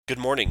Good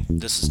morning.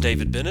 This is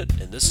David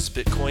Bennett, and this is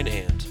Bitcoin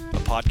And, a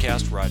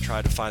podcast where I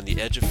try to find the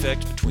edge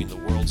effect between the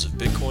worlds of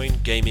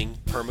Bitcoin, gaming,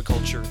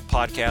 permaculture,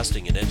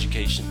 podcasting, and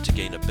education to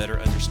gain a better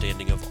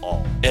understanding of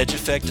all. Edge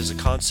effect is a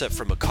concept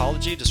from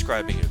ecology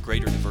describing a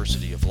greater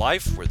diversity of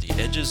life where the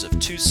edges of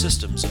two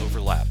systems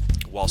overlap.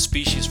 While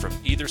species from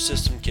either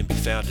system can be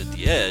found at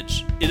the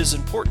edge, it is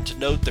important to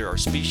note there are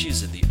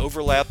species in the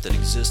overlap that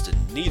exist in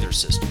neither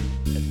system,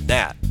 and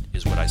that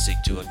is what I seek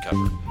to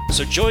uncover.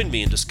 So join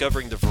me in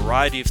discovering the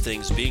variety of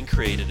things being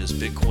created as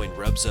Bitcoin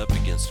rubs up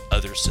against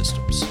other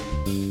systems.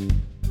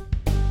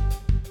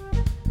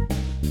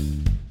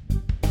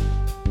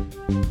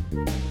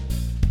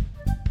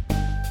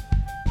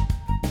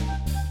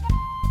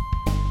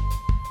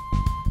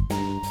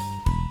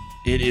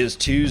 It is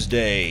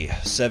Tuesday,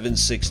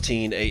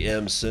 7:16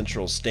 a.m.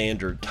 Central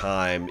Standard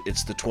Time.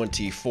 It's the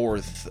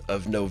 24th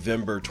of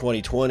November,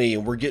 2020,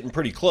 and we're getting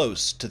pretty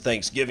close to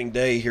Thanksgiving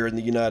Day here in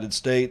the United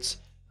States.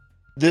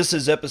 This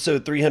is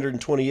episode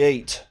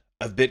 328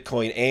 of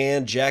Bitcoin,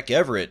 and Jack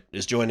Everett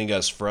is joining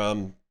us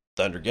from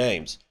Thunder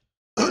Games.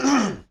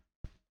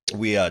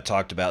 We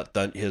talked about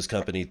his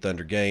company,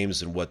 Thunder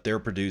Games, and what they're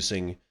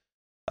producing.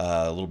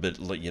 A little bit,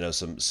 a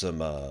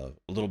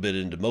little bit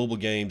into mobile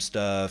game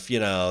stuff.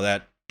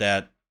 That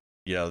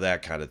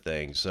kind of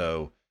thing.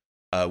 So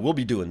we'll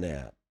be doing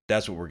that.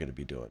 That's what we're going to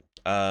be doing.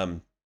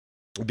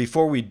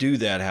 Before we do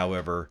that,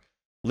 however,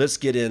 let's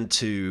get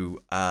into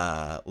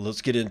a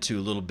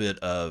little bit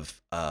of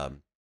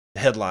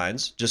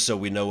headlines, just so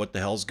we know what the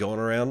hell's going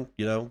around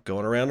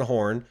the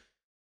horn.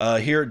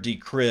 Here at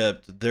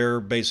Decrypt, they're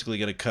basically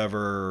going to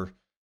cover.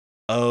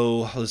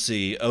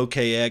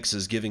 OKX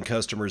is giving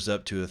customers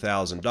up to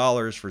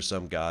 $1,000 for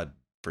some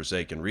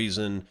godforsaken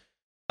reason.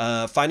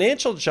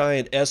 Financial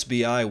giant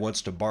SBI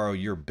wants to borrow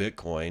your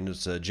Bitcoin.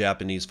 It's a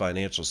Japanese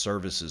financial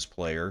services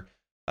player.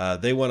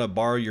 They want to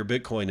borrow your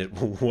Bitcoin at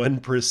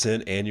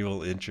 1%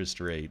 annual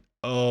interest rate.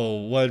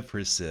 Oh,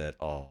 1%.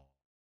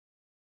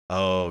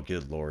 Oh,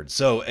 good Lord.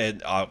 So,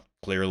 and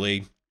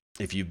clearly,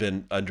 if you've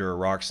been under a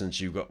rock since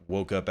you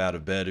woke up out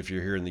of bed, if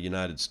you're here in the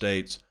United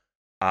States,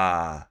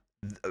 Bitcoin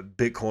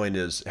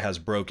has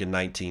broken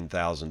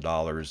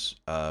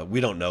 $19,000.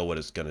 We don't know what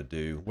it's going to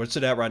do. What's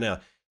it at right now?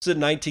 It's at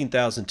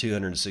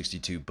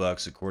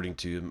 $19,262 according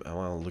to.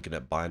 I'm looking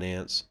at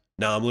Binance.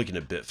 No, I'm looking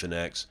at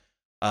Bitfinex.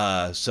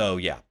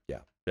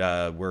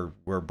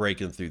 We're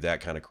breaking through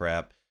that kind of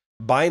crap.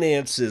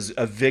 Binance is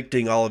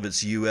evicting all of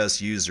its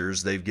U.S.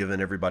 users. They've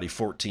given everybody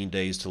 14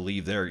 days to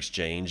leave their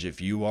exchange.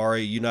 If you are a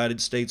United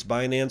States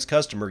Binance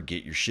customer,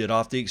 get your shit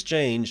off the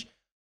exchange.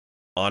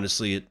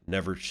 Honestly, it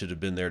never should have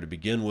been there to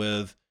begin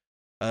with.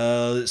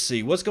 Let's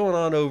see. What's going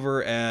on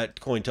over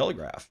at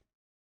Cointelegraph?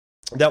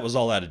 That was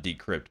all out of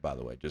Decrypt, by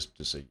the way, just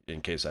so,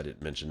 in case I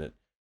didn't mention it.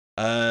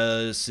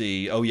 Let's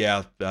see. Oh,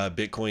 yeah.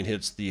 Bitcoin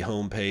hits the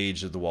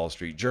homepage of the Wall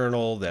Street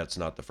Journal. That's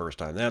not the first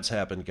time that's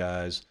happened,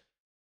 guys.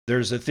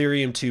 There's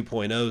Ethereum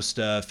 2.0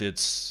 stuff.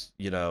 It's,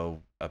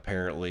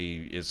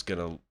 apparently it's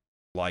going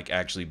to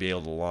actually be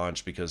able to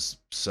launch because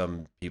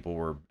some people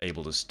were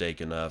able to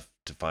stake enough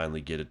to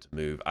finally get it to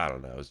move. I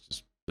don't know. It's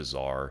just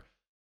bizarre.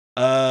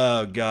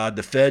 Oh, God.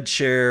 The Fed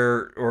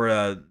chair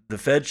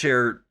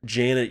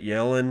Janet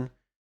Yellen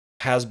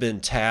has been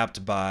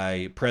tapped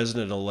by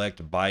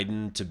President-elect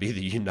Biden to be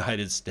the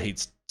United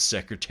States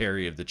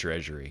Secretary of the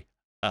Treasury.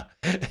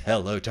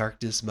 Hello,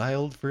 darkness, my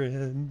old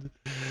friend.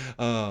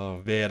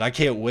 Oh, man. I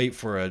can't wait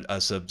for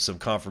some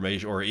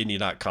confirmation, or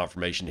not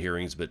confirmation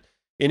hearings, but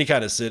any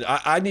kind of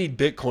I need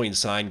Bitcoin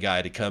sign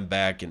guy to come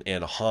back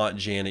and haunt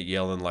Janet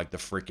Yellen like the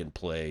freaking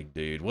plague,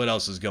 dude. What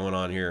else is going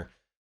on here?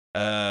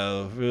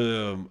 Yeah.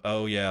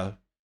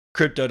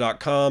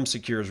 Crypto.com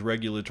secures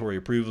regulatory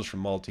approvals from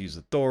Maltese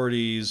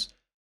authorities.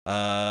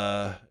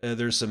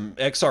 There's some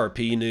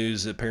XRP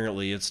news.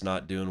 Apparently it's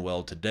not doing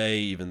well today,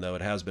 even though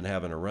it has been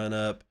having a run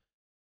up.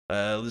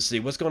 Let's see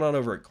what's going on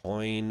over at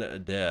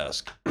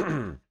CoinDesk.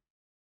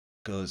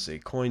 Let's see.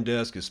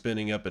 CoinDesk is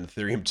spinning up an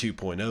Ethereum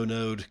 2.0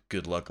 node.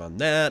 Good luck on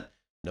that.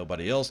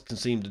 Nobody else can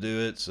seem to do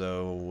it,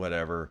 so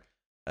whatever.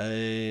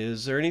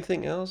 Is there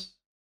anything else?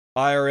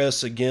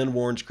 IRS again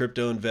warns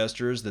crypto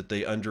investors that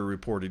they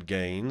underreported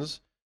gains.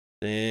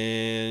 And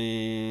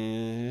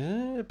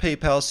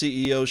PayPal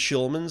CEO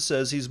Shulman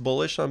says he's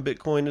bullish on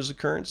Bitcoin as a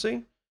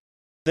currency.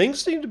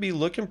 Things seem to be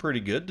looking pretty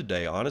good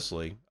today,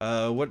 honestly.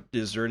 What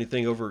is there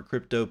anything over at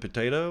Crypto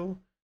Potato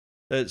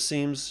that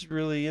seems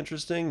really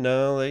interesting?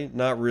 No,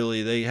 not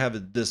really. They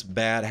have this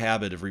bad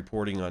habit of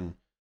reporting on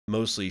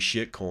mostly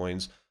shit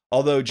coins.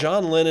 Although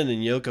John Lennon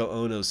and Yoko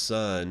Ono's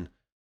son,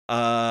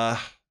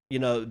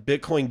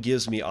 Bitcoin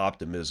gives me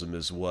optimism,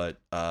 is what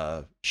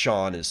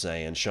Sean is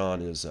saying.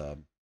 Sean is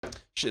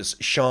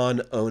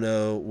Sean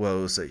Ono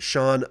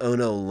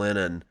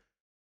Lennon,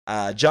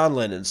 John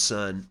Lennon's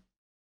son.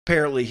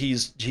 Apparently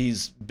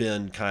he's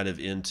been kind of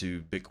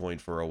into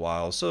Bitcoin for a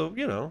while, so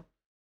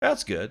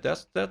that's good.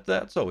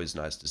 That's always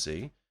nice to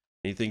see.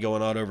 Anything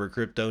going on over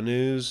crypto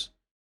news?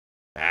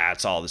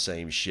 It's all the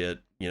same shit.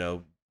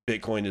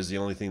 Bitcoin is the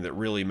only thing that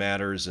really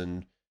matters,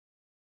 and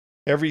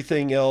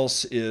Everything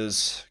else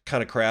is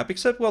kind of crap,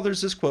 except, well,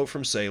 there's this quote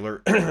from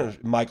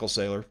Saylor, Michael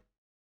Saylor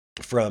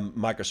from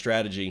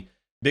MicroStrategy.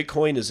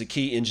 Bitcoin is a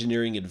key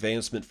engineering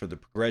advancement for the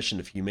progression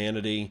of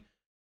humanity.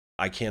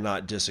 I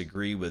cannot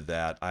disagree with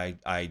that.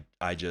 I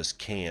just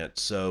can't.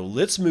 So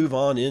let's move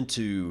on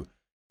into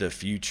the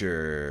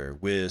future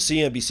with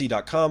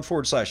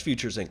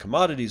cnbc.com/futures and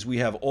commodities. We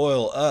have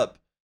oil up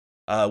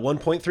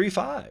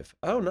 1.35.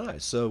 Oh,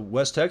 nice. So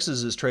West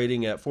Texas is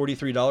trading at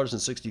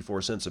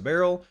 $43.64 a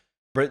barrel.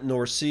 Brent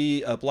North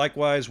Sea up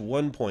likewise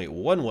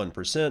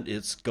 1.11%.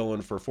 It's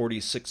going for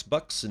 46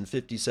 bucks and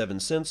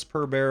 57 cents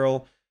per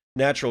barrel.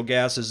 Natural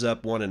gas is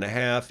up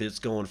 1.5. It's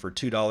going for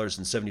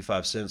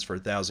 $2.75 for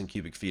 1,000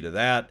 cubic feet of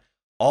that.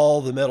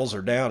 All the metals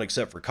are down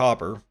except for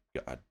copper.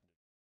 I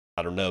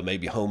don't know,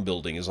 maybe home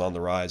building is on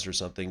the rise or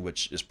something,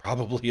 which is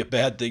probably a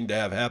bad thing to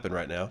have happen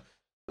right now.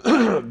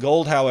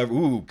 Gold, however,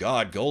 ooh,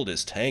 God, gold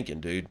is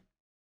tanking, dude.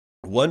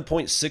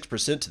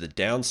 1.6% to the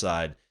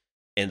downside,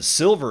 and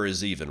silver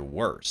is even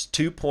worse.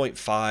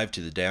 2.5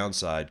 to the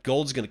downside.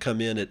 Gold's going to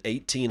come in at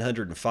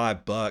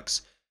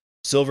 $1,805.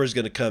 Silver's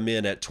going to come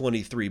in at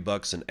 23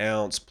 bucks an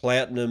ounce.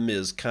 Platinum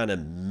is kind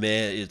of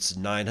meh. It's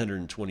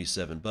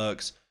 927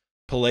 bucks.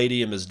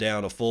 Palladium is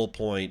down a full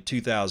point,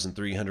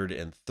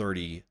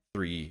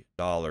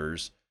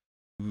 $2,333.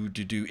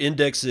 Do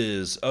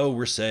indexes. Oh,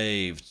 we're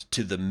saved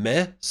to the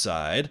meh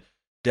side.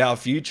 Dow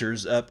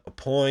futures up a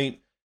point.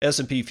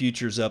 S&P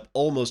futures up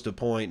almost a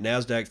point.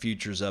 NASDAQ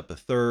futures up a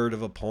third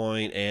of a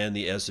point. And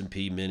the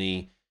S&P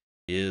mini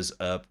is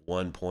up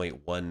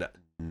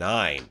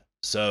 1.19.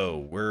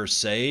 So we're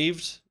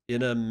saved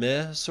in a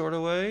meh sort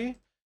of way.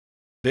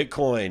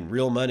 Bitcoin,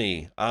 real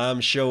money.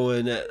 I'm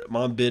showing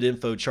on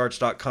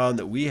bidinfocharts.com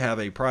that we have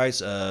a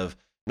price of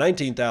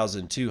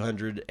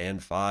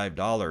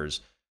 $19,205.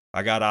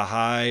 I got a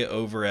high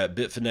over at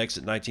Bitfinex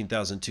at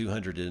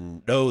 19,200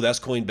 and no, that's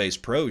Coinbase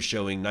Pro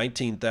showing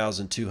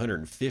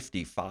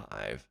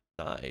 19,255.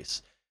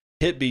 Nice.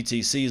 Hit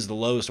BTC is the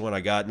lowest one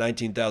I got,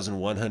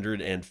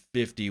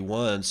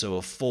 19,151. So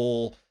a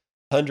full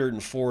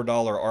 $104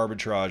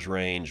 arbitrage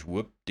range.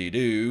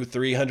 Whoop-de-doo.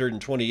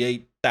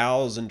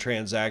 328,000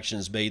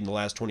 transactions made in the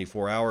last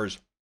 24 hours.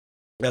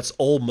 That's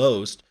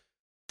almost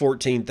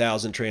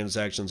 14,000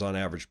 transactions on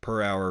average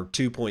per hour.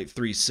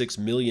 2.36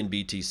 million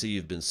BTC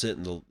have been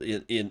sent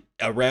in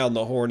around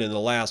the horn in the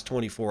last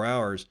 24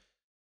 hours.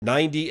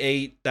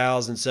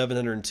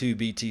 98,702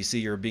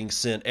 BTC are being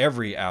sent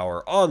every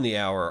hour on the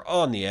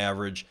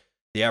average.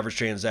 The average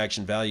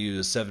transaction value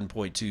is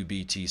 7.2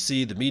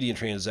 BTC. The median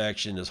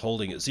transaction is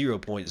holding at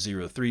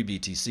 0.03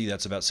 BTC.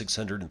 That's about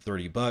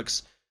 630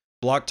 bucks.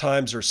 Block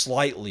times are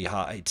slightly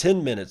high,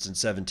 10 minutes and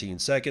 17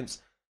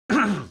 seconds.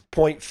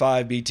 0.5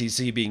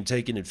 BTC being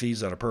taken in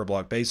fees on a per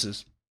block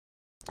basis.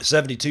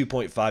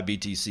 72.5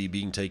 BTC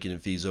being taken in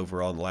fees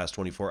overall in the last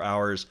 24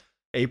 hours.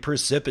 A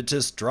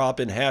precipitous drop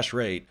in hash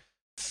rate,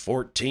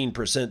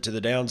 14% to the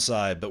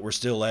downside, but we're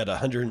still at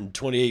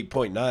 128.9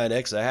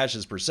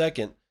 exahashes per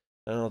second.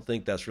 I don't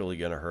think that's really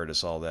going to hurt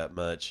us all that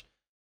much.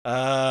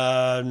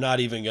 I'm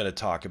not even going to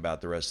talk about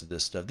the rest of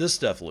this stuff. This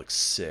stuff looks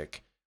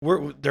sick.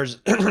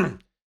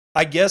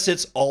 I guess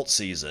it's alt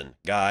season,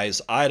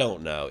 guys. I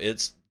don't know.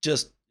 It's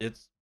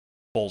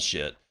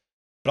bullshit.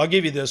 But I'll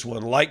give you this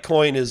one.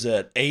 Litecoin is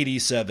at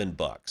 87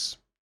 bucks.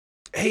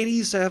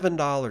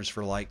 $87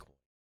 for Litecoin.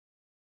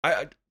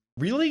 I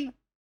really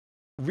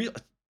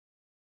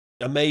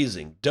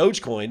amazing.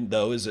 Dogecoin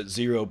though is at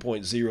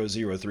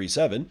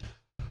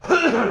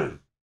 0.0037.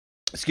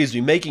 Excuse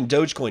me, making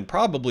Dogecoin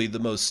probably the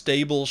most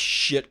stable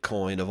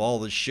shitcoin of all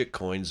the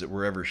shitcoins that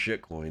were ever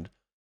shitcoined.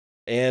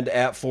 And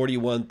at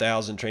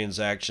 41,000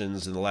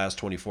 transactions in the last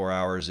 24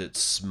 hours,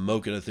 it's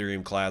smoking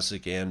Ethereum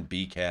Classic and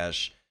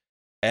Bcash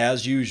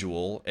as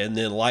usual. And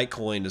then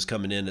Litecoin is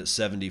coming in at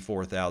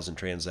 74,000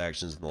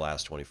 transactions in the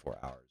last 24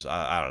 hours.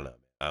 I don't know.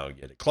 I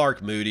don't get it.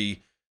 Clark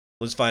Moody,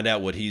 let's find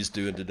out what he's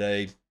doing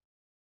today.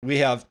 We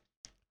have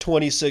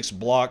 26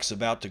 blocks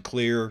about to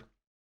clear.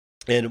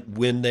 And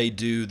when they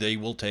do, they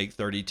will take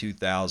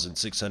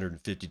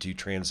 32,652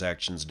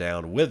 transactions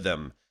down with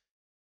them.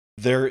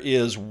 There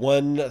is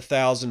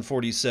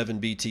 1,047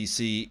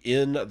 BTC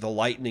in the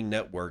Lightning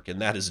Network,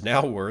 and that is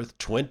now worth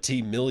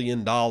 $20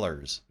 million.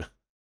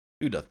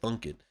 Who'd have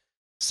thunk it?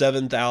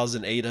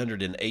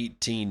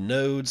 7,818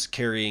 nodes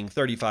carrying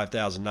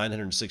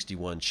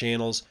 35,961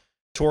 channels.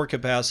 Tor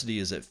capacity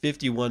is at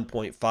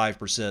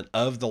 51.5%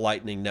 of the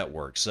Lightning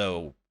Network.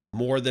 So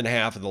more than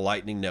half of the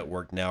Lightning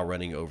Network now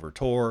running over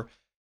Tor.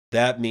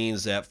 That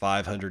means that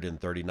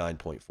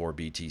 539.4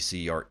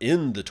 BTC are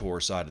in the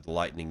Tor side of the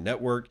Lightning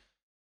Network.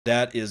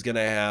 That is going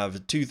to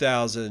have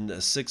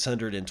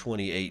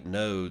 2,628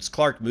 nodes.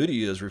 Clark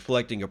Moody is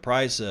reflecting a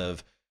price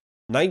of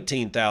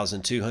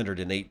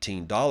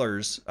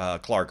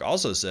 $19,218. Clark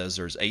also says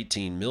there's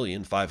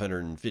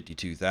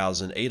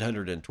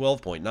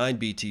 18,552,812.9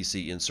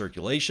 BTC in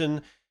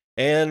circulation.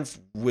 And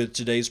with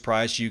today's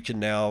price, you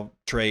can now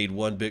trade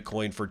one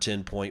Bitcoin for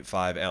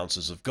 10.5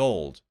 ounces of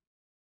gold.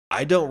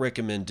 I don't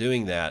recommend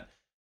doing that.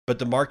 But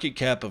the market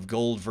cap of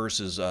gold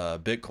versus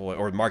Bitcoin,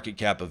 or market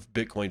cap of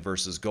Bitcoin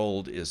versus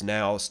gold, is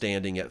now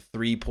standing at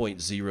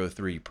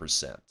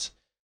 3.03%.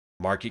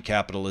 Market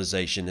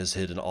capitalization has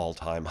hit an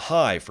all-time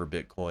high for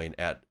Bitcoin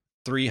at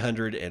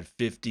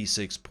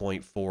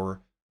 $356.4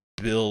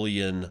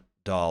 billion.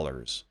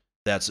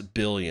 That's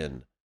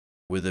billion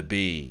with a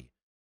B.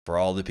 For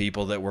all the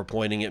people that were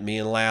pointing at me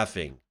and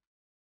laughing,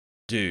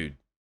 dude,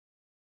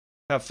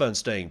 have fun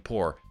staying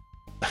poor.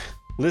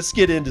 Let's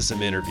get into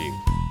some interview.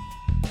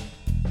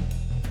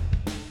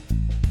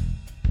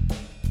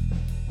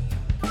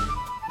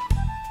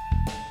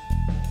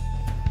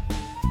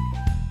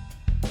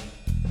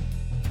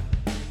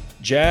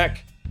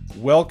 Jack,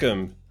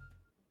 welcome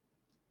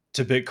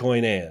to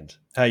Bitcoin And.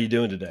 How you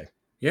doing today?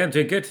 Yeah, I'm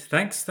doing good.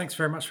 Thanks. Thanks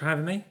very much for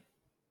having me.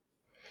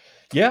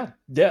 Yeah.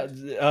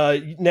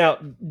 Now,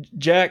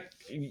 Jack,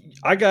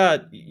 I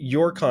got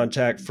your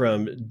contact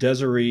from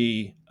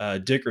Desiree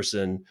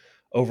Dickerson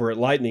over at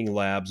Lightning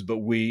Labs, but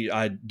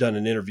I'd done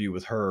an interview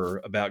with her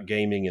about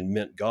gaming and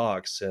Mint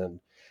Gox, and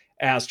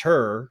asked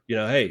her,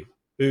 hey,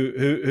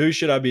 who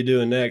should I be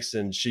doing next?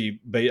 And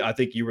I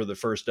think you were the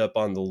first up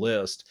on the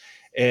list,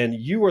 and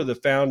you are the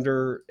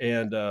founder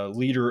and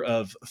leader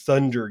of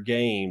Thunder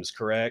Games,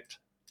 correct?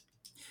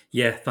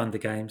 Yeah, Thunder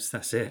Games.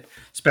 That's it.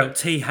 Spelled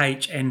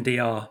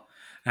THNDR.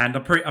 And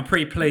I'm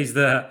pretty pleased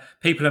that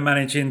people are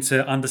managing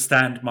to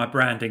understand my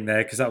branding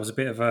there, because that was a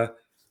bit of a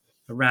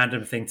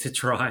random thing to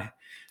try.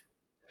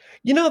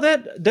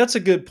 That's a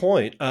good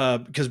point,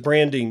 because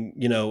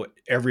branding,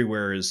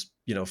 everywhere is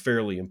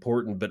fairly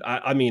important. But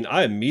I mean,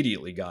 I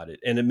immediately got it,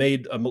 and it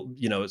made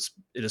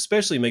it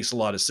especially makes a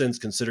lot of sense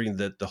considering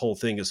that the whole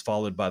thing is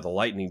followed by the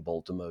lightning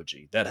bolt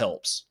emoji. That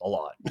helps a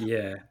lot.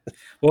 Yeah.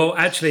 Well,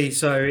 actually,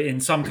 so in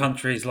some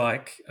countries,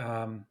 like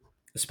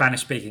the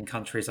Spanish-speaking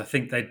countries, I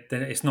think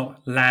it's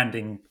not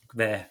landing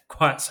there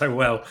quite so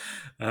well.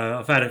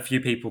 I've had a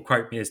few people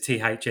quote me as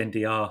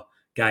THNDR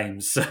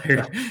games. So,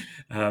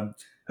 um,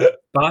 but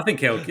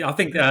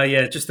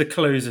yeah, just the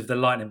clues of the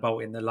lightning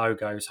bolt in the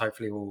logos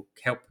hopefully will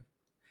help.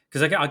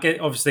 Because I get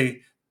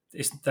obviously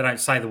they don't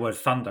say the word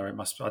thunder.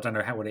 I don't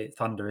know what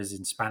thunder is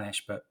in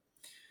Spanish, but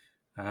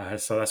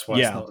so that's why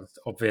it's Yeah. not as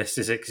obvious,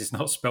 is it? Because it's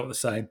not spelt the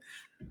same.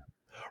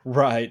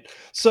 Right.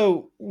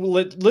 So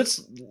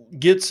let's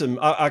get some.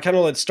 I kind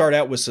of let's start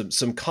out with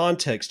some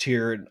context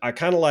here. I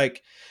kind of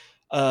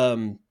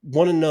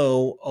want to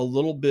know a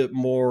little bit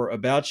more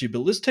about you, but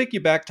let's take you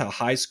back to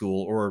high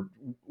school, or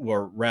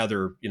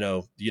rather,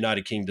 the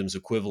United Kingdom's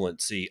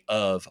equivalency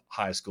of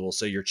high school.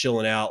 So you're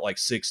chilling out like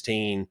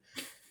 16,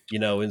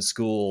 in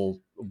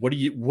school. What are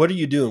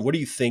you doing? What are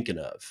you thinking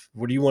of?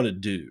 What do you want to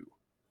do?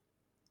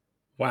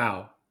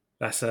 Wow,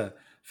 that's a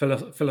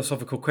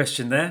philosophical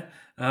question there.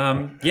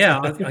 Yeah,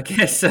 I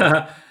guess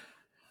I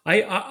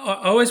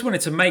always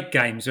wanted to make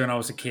games when I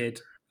was a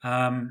kid,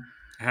 and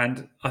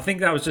I think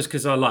that was just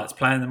because I liked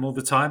playing them all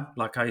the time.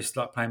 Like I used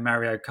to like playing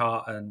Mario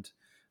Kart and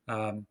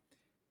um,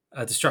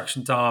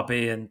 Destruction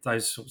Derby and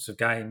those sorts of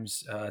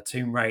games.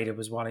 Tomb Raider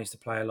was one I used to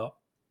play a lot.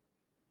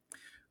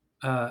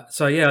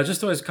 So yeah, I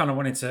just always kind of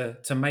wanted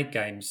to make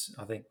games.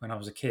 I think when I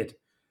was a kid,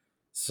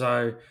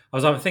 so I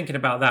was either thinking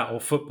about that or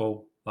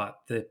football, like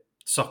the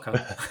soccer.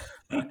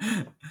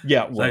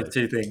 Yeah, Those word.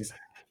 two things.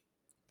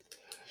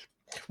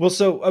 Well,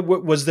 so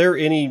was there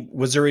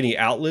any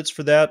outlets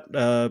for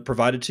that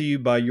provided to you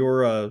by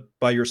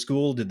your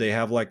school? Did they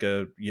have like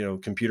a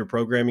computer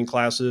programming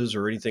classes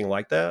or anything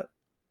like that?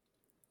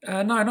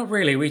 No, not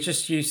really. We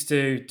just used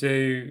to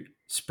do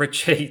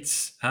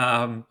spreadsheets.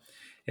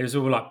 It was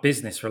all like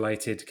business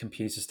related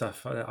computer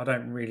stuff. I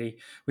don't really.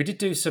 We did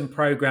do some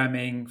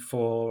programming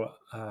for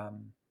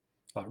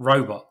like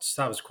robots.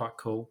 That was quite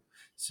cool.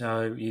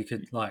 So you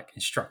could like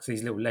instruct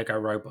these little Lego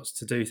robots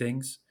to do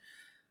things.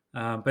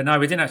 But no,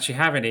 we didn't actually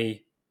have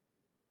any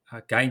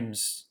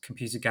games,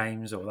 computer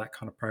games, or that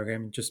kind of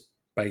programming. Just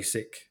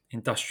basic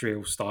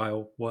industrial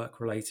style work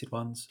related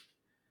ones.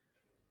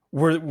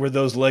 Were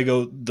those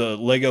the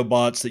Lego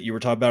bots that you were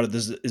talking about?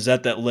 Is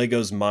that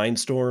Lego's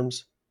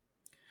Mindstorms?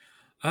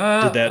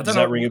 I Does don't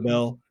that ring a know.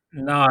 bell?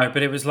 No,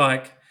 but it was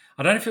like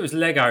I don't know if it was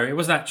Lego. It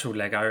wasn't actual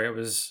Lego. It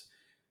was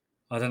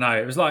I don't know.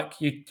 It was like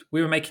we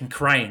were making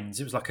cranes.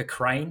 It was like a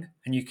crane,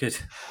 and you could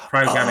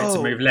program it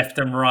to move Oh, left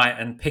and right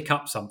and pick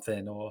up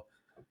something, or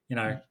you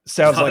know,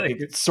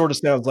 it sort of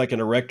sounds like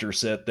an erector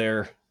set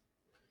there.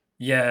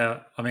 yeah.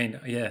 I mean,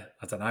 yeah.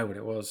 I don't know what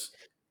it was,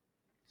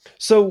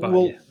 So, but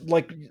yeah.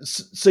 well,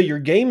 so you're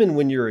gaming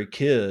when you're a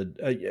kid.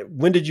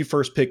 When did you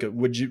first pick up?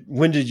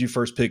 When did you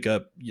first pick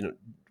up?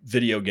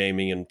 Video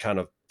gaming and kind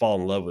of fall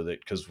in love with it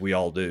because we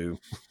all do.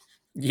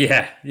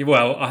 Yeah,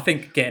 well, I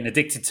think getting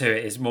addicted to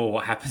it is more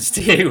what happens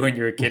to you when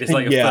you're a kid. It's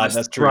like your Yeah, first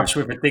that's true. brush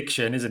with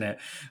addiction, isn't it?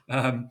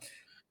 Um,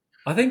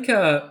 I think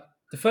the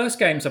first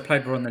games I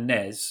played were on the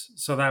NES,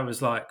 so that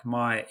was like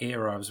my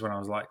era. Was when I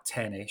was like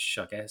 10ish,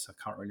 I guess. I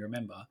can't really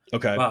remember,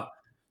 Okay. but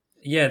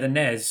yeah, the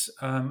NES.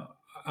 One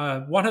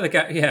of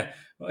the yeah,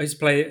 I used to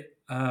play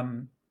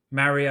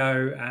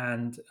Mario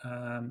and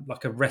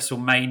like a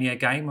WrestleMania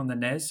game on the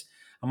NES,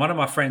 and one of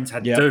my friends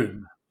had Yeah.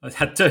 Doom. I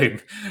had Doom,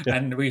 Yeah.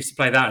 and we used to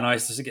play that, and I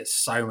used to get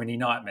so many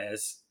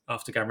nightmares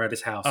after going around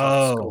his house after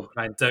Oh, school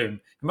playing Doom.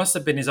 It must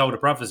have been his older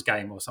brother's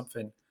game or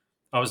something.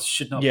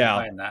 Should not have been yeah.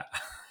 playing that.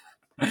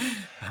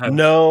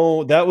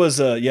 No, that was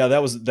yeah,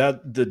 that was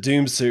that the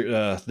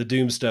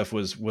Doom stuff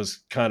was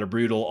kind of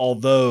brutal,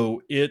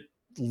 although it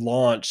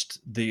launched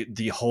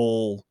the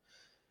whole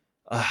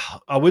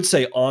I would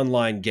say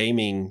online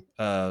gaming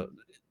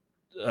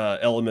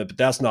element, but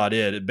that's not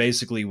it. It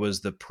basically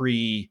was the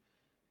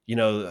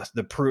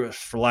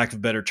for lack of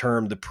a better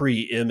term, the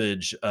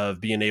pre-image of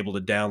being able to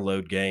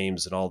download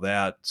games and all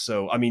that.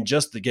 So, I mean,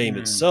 just the game Hmm.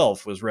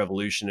 itself was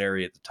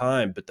revolutionary at the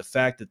time, but the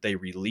fact that they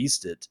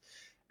released it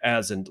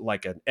as an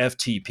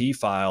FTP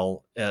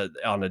file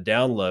on a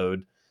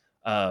download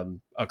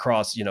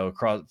across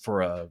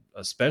for a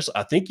special.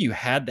 I think you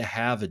had to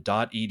have a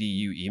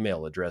 .edu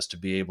email address to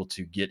be able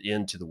to get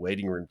into the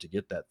waiting room to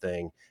get that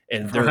thing,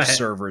 and Right.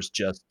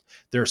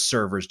 their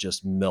servers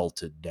just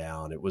melted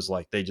down. It was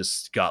like they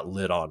just got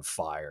lit on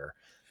fire,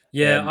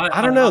 Yeah, and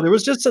I don't know. There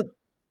was just a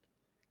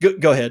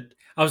go ahead.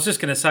 I was just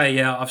going to say,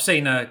 yeah, I've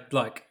seen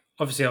like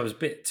obviously I was a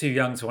bit too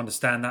young to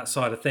understand that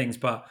side of things,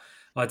 but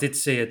I did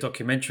see a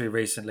documentary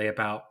recently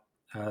about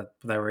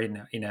they were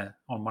in a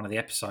on one of the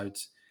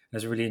episodes. It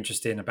was really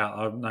interesting about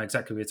I know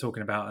exactly what you're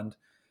talking about and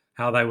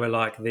how they were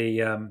like they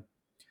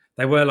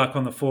were like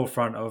on the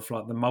forefront of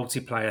like the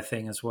multiplayer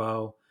thing as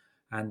well,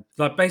 and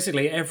like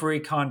basically every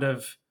kind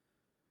of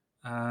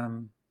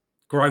um,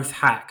 growth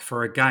hack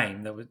for a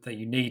game that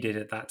you needed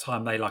at that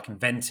time they like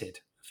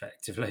invented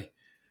effectively.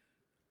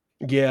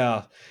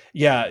 Yeah,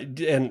 yeah,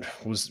 and it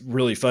was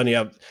really funny.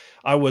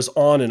 I was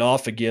on and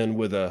off again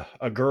with a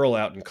girl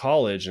out in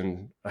college,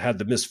 and I had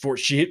the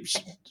misfortune.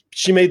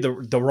 She made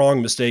the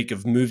wrong mistake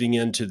of moving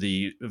into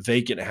the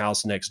vacant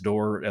house next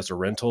door as a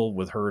rental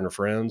with her and her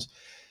friends,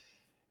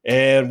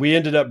 and we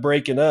ended up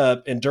breaking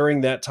up. And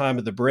during that time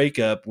of the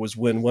breakup was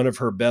when one of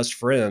her best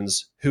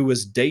friends, who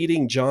was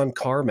dating John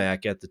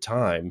Carmack at the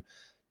time,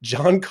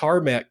 John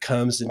Carmack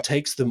comes and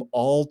takes them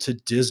all to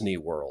Disney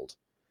World.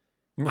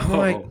 I'm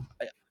like, Whoa.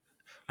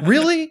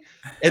 really?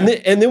 And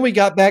then we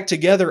got back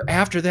together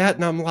after that,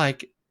 and I'm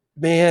like,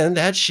 man,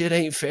 that shit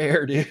ain't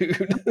fair,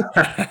 dude.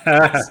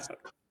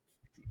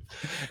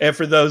 And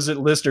for those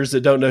listeners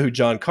that don't know who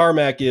John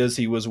Carmack is,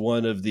 he was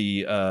one of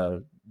the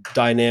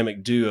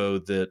dynamic duo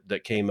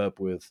that came up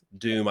with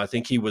Doom. I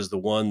think he was the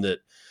one that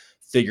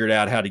figured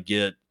out how to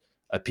get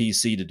a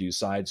PC to do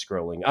side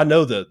scrolling. I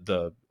know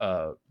the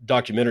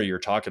documentary you're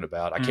talking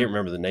about. I can't Mm.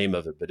 remember the name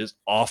of it, but it's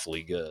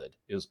awfully good.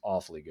 It was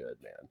awfully good,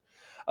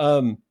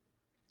 man.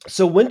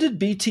 So when did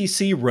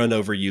BTC run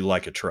over you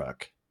like a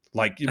truck?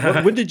 Like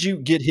when did you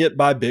get hit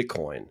by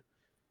Bitcoin?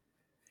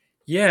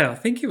 Yeah, I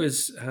think it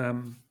was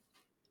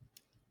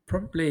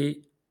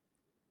probably.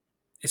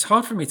 It's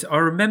hard for me to. I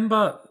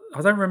remember.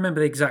 I don't remember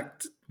the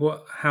exact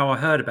how I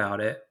heard about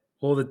it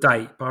or the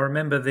date, but I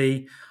remember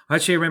the. I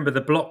actually remember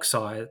the block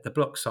size. The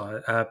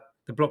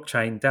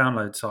blockchain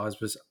download size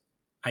was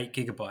 8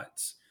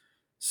 gigabytes.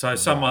 So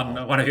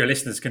Wow. one of your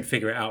listeners, can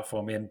figure it out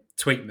for me and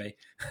tweet me.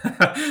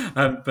 But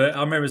I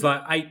remember it was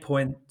like 8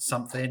 point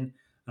something,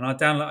 and I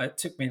download. It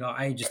took me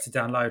like ages to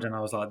download, and I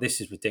was like, "This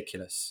is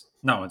ridiculous.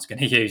 No one's going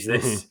to use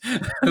Mhm. this.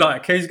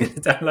 Like, who's going to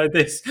download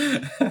this?"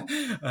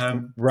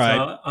 So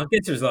Right. I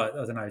guess it was like I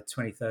don't know,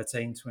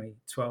 2013,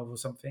 2012 or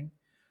something.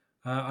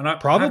 And I have no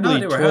Probably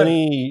idea where I heard.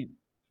 20.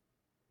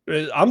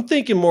 I'm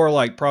thinking more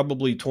like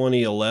probably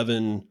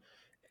 2011,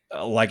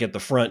 like at the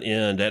front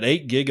end at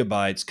 8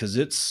 gigabytes, because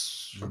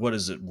it's what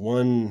is it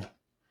one?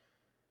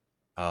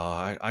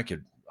 I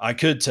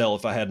could tell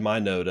if I had my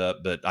note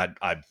up, but I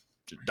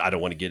don't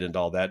want to get into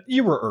all that.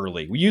 You were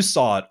early. You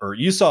saw it, or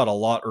you saw it a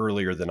lot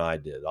earlier than I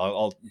did.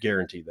 I'll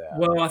guarantee that.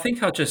 Well, I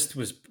think I just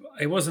was.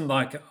 It wasn't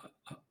like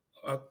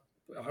I,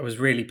 I was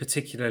really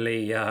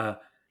particularly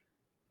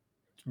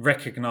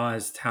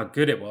recognized how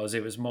good it was.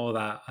 It was more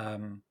that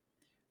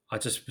I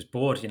just was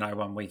bored,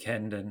 one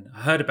weekend and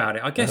I heard about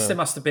it. I guess Uh-huh. there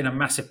must have been a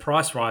massive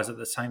price rise at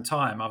the same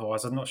time.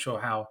 Otherwise, I'm not sure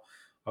how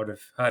I would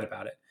have heard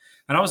about it.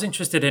 And I was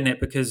interested in it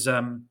because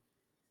I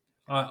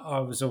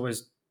was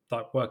always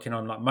like working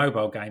on like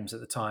mobile games at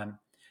the time,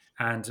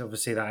 and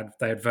obviously they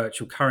had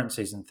virtual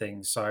currencies and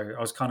things. So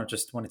I was kind of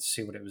just wanted to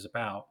see what it was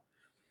about.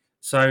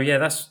 So yeah,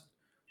 that's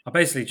I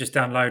basically just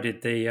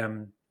downloaded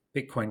the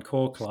Bitcoin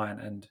Core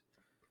client and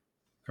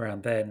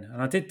around then,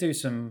 and I did do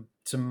some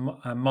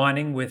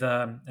mining with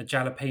a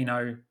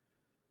Jalapeno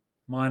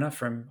miner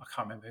from I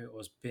can't remember who it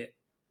was, Bit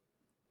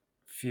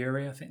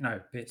Fury, I think.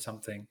 No, Bit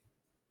something.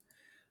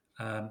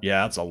 Um,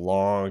 Yeah, that's a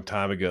long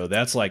time ago.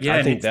 That's like yeah, I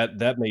and think it's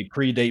that may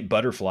predate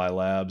Butterfly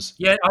Labs.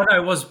 yeah. I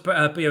know it was,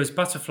 but it was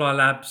Butterfly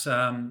Labs.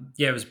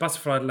 Yeah, it was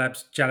Butterfly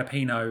Labs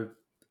Jalapeno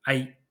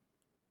 5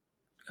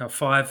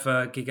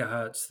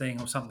 gigahertz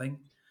thing or something.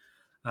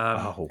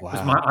 Oh It was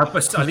wow. I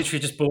literally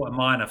just bought a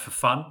miner for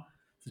fun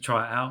to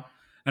try it out.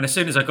 And as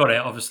soon as I got it,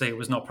 obviously it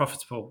was not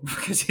profitable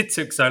because it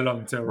took so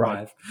long to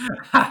Right.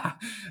 arrive.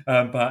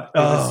 But it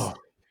Oh. was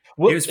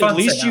Well, at fun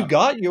least setting you up.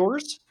 got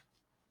yours.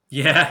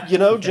 Yeah, You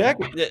know, yeah, Jack,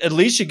 at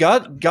least you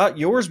got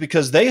yours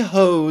because they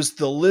hosed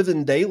the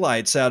living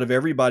daylights out of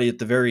everybody at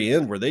the very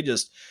end, where they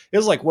just it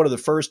was like one of the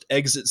first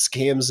exit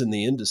scams in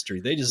the industry.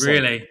 They just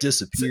like really. So,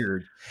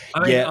 disappeared. I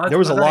mean, Yeah, there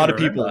was a I don't lot even of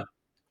remember. people.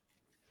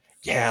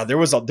 Yeah, there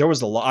was a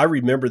lot. I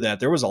remember that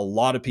there was a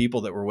lot of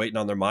people that were waiting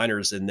on their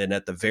miners, and then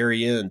at the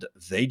very end,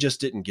 they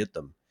just didn't get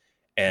them.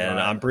 And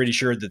Right. I'm pretty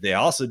sure that they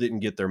also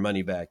didn't get their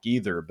money back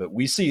either. But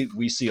we see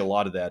a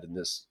lot of that in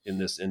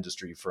this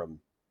industry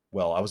from,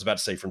 well, I was about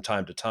to say from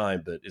time to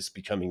time, but it's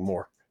becoming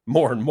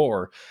more and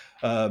more.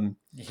 Um,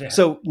 Yeah.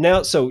 so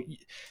now, so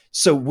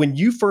when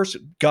you first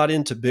got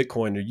into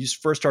Bitcoin, or you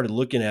first started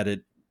looking at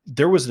it,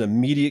 there was an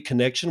immediate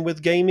connection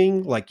with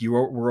gaming, like you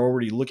were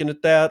already looking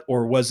at that,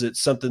 or was it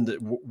something that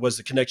was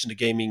the connection to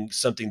gaming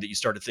something that you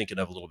started thinking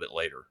of a little bit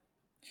later?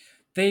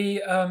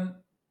 The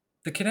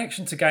the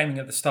connection to gaming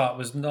at the start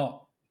was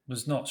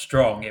not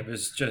strong. It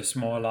was just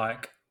more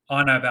like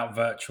I know about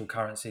virtual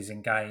currencies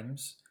in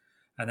games,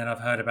 and then I've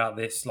heard about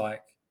this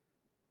like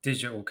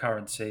digital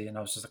currency, and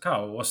I was just like,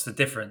 oh, what's the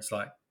difference?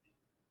 Like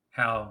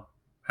how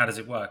how does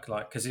it work?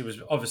 Like because it was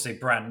obviously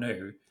brand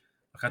new.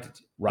 Like I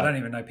Right. don't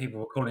even know people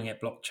were calling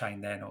it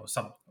blockchain then, or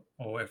some,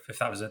 or if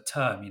that was a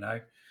term,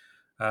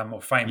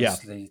 or Yeah.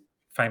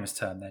 famous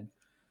term then.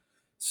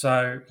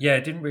 So yeah, I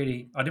didn't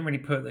really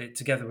put it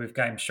together with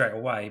games straight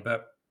away.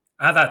 But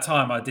at that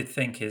time, I did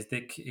think is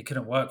that it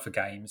couldn't work for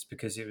games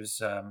because it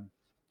was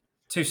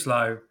too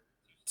slow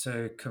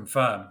to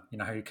confirm. You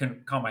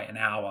can't wait an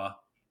hour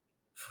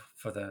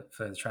for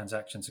the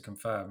transaction to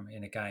confirm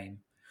in a game.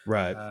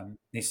 Right.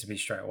 Needs to be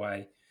straight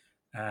away,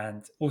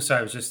 and also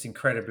it was just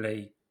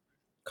incredibly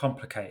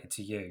complicated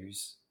to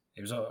use.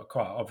 It was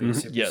quite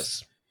obvious. It was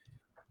Yes.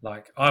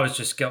 like I was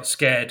just got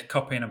scared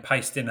copying and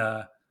pasting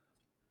a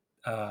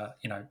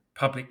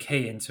public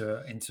key into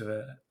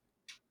a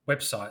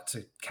website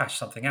to cash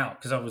something out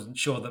because I wasn't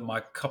sure that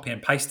my copy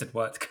and paste had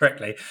worked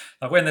correctly.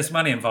 Like when there's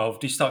money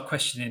involved, you start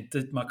questioning,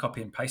 did my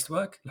copy and paste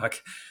work?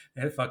 Like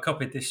if I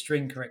copied this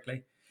string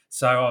correctly.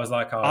 So I was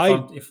like, oh,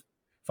 I if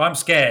I'm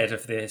scared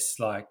of this,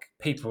 like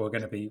people are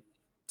going to be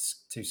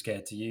too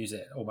scared to use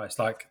it. Almost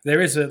like I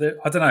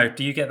don't know.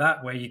 Do you get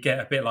that where you get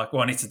a bit like,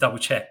 well, I need to double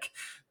check?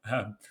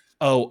 Um,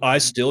 Oh, I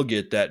still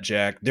get that,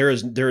 Jack.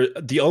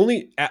 The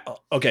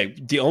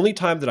only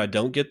time that I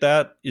don't get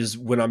that is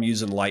when I'm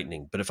using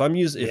Lightning. But if I'm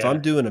yeah,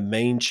 doing a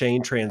main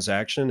chain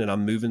transaction and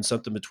I'm moving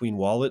something between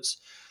wallets,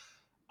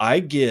 I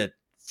get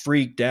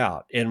freaked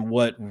out. And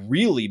what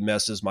really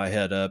messes my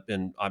head up,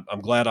 and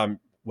I'm glad I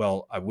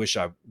wish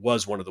I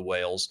was one of the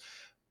whales,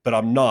 but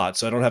I'm not,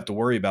 so I don't have to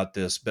worry about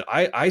this. But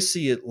I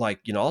see it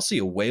like, I'll see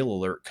a whale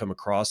alert come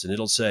across and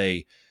it'll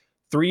say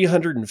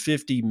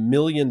 $350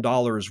 million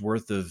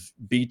worth of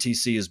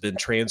BTC has been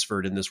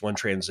transferred in this one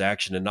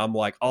transaction. And I'm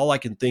like, all I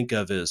can think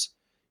of is,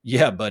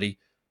 yeah, buddy,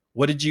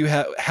 what did you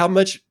have? How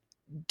much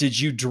did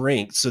you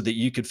drink so that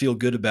you could feel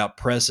good about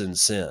press and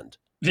send?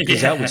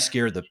 Because that would yeah.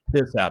 scare the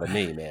piss out of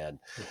me, man.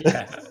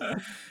 Yeah,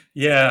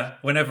 yeah.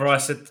 Whenever I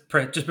said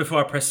just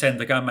before I press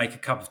send, I go and make a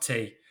cup of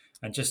tea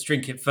and just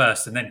drink it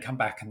first, and then come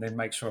back and then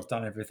make sure I've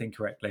done everything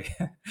correctly.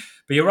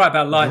 But you're right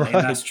about lightning.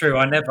 Right. That's true.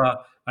 I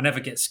never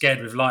get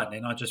scared with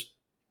lightning. I just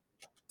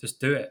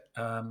do it.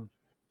 I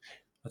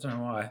don't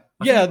know why.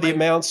 I Yeah, think the maybe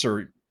amounts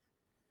are.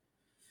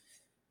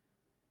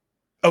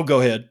 Oh,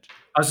 go ahead.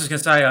 I was just going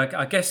to say.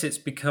 I guess it's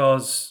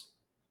because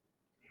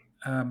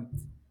um,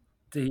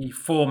 the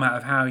format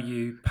of how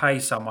you pay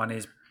someone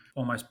is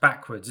almost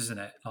backwards, isn't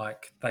it?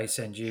 Like they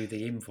send you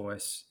the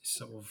invoice, it's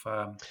sort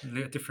of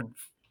a different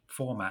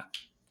format.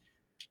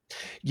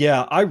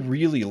 Yeah, I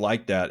really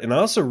like that. And I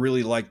also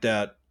really like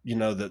that,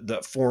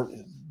 that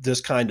form,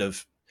 this kind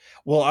of,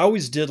 well, I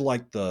always did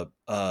like the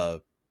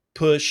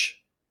push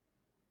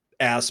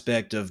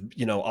aspect of,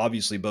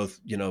 obviously both,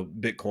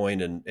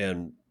 Bitcoin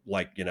and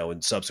like,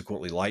 and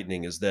subsequently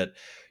Lightning is that,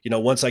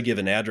 once I give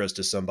an address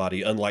to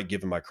somebody, unlike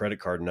giving my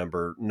credit card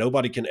number,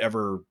 nobody can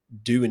ever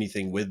do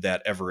anything with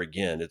that ever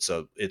again. It's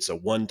a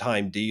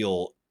one-time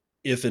deal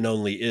if and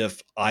only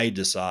if I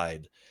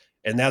decide.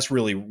 And that's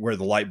really where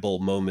the light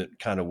bulb moment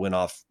kind of went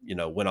off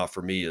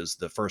for me, is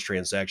the first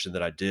transaction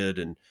that I did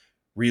and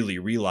really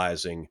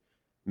realizing,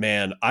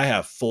 man, I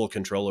have full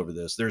control over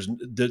this. There's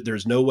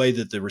no way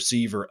that the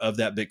receiver of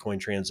that Bitcoin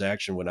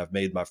transaction, when I've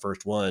made my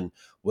first one,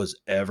 was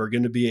ever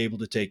going to be able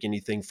to take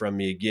anything from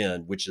me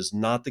again, which is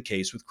not the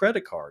case with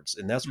credit cards.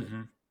 And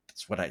Hmm.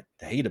 that's what I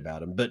hate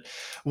about them. But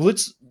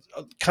let's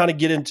kind of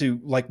get into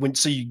like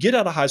so you get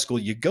out of high school,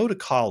 you go to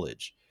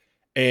college,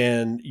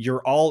 and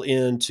you're all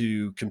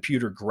into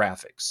computer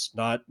graphics,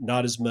 not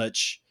as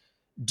much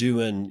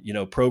doing,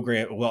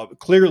 program. Well,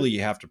 clearly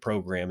you have to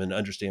program and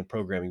understand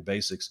programming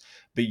basics,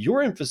 but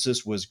your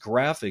emphasis was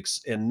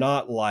graphics and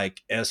not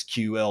like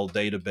SQL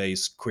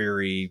database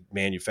query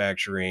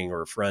manufacturing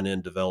or front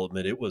end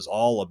development. It was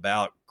all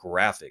about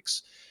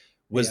graphics.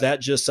 Was Yeah.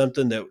 that just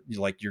something that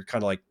like you're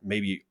kind of like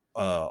maybe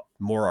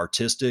more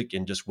artistic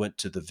and just went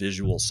to the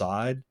visual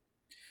side?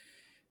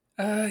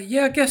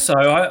 Yeah, I guess so.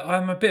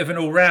 I'm a bit of an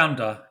all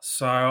rounder,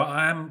 so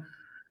I am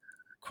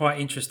quite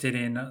interested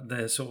in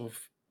the sort of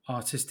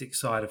artistic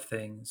side of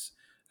things.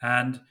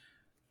 And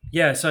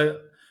yeah, so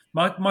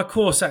my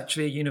course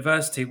actually at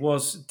university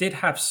did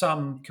have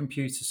some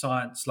computer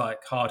science,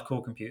 like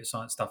hardcore computer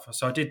science stuff.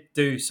 So I did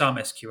do some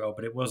SQL,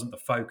 but it wasn't the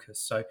focus.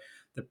 So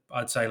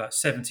I'd say like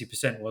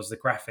 70% was the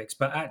graphics,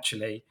 but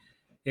actually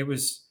it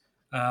was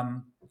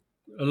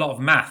a lot of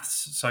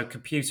maths. So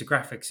computer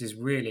graphics is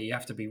really, you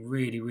have to be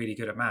really, really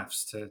good at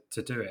maths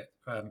to do it,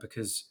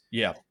 because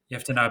Yeah. you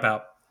have to know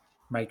about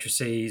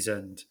matrices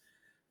and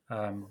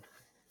um,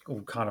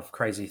 all kind of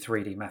crazy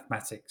 3D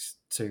mathematics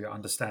to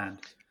understand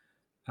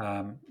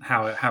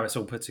how it's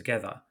all put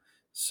together.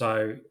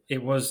 So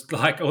it was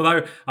like,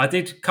 although I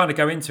did kind of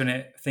go into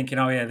it thinking,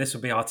 oh yeah, this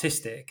will be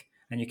artistic,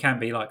 and you can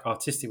be like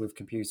artistic with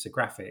computer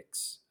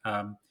graphics.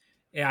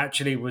 It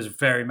actually was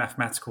very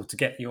mathematical to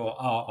get your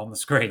art on the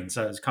screen.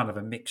 So it's kind of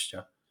a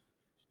mixture.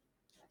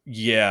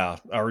 Yeah,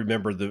 I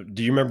remember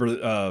do you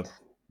remember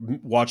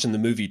watching the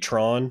movie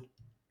Tron?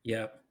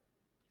 Yeah.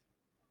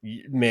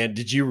 Man,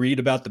 did you read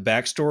about the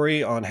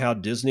backstory on how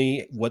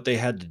Disney, what they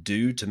had to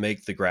do to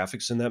make the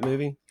graphics in that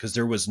movie? Because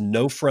there was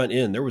no front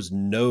end, there was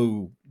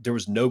no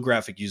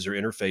graphic user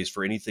interface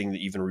for anything that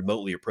even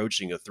remotely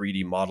approaching a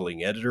 3D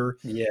modeling editor.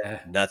 Yeah.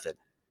 Nothing.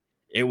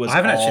 It I was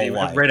haven't actually all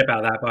like, read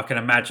about that, but I can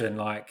imagine.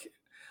 Like,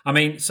 I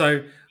mean,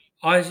 so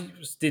I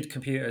did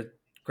computer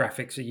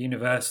graphics at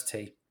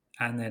university,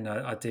 and then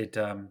I did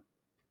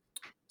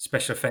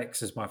special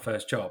effects as my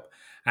first job.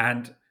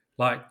 And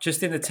like,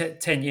 just in the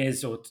 10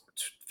 years or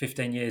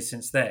 15 years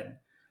since then,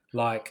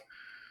 like,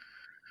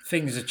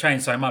 things have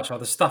changed so much. Like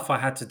the stuff I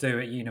had to do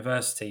at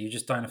university, you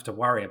just don't have to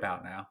worry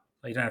about now.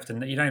 Like, you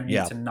don't even need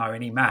yeah, to know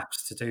any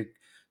maps to do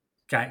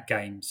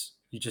games.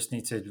 You just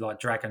need to like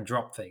drag and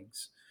drop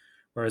things.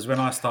 Whereas when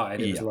I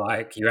started, it was yeah,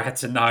 like you had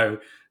to know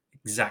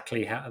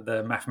exactly how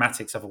the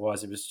mathematics.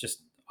 Otherwise, it was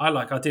just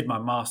I did my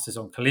masters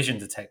on collision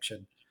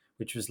detection,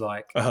 which was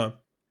like uh-huh.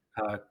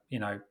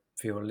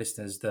 for your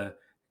listeners, the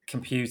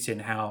computing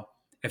how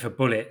if a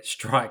bullet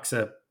strikes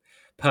a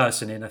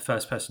person in a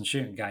first person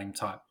shooting game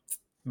type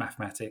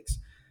mathematics.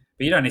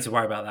 But you don't need to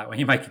worry about that when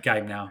you make a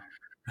game now.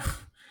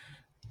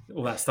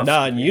 All that stuff's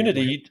Nah, in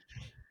completely Unity,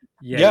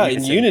 yeah, yeah,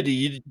 in Unity.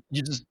 Unity,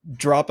 you just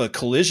drop a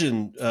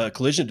collision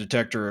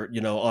detector,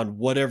 on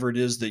whatever it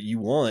is that you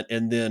want,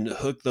 and then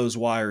hook those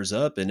wires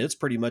up, and it's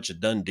pretty much a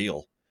done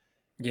deal.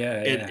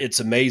 Yeah, It, yeah, it's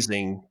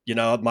amazing.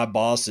 My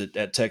boss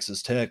at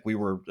Texas Tech, I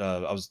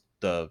was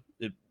the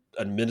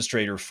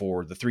administrator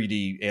for the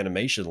 3D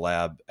animation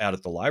lab out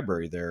at the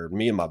library there.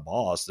 Me and my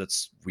boss,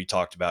 we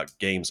talked about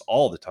games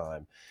all the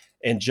time,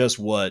 and just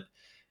what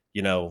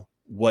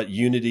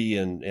Unity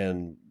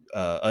and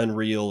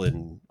Unreal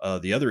and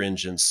the other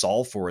engines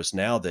solve for us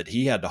now that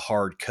he had to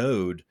hard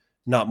code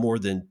not more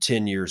than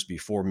 10 years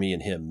before me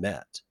and him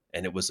met.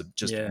 And it was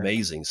just yeah.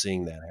 amazing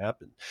seeing that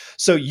happen.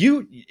 So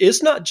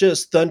it's not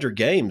just Thunder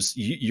Games.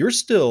 You're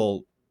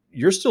still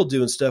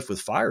doing stuff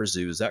with Fire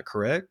Zoo. Is that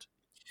correct?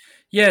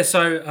 Yeah,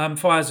 so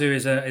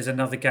FireZoo is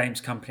another games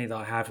company that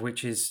I have,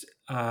 which is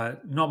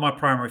not my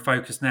primary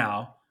focus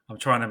now. I'm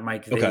trying to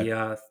make Okay.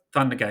 the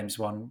Thunder Games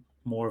one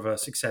more of a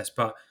success,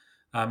 but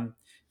um,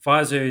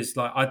 FireZoo is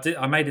like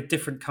I made a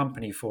different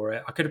company for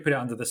it. I could have put it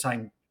under the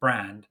same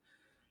brand,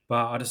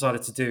 but I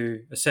decided to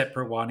do a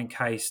separate one in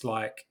case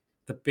like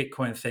the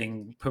Bitcoin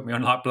thing put me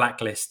on like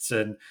blacklists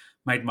and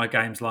made my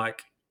games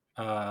like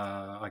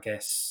I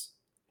guess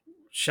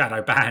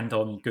shadow banned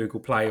on Google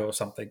Play or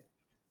something,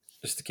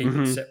 just to keep it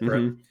Hmm.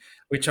 separate, Hmm.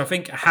 which I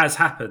think has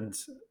happened,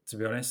 to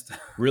be honest.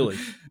 Really?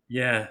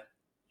 Yeah.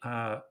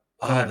 Uh,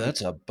 Oh, I, that's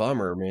a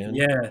bummer, man.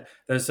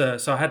 yeah. So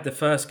I had the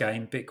first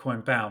game,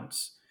 Bitcoin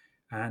Bounce,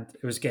 and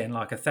it was getting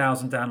like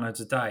 1,000 downloads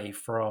a day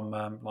from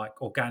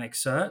like organic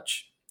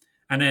search.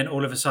 And then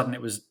all of a sudden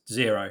it was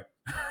zero.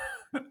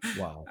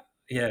 Wow.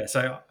 Yeah.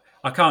 So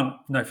I can't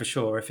know for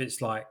sure if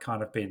it's like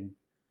kind of been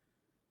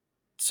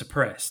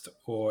suppressed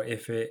or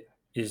if it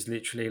is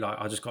literally like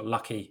I just got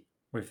lucky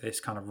with this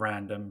kind of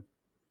random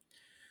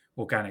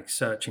organic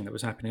searching that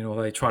was happening,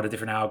 or they tried a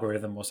different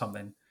algorithm or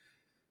something.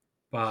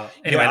 But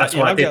anyway, Yeah, that's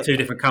why I I've did got two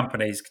different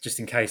companies just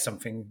in case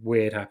something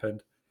weird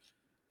happened.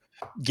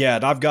 Yeah,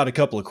 and I've got a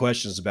couple of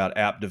questions about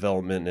app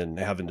development and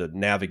having to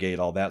navigate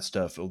all that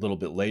stuff a little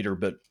bit later.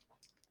 But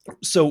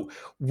so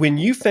when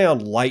you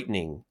found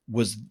Lightning,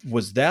 was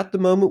that the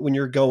moment when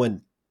you're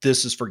going,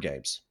 this is for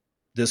games?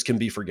 This can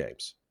be for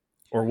games?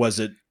 Or was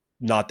it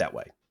not that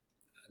way?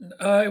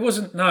 It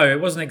wasn't. No,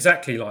 it wasn't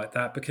exactly like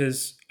that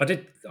because I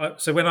did.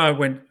 So when I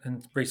went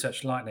and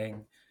researched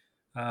Lightning,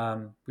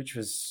 which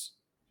was,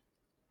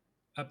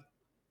 uh,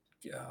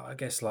 I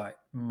guess, like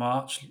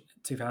March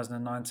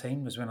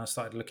 2019 was when I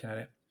started looking at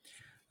it.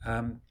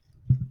 Um,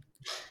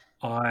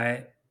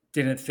 I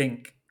didn't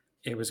think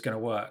it was going to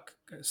work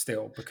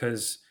still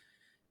because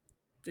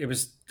it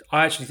was.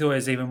 I actually thought it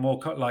was even more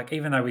like,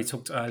 even though we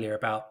talked earlier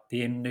about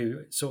the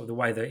new sort of the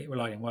way that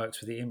Lightning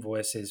works with the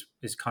invoices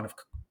is kind of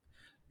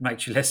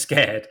makes you less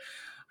scared.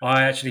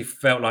 I actually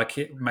felt like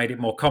it made it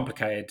more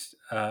complicated.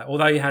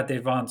 Although you had the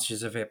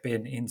advantages of it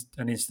being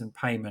an instant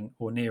payment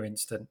or near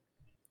instant,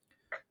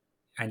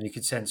 and you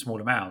could send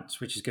small amounts,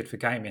 which is good for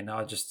gaming.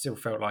 I just still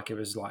felt like it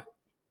was like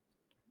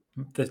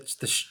the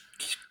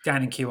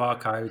scanning QR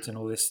codes and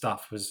all this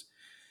stuff was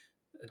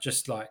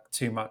just like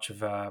too much of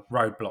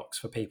roadblocks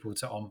for people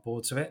to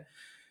onboard to it.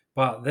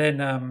 But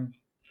then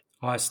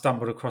I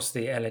stumbled across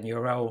the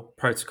LNURL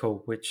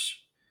protocol,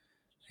 which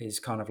is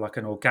kind of like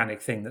an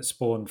organic thing that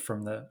spawned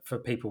from the for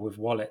people with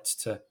wallets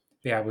to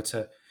be able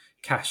to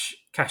cash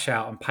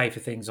out and pay for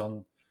things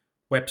on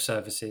web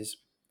services,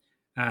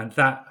 and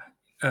that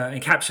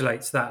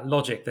encapsulates that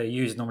logic that a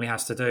user normally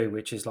has to do,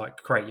 which is like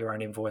create your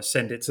own invoice,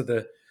 send it to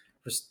the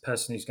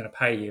person who's going to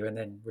pay you, and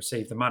then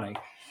receive the money.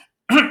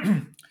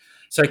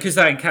 So, because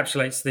that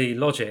encapsulates the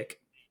logic,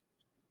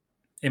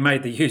 it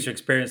made the user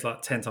experience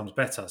like 10 times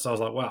better. So I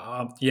was like,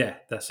 well, yeah,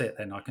 that's it.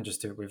 Then I can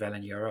just do it with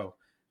LNURL.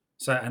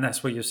 So, and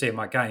that's what you'll see in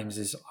my games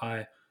is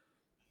I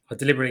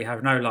deliberately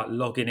have no like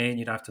logging in.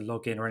 You don't have to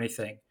log in or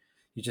anything.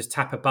 You just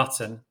tap a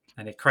button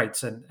and it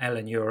creates an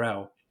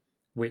LNURL,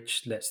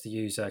 which lets the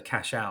user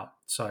cash out.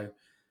 So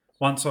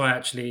once I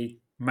actually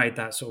made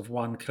that sort of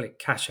one-click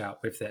cash out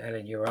with the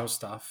LNURL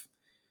stuff,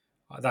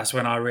 that's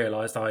when I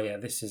realized, oh yeah,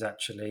 this is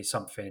actually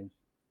something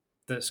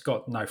that's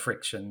got no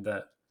friction,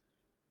 that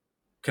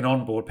can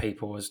onboard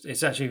people.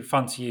 It's actually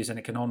fun to use, and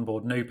it can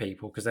onboard new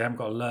people because they haven't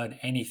got to learn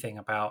anything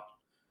about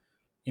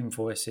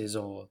invoices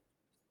or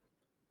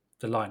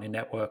the Lightning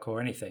Network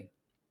or anything,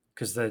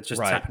 because they're just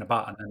Right. tapping a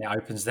button and it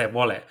opens their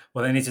wallet.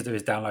 What they need to do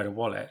is download a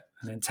wallet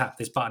and then tap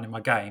this button in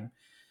my game,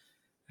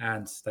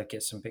 and they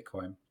get some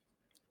Bitcoin.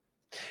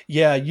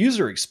 Yeah,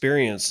 user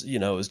experience,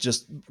 is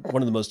just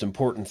one of the most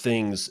important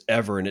things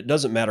ever. And it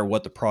doesn't matter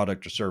what the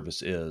product or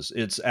service is.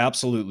 It's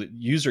absolutely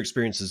user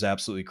experience is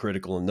absolutely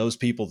critical. And those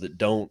people that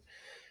don't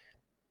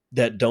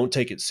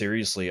take it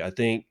seriously, I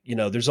think,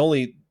 there's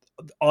only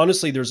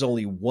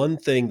one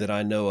thing that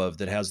I know of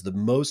that has the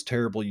most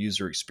terrible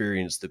user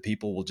experience that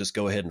people will just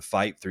go ahead and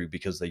fight through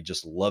because they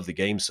just love the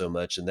game so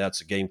much. And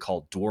that's a game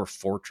called Dwarf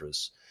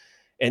Fortress.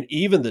 And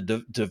even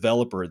the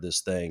developer of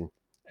this thing,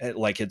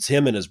 like it's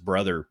him and his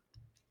brother.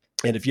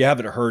 And if you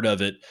haven't heard of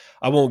it,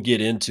 I won't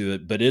get into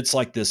it, but it's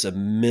like this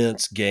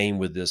immense game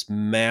with this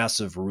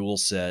massive rule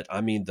set. I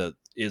mean,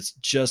 it's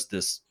just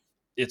this,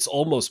 it's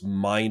almost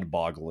mind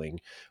boggling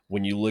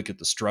when you look at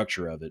the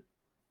structure of it.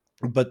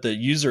 But the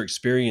user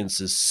experience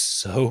is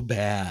so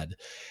bad.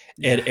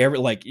 And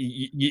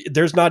Yeah.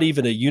 there's not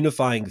even a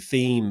unifying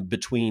theme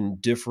between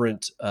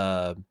different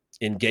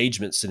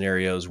engagement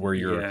scenarios where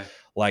you're Yeah.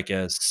 like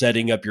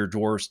setting up your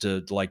dwarves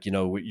to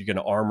you're going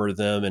to armor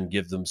them and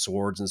give them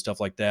swords and stuff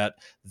like that.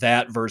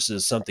 That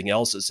versus something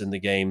else that's in the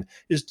game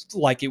is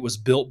like it was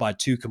built by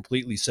two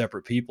completely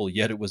separate people,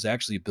 yet it was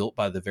actually built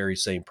by the very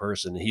same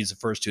person. He's the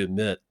first to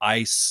admit,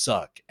 I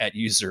suck at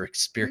user Yeah.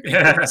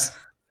 experience.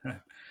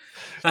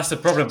 That's the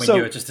problem when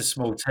you're So just a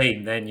small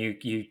team. Then you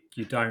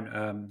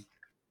don't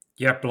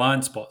you have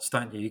blind spots,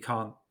 don't you? You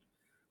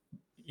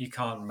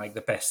can't make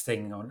the best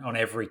thing on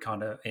every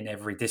kind of in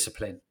every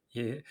discipline.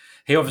 He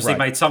obviously right.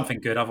 made something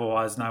good,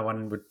 otherwise no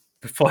one would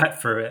fight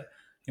through it.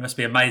 He must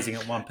be amazing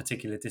at one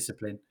particular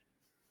discipline.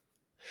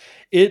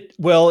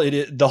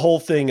 The whole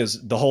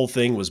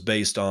thing was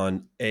based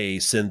on a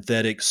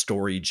synthetic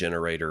story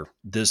generator.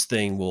 This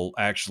thing will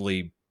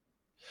actually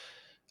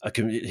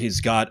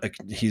he's got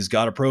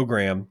a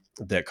program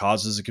that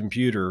causes a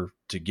computer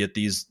to get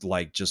these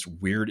like just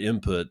weird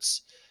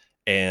inputs,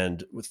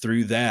 and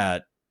through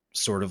that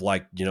sort of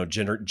like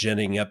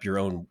genning up your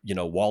own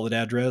wallet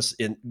address.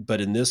 But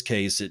in this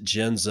case it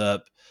gens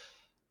up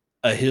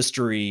a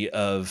history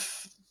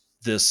of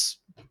this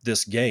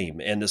this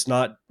game. And it's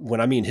not,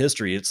 when I mean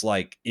history, it's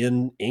like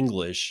in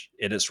English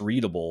and it's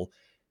readable.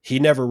 He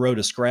never wrote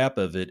a scrap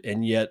of it,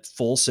 and yet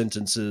full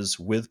sentences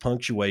with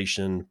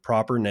punctuation,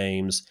 proper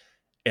names,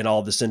 and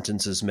all the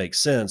sentences make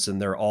sense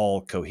and they're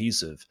all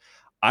cohesive.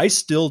 I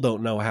still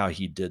don't know how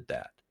he did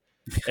that.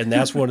 And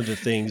that's one of the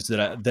things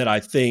that I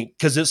think,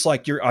 because it's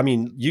like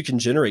you can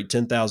generate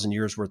 10,000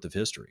 years worth of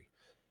history.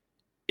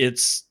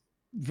 It's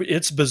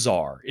it's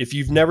bizarre. If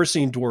you've never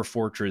seen Dwarf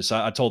Fortress,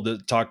 I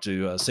talked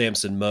to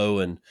Samson Moe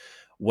and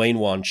Wayne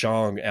Wan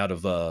Chong out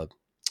of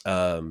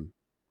um,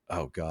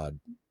 oh god,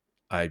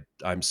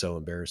 I'm so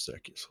embarrassed.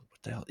 What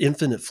the hell?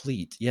 Infinite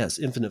Fleet, yes,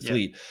 Infinite Yeah.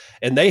 Fleet,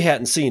 and they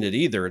hadn't seen it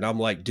either. And I'm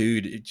like,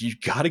 dude, you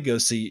got to go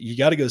see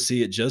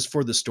it just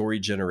for the story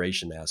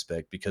generation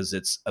aspect because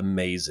it's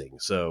amazing.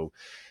 So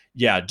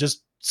yeah,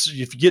 just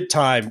if you get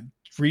time,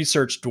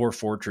 research Dwarf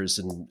Fortress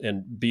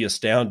and be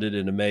astounded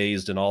and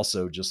amazed, and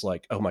also just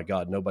like, oh my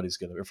god, nobody's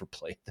going to ever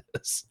play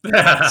this.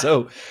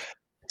 So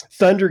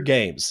Thunder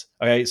Games.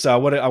 Okay, so I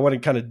want to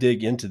kind of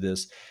dig into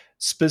this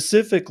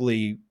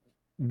specifically.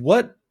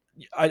 What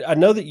I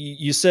know that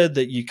you said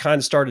that you kind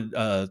of started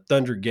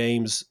Thunder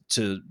Games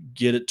to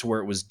get it to where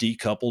it was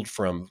decoupled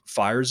from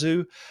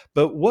FireZoo,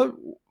 but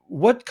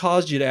what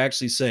caused you to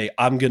actually say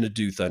I'm going to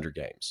do Thunder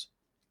Games?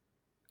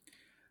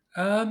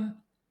 um,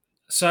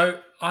 so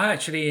I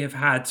actually have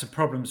had some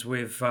problems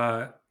with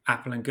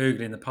Apple and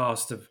Google in the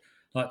past of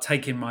like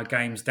taking my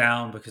games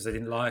down because they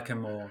didn't like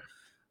them, or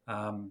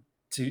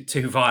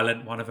too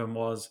violent. One of them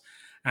was,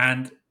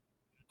 and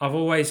I've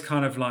always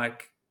kind of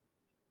like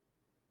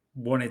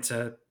wanted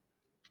to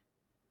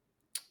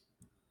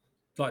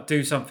like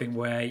do something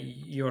where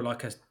you're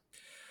like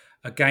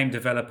a game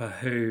developer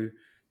who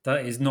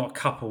that is not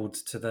coupled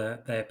to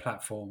their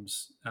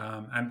platforms,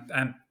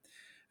 and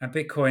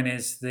Bitcoin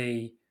is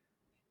the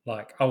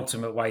like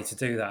ultimate way to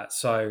do that.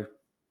 So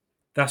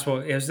that's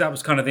what it was, that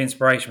was kind of the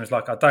inspiration. Was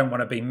like I don't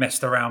want to be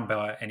messed around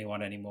by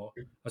anyone anymore.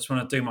 I just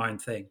want to do my own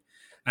thing.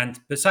 And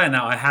but saying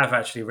that, I have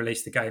actually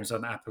released the games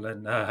on Apple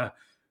and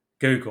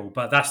Google,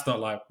 but that's not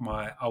like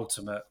my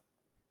ultimate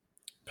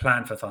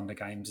plan for Thunder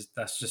Games.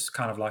 That's just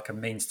kind of like a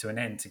means to an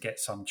end to get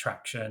some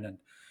traction and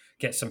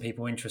get some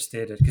people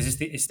interested because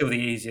it's still the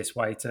easiest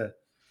way to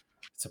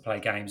play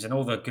games, and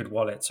all the good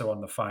wallets are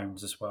on the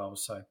phones as well.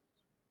 So,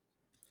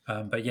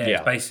 but yeah, it's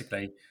Yeah.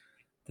 basically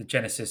the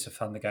genesis of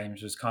Thunder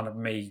Games was kind of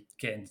me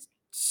getting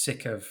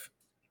sick of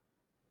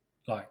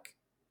like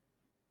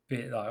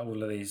like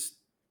all of these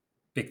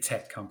big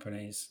tech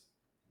companies.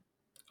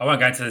 I won't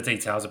go into the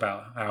details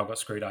about how I got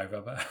screwed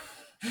over, but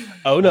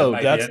Oh no,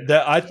 maybe that's it.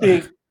 that. I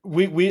think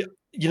we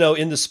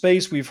in the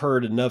space we've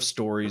heard enough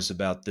stories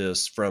about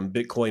this, from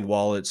Bitcoin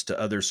wallets to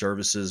other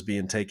services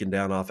being taken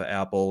down off of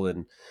Apple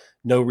and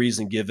no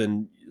reason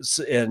given,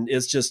 and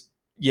it's just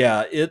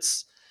yeah,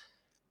 it's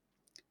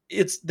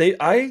they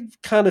I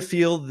kind of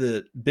feel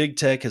that big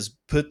tech has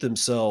dug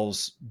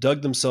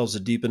themselves a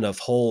deep enough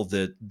hole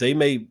that they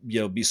may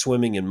be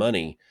swimming in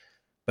money,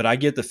 but I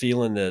get the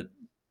feeling that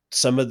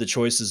some of the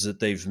choices that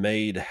they've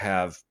made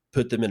have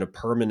put them in a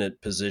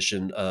permanent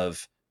position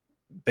of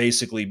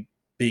basically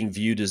being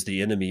viewed as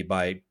the enemy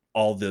by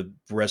all the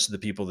rest of the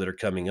people that are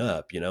coming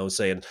up,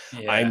 saying,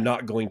 I'm Yeah,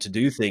 not going to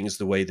do things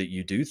the way that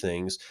you do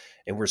things.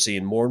 And we're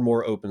seeing more and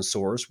more open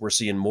source. We're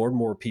seeing more and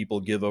more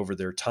people give over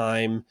their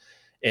time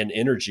and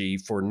energy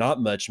for not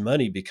much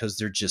money because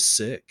they're just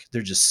sick.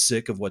 They're just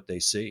sick of what they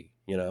see.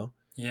 yeah.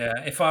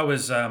 If I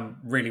was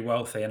really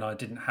wealthy and I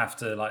didn't have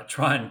to like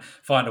try and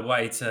find a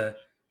way to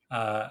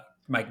uh,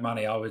 make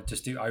money, I would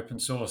just do open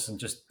source and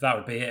just that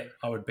would be it.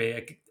 I would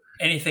be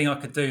anything I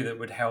could do that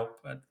would help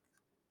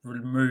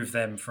remove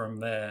them from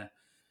their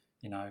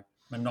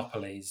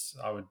monopolies.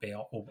 I would be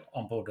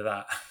on board with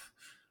that.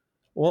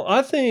 Well,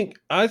 I think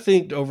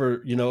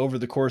over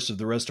the course of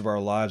the rest of our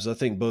lives, I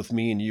think both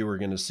me and you are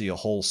going to see a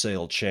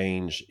wholesale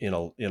change in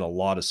a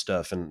lot of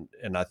stuff, and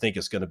I think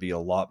it's going to be a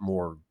lot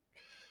more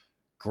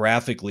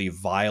graphically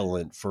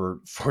violent for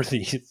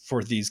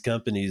these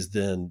companies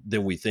than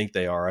we think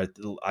they are.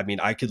 I mean,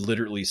 I could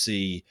literally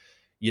see,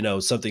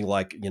 something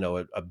like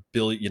a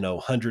billion,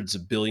 hundreds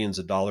of billions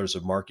of dollars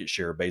of market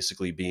share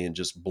basically being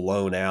just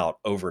blown out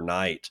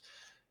overnight,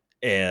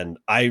 and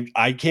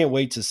I can't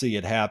wait to see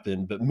it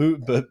happen. But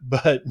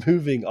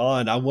moving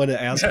on, I want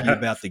to ask you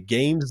about the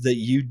games that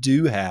you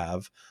do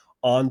have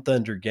on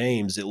Thunder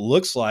Games. It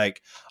looks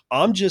like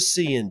I'm just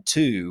seeing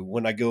two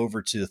when I go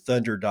over to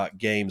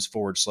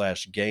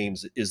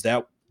thunder.games/games. Is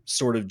that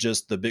sort of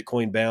just the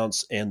Bitcoin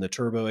Bounce and the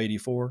Turbo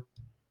 84?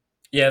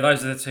 Yeah,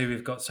 those are the two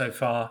we've got so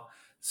far.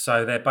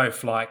 So they're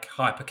both like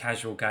hyper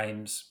casual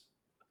games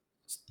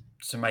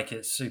to make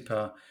it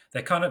super.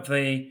 They're kind of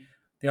the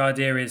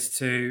idea is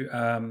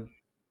to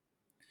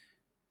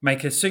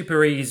make a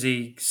super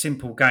easy,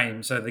 simple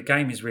game. So the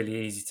game is really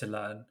easy to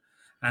learn,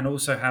 and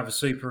also have a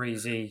super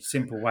easy,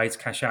 simple way to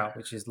cash out,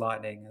 which is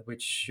Lightning,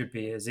 which should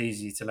be as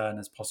easy to learn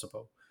as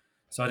possible.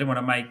 So I didn't want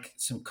to make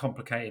some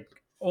complicated.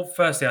 Or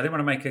firstly, I didn't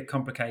want to make a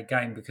complicated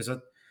game because I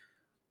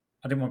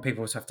didn't want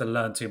people to have to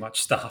learn too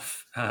much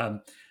stuff,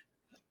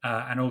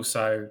 and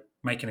also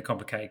making a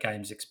complicated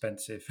game is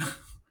expensive.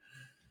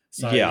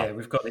 So Yeah. yeah,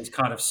 we've got these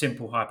kind of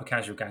simple hyper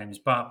casual games,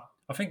 but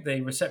I think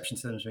the reception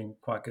to them has been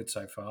quite good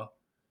so far.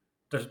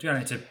 You don't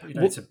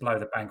need to blow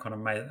the bank on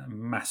a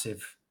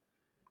massive,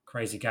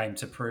 crazy game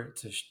to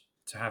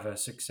have a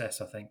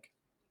success. I think.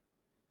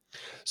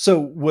 So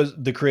was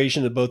the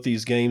creation of both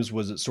these games,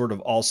 was it sort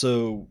of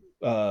also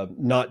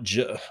not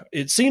just,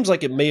 it seems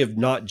like it may have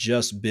not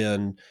just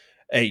been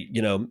I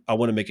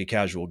want to make a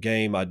casual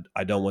game.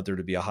 I don't want there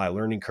to be a high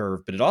learning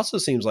curve, but it also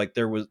seems like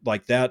there was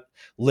like that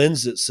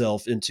lends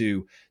itself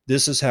into,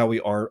 this is how we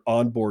are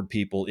onboard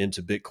people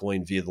into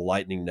Bitcoin via the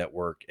Lightning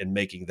Network, and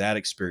making that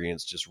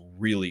experience just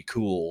really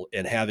cool,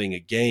 and having a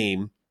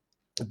game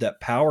that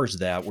powers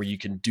that, where you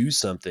can do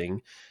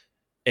something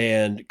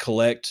and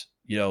collect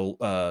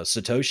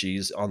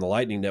satoshis on the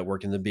Lightning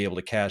Network and then be able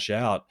to cash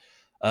out.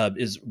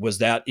 Is Was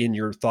that in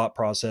your thought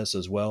process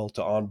as well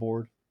to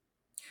onboard?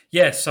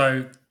 Yeah,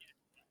 so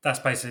that's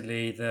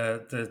basically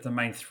the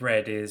main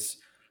thread is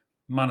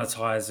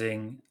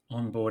monetizing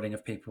onboarding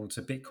of people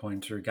to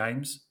Bitcoin through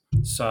games.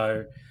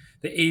 So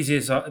the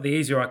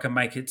easier I can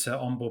make it to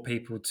onboard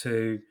people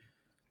to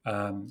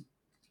um,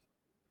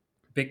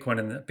 Bitcoin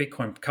and the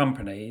Bitcoin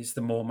companies,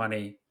 the more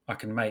money I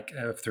can make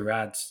through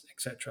ads,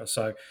 etc.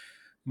 So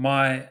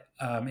my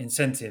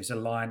incentives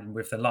align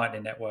with the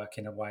Lightning Network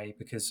in a way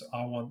because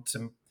I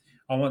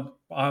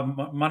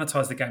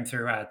monetize the game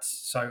through ads.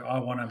 So I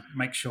want to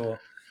make sure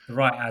the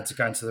right ads are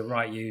going to the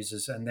right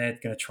users, and they're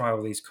going to try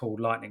all these cool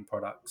Lightning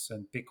products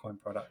and Bitcoin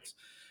products,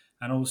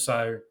 and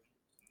also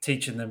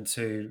teaching them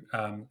to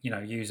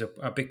use a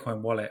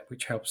Bitcoin wallet,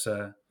 which helps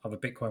other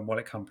Bitcoin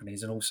wallet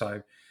companies, and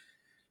also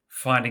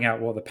finding out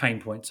what the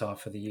pain points are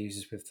for the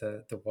users with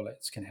the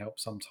wallets can help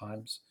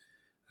sometimes.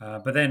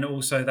 But then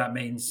also that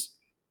means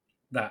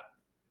that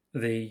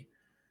the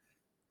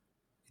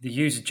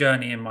user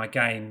journey in my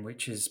game,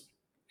 which is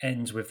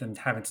ends with them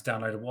having to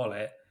download a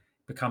wallet,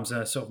 becomes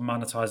a sort of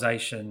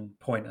monetization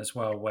point as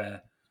well,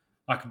 where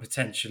I can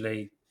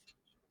potentially,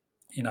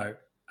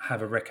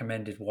 have a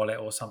recommended wallet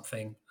or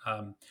something.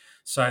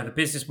 So the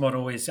business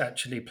model is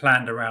actually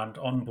planned around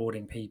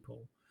onboarding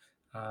people,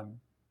 um,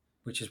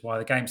 which is why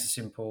the game's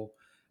so simple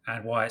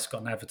and why it's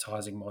got an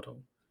advertising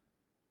model.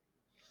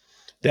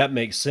 That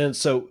makes sense.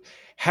 So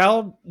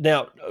how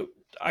now?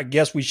 I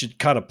guess we should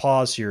kind of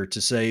pause here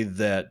to say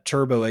that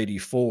Turbo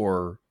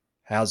 84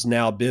 has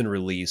now been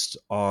released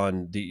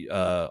on the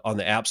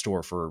App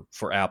Store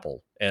for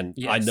Apple, and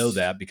I know Yes.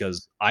 that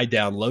because I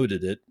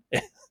downloaded it.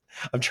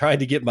 I'm trying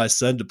to get my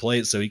son to play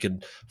it so he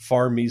can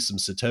farm me some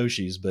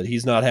satoshis, but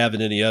he's not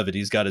having any of it.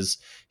 He's got his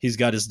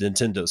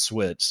Nintendo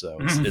Switch, so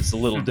it's a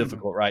little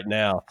difficult right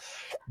now.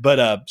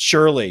 But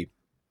surely,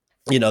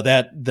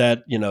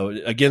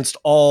 that against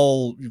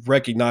all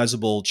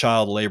recognizable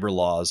child labor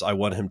laws, I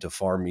want him to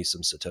farm me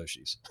some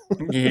satoshis.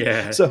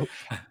 Yeah. So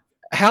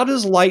how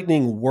does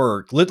Lightning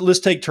work? Let's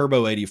take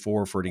Turbo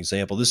 84 for an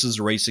example. This is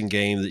a racing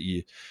game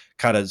that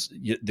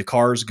the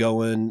car's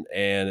going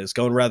and it's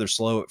going rather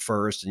slow at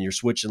first, and you're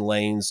switching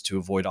lanes to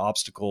avoid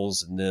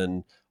obstacles, and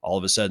then all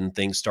of a sudden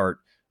things start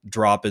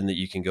dropping that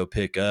you can go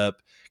pick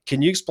up.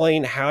 Can you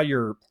explain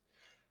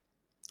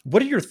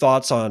what are your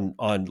thoughts on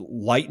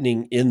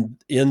Lightning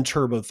in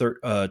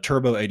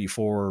Turbo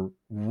 84?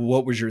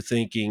 What was your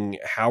thinking?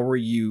 How were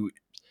you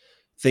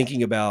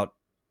thinking about,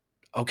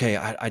 okay,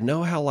 I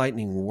know how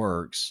Lightning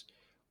works.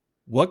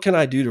 What can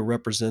I do to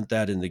represent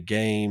that in the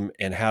game,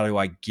 and how do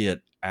I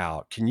get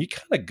out? Can you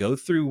kind of go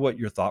through what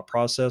your thought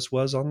process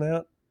was on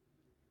that?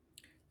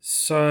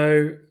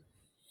 So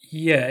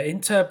yeah,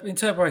 in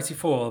Turbo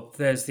 84,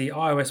 there's the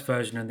iOS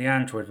version and the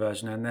Android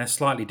version, and they're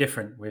slightly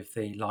different with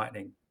the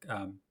Lightning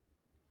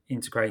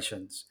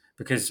integrations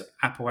because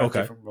Apple have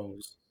Okay. different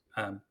rules.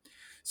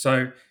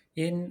 So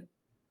in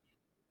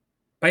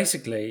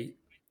basically,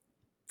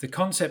 the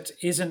concept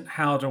isn't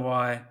how do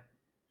I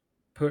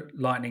put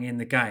Lightning in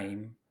the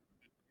game.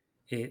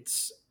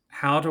 It's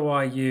how do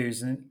I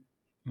use an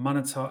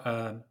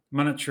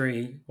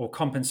monetary or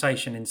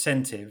compensation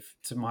incentive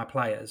to my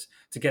players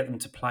to get them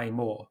to play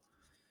more.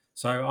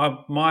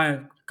 So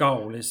my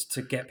goal is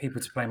to get people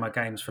to play my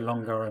games for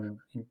longer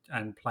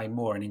and play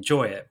more and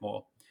enjoy it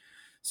more.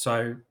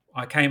 So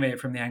I came at it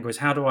from the angle is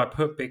how do I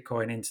put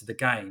Bitcoin into the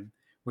game,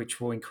 which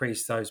will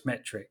increase those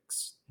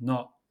metrics,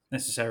 not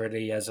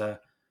necessarily as a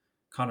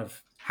kind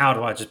of how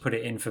do I just put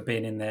it in for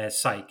being in their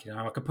sake.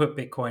 I could put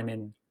Bitcoin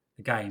in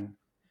the game,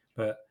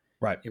 but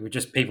Right. it would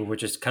just people would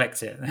just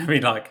collect it. I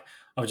mean, like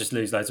I would just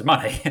lose loads of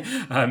money.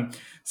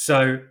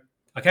 So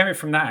I came at it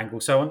from that angle.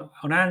 So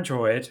on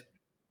Android,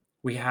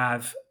 we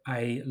have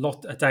a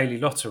daily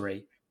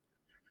lottery.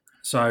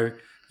 So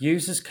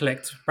users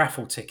collect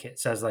raffle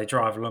tickets as they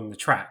drive along the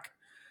track.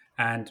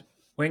 And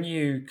when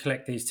you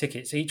collect these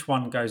tickets, each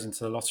one goes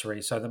into the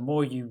lottery. So the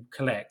more you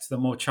collect, the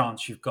more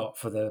chance you've got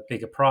for the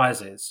bigger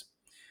prizes.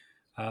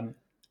 Um,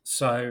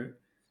 so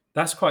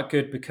that's quite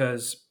good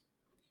because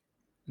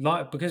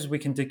we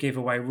can give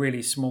away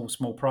really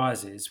small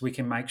prizes, we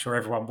can make sure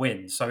everyone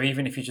wins. So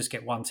even if you just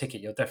get one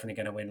ticket, you're definitely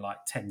going to win like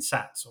 10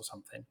 sats or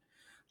something.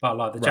 But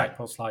like the Right.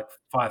 jackpot's like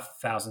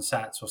 5,000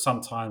 sats, or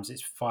sometimes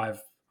it's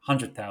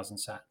 500,000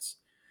 sats.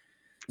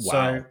 So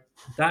Wow.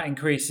 that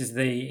increases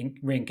the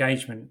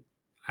re-engagement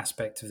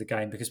aspect of the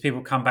game because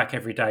people come back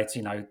every day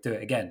to do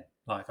it again.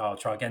 Like, I'll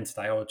try again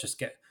today, or just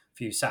get a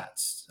few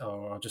sats,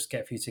 or I'll just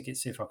get a few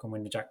tickets, see if I can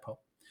win the jackpot.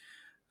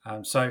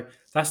 So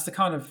that's the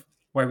kind of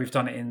way we've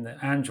done it in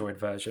the Android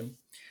version.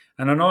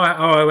 And on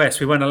iOS,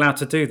 we weren't allowed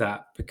to do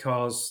that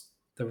because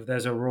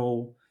there's a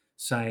rule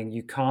saying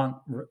you can't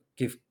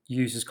give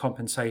users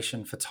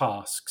compensation for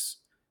tasks.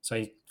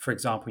 So, for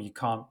example, you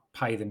can't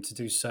pay them to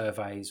do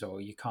surveys,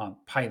 or you can't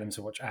pay them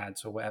to watch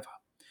ads, or whatever.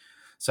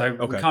 So we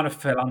Okay. kind of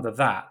fell under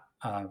that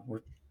kind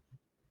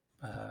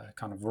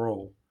of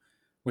rule,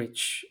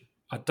 which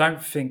I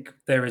don't think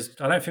there is.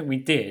 I don't think we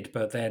did,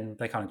 but then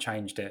they kind of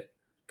changed it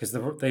because the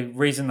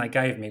reason they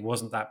gave me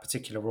wasn't that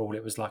particular rule.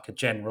 It was like a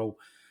general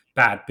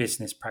bad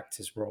business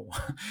practice rule.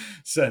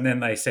 So, and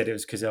then they said it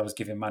was because I was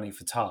giving money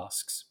for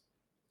tasks.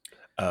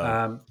 Oh.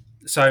 Um,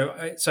 so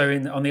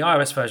on the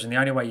iOS version, the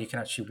only way you can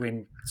actually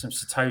win some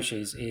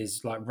satoshis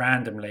is like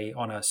randomly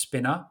on a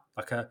spinner.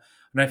 Like I don't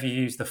know if you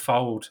use the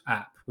Fold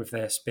app with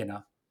their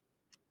spinner.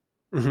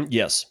 Mhm.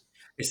 Yes.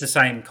 It's the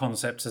same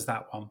concept as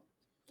that one.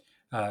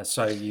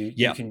 So you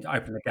Yeah. can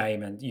open the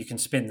game and you can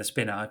spin the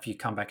spinner if you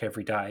come back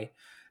every day,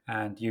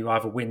 and you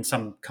either win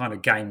some kind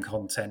of game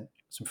content,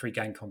 some free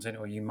game content,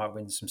 or you might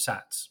win some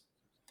sats.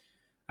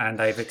 And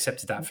they've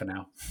accepted that for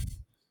now.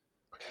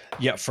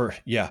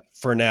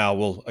 For now.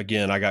 Well,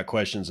 again, I got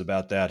questions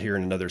about that here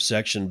in another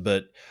section,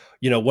 but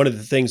one of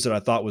the things that I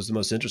thought was the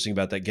most interesting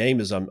about that game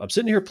is I'm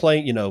sitting here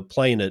playing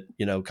it,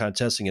 kind of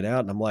testing it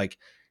out, and I'm like,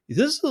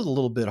 this is a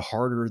little bit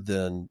harder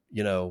than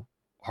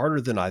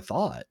harder than I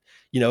thought.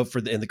 And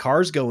the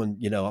car's going,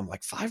 I'm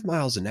like 5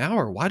 miles an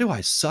hour. Why do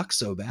I suck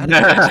so bad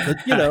at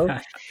this?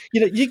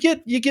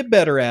 But you get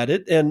better at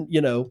it, and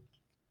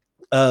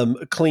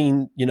a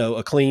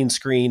clean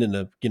screen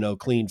and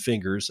clean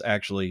fingers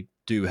actually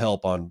do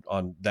help on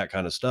that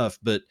kind of stuff.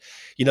 But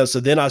so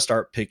then I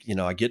start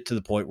I get to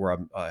the point where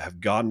I have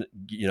gone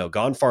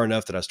far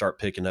enough that I start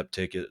picking up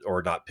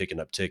or not picking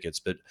up tickets,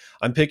 but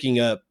I'm picking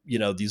up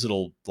these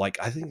little, like,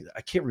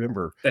 I can't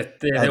remember, The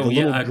the little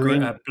little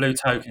green. blue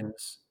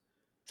tokens.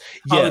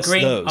 Oh, the Yes,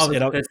 green. those. Oh,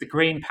 And there's the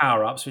green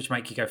power ups which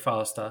make you go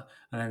faster,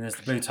 and then there's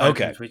the blue okay.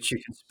 tokens which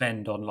you can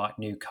spend on like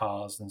new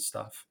cars and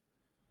stuff.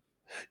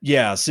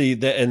 Yeah, see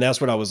that, and that's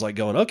what I was like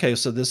going, okay,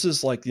 so this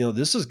is like,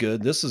 this is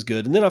good, this is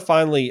good. And then I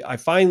finally, I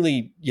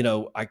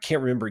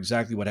can't remember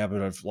exactly what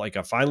happened.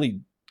 I finally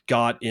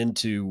got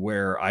into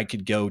where I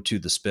could go to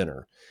the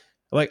spinner.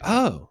 I'm like,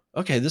 oh,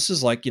 okay, this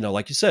is like,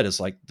 like you said, it's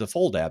like the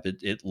Fold app.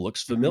 It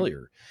looks Hmm.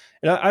 familiar.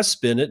 And I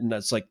spin it, and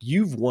it's like,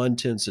 you've won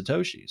 10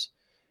 Satoshis.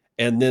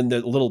 And then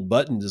the little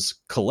button is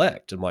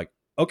collect. I'm like,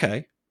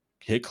 okay,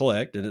 hit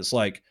collect. And it's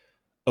like,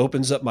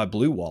 opens up my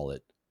Blue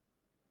Wallet,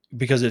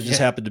 because it just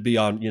Yeah, happened to be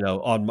on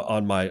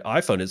my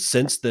iPhone. It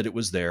sensed that it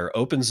was there,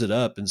 opens it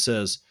up and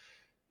says,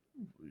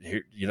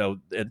 here,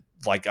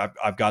 like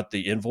I've got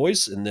the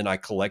invoice, and then I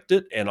collect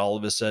it, and all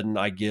of a sudden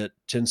I get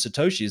 10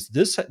 Satoshis.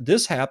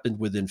 This happened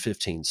within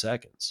 15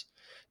 seconds.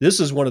 This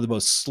is one of the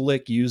most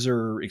slick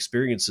user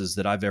experiences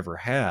that I've ever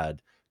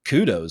had.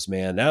 Kudos,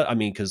 man.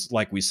 Because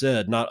like we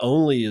said, not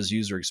only is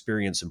user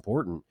experience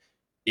important,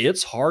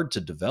 it's hard to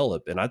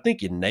develop. And I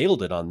think you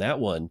nailed it on that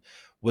one.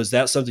 Was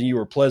that something you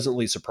were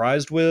pleasantly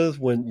surprised with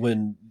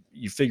when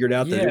you figured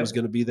out that it yeah. was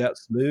going to be that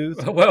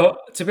smooth? Well,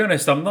 to be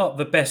honest, I'm not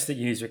the best at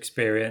user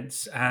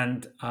experience,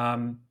 and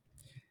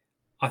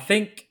I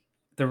think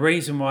the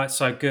reason why it's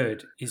so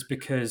good is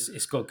because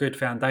it's got a good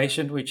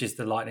foundation, which is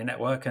the Lightning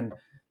Network, and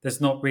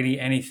there's not really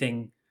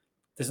anything.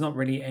 There's not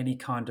really any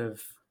kind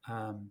of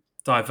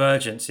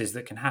divergences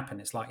that can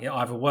happen. It's like it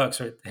either works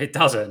or it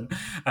doesn't.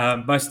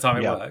 Most of the time,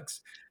 it Yeah.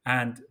 works,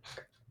 and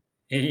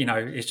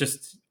it's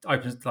just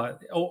opens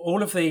like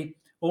all of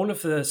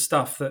the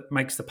stuff that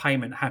makes the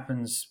payment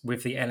happens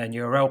with the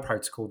LNURL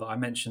protocol that I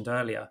mentioned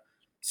earlier.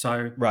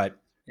 So Right.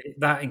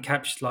 that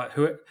encapsulates like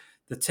who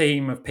the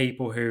team of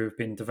people who've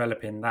been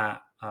developing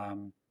that.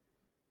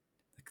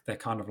 They're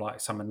kind of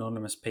like some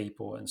anonymous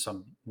people and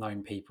some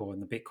known people in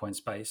the Bitcoin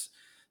space.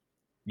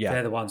 Yeah.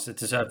 They're the ones that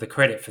deserve the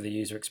credit for the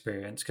user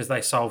experience because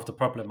they solved the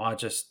problem. I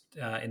just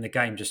in the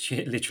game just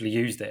literally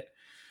used it.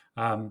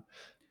 Um,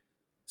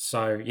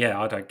 so yeah,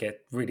 I don't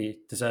get really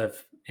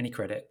deserve any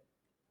credit,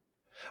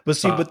 But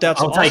but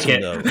that's I'll take awesome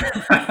it.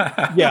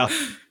 though. Yeah.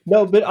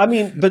 No, but I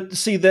mean, but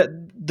see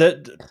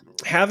that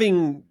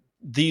having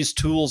these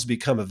tools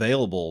become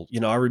available,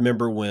 I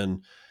remember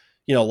when,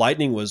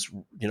 Lightning was,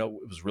 it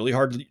was really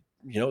hard to,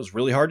 it was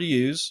really hard to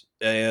use,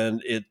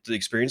 and the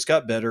experience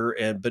got better,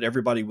 but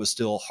everybody was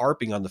still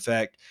harping on the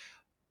fact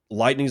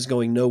Lightning's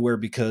going nowhere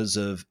because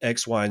of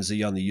X, Y, and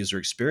Z on the user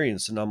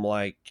experience. And I'm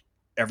like,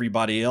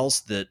 everybody else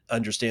that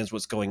understands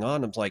what's going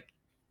on, I'm like,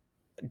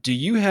 do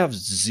you have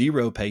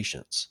zero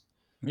patience?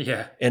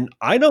 Yeah, And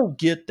I don't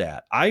get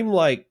that. I'm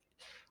like,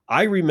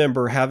 I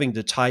remember having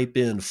to type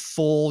in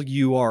full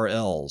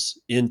URLs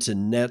into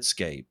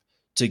Netscape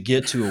to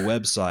get to a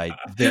website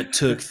that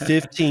took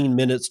 15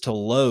 minutes to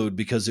load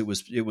because it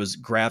was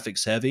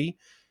graphics heavy.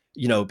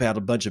 Had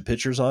a bunch of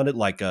pictures on it,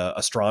 like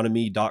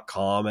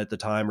astronomy.com at the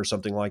time or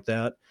something like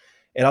that.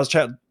 And I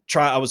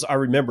was I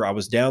remember I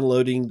was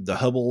downloading the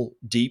Hubble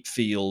Deep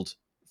Field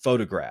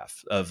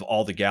photograph of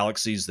all the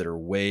galaxies that are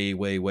way,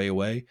 way, way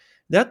away.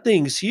 That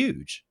thing's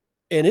huge.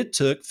 And it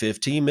took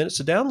 15 minutes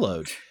to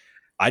download.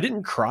 I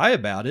didn't cry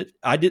about it.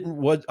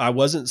 I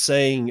wasn't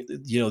saying,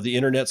 the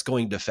internet's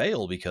going to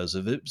fail because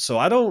of it. So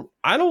I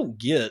don't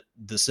get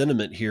the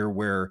sentiment here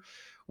where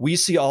we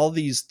see all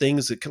these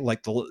things that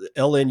like the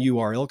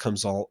LNURL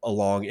comes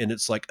along, and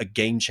it's like a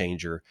game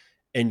changer.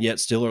 And yet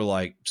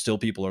still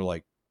people are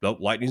like, nope,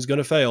 Lightning's going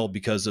to fail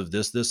because of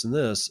this, this, and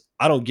this.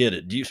 I don't get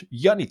it.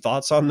 You got any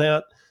thoughts on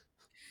that?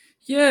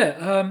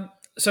 yeah.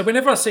 So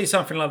whenever I see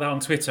something like that on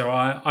Twitter,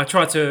 I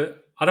try to.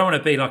 I don't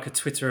want to be like a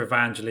Twitter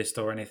evangelist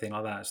or anything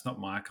like that. It's not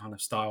my kind of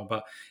style.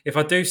 But if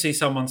I do see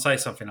someone say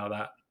something like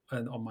that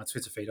on my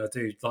Twitter feed, I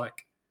do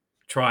like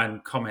try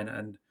and comment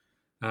and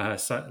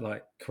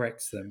like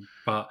correct them.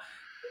 But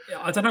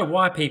I don't know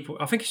why people.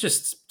 I think it's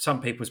just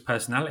some people's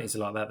personalities are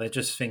like that. They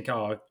just think,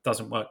 oh, it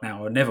doesn't work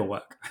now or never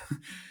work.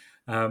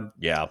 um,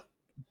 Yeah.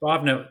 but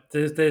I've no.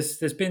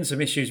 There's been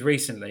some issues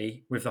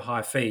recently with the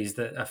high fees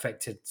that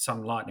affected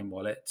some Lightning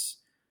wallets.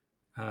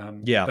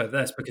 Yeah. But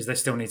that's because they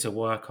still need to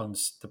work on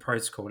the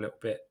protocol a little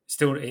bit.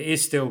 Still, it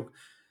is still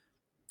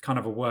kind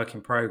of a work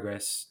in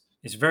progress.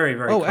 It's very,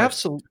 very Oh, close to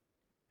absolutely.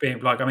 being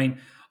like. I mean,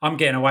 I'm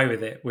getting away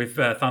with it with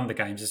Thunder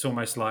Games. It's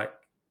almost like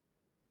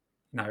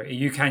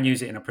you can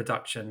use it in a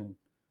production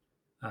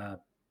uh,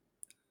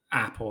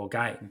 app or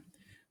game,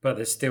 but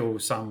there's still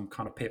some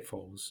kind of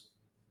pitfalls.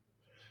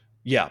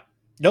 Yeah.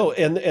 No,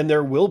 and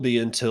there will be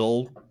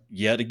until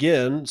yet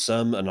again,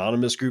 some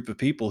anonymous group of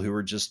people who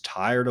are just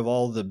tired of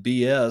all the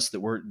BS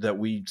that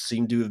we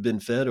seem to have been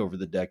fed over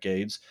the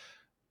decades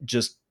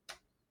just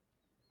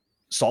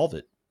solve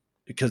it,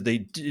 because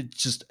it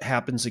just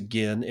happens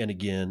again and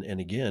again and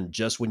again.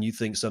 Just when you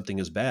think something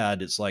is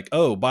bad, it's like,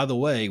 oh, by the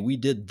way, we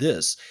did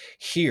this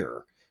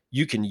here.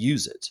 You can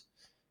use it.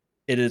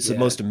 And it's the Yeah.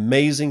 most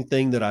amazing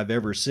thing that I've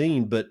ever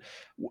seen. But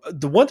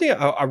the one thing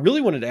I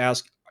really wanted to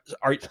ask,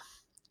 are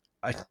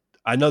I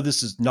I know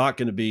this is not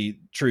going to be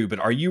true, but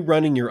are you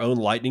running your own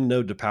Lightning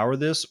node to power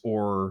this,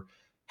 or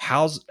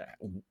how's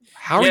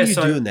how are Yeah. you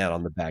So doing that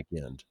on the back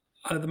end?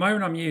 at the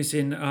moment, I'm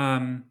using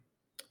a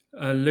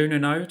Lunar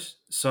node.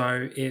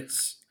 So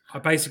it's I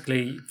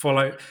basically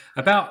follow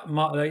like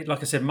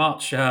I said,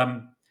 March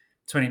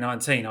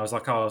 2019. I was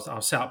like, oh,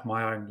 I'll set up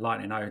my own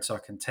Lightning node so I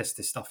can test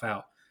this stuff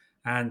out.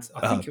 And I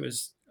Uh, think it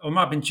was, or it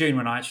might have been June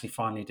when I actually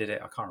finally did it.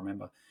 I can't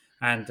remember.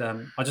 And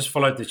I just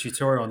followed the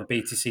tutorial on the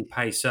BTC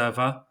Pay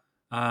server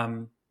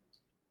um,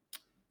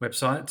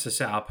 website to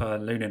set up a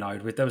Lunar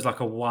node. There was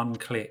like a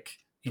one-click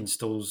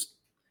installs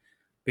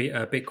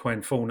a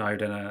Bitcoin full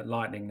node and a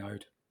Lightning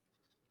node.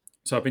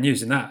 So I've been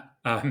using that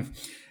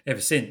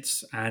ever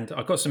since, and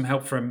I got some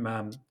help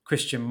from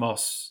Christian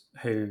Moss,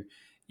 who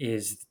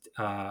is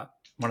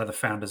one of the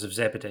founders of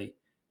Zebedee.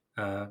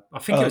 I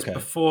think it was okay.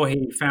 before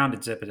he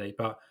founded Zebedee,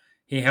 but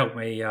he helped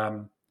me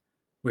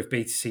with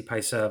BTC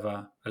Pay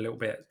Server a little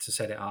bit to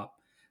set it up,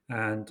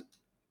 and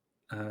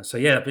so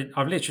yeah,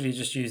 I've literally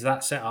just used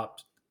that setup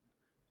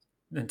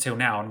until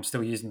now. I'm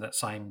still using that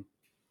same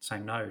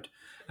node,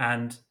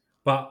 and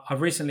but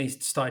I've recently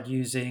started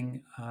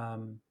using.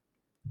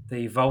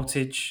 The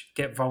voltage,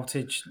 get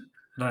voltage.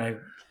 I don't know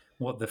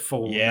what the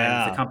full name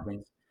of the Yeah. company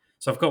is.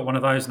 So I've got one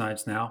of those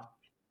nodes now,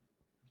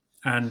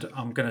 and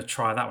I'm going to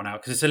try that one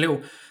out because it's a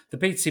little. The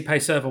BTC Pay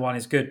server one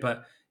is good,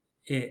 but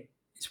it's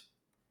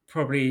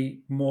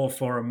probably more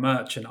for a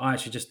merchant. I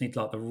actually just need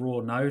like the raw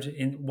node.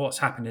 In what's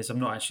happened is I'm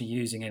not actually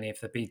using any of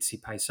the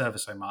BTC Pay server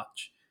so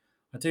much.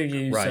 I do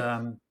use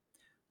Right.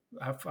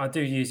 I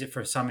do use it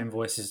for some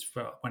invoices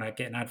for when I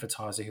get an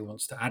advertiser who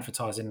wants to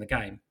advertise in the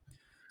game.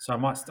 So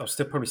I'll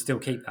still probably still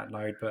keep that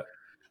node, but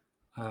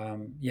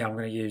yeah, I'm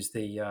going to use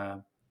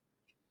the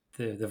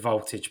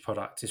voltage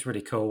product. It's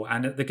really cool,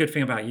 and the good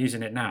thing about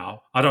using it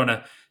now, I don't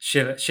want to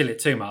shill it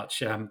too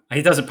much.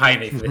 He doesn't pay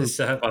me for this,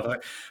 by the way.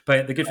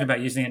 But the good thing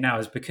about using it now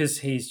is because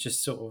he's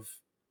just sort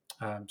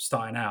of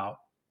starting out.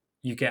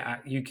 You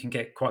can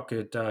get quite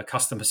good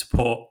customer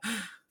support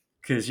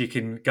because you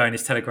can go in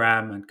his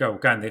Telegram and go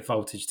in the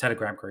voltage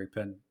Telegram group,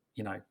 and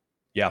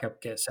Yeah.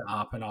 help get set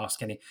up and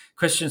ask any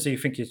questions that you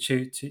think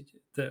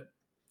that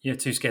you're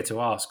too scared to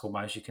ask.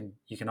 Almost you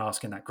can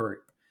ask in that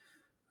group.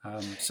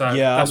 So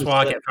Yeah. I that's was. why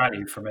I get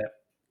value from it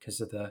because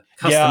of the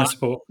customer Yeah.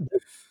 support.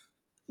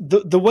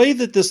 The way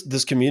that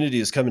this community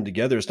is coming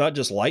together, it's not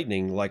just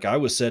Lightning. Like, I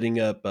was setting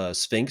up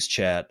Sphinx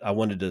Chat. I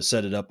wanted to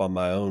set it up on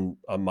my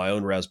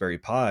own Raspberry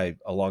Pi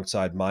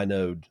alongside my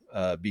node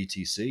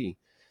BTC,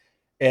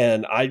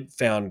 and I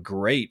found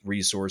great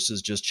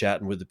resources just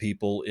chatting with the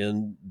people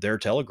in their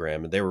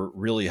Telegram, and they were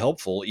really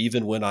helpful.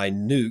 Even when I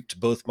nuked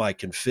both my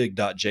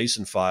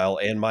config.json file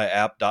and my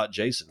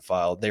app.json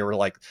file, they were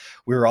like,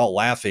 we were all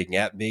laughing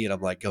at me, and I'm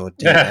like, going,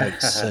 dude,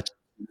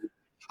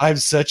 I'm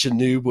such a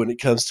noob when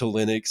it comes to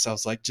Linux. I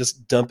was like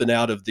just dumping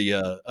out of the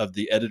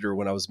editor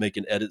when I was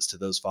making edits to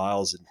those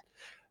files and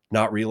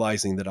not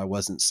realizing that I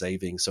wasn't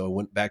saving. So I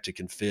went back to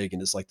config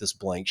and it's like this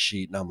blank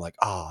sheet, and I'm like,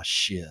 oh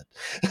shit.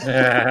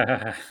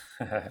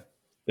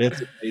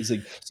 It's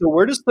amazing. So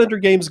where does Thunder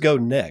Games go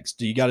next?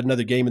 Do you got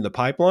another game in the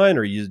pipeline,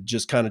 or are you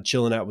just kind of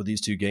chilling out with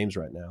these two games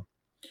right now?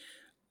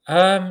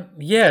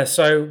 Yeah,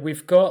 so we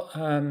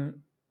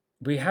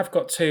have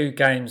got two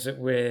games that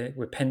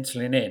we're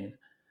penciling in,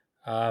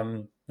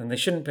 and they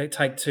shouldn't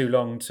take too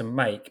long to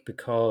make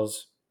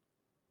because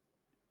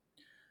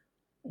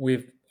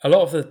with a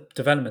lot of the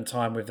development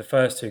time with the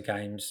first two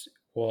games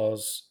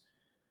was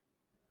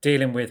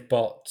dealing with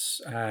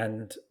bots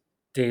and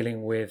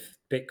dealing with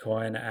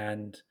Bitcoin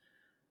and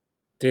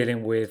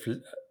dealing with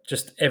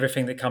just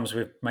everything that comes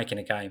with making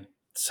a game.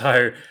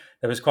 So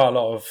there was quite a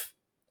lot of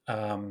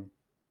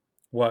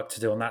work to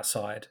do on that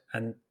side.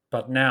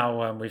 But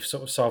now we've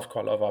sort of solved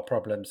quite a lot of our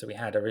problems that we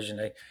had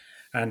originally,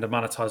 and the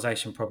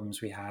monetization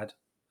problems we had,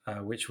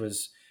 which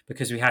was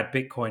because we had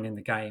Bitcoin in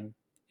the game.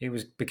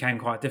 It became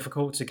quite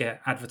difficult to get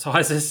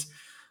advertisers.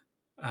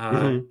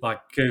 Hmm.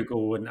 Like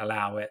Google wouldn't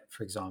allow it,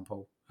 for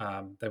example.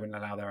 They wouldn't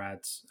allow their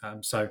ads.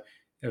 So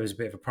it was a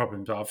bit of a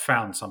problem. But I've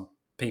found some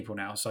people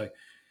now. So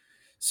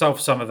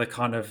solve some of the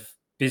kind of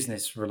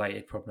business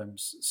related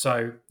problems.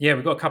 So yeah,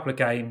 we've got a couple of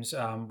games.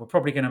 We're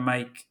probably going to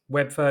make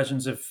web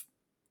versions of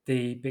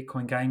the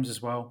Bitcoin games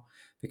as well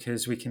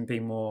because we can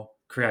be more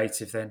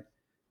creative then.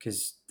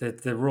 Because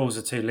the rules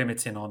are too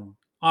limiting on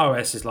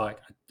iOS is like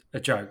a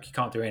joke. You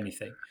can't do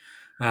anything.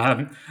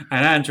 And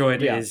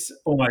Android Yeah. is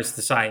almost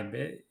the same.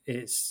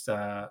 It's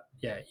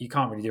yeah, you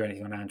can't really do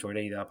anything on Android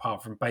either,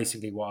 apart from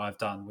basically what I've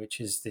done, which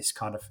is this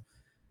kind of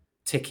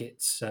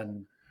tickets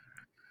and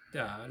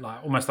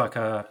like almost like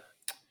a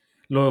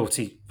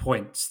loyalty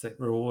points that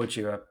reward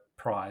you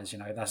prize.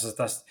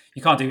 That's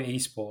you can't do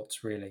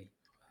esports really,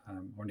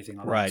 or anything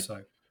like that. Right.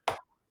 So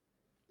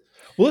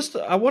Well,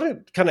 I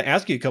want to kind of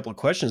ask you a couple of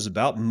questions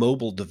about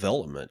mobile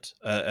development,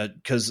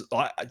 because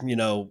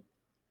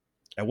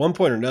at one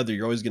point or another,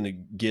 you're always going to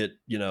get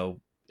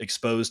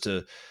exposed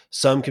to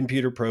some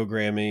computer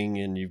programming,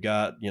 and you've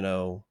got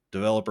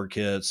developer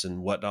kits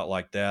and whatnot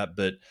like that.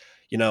 But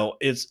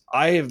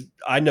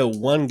I know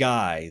one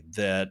guy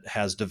that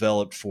has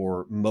developed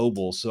for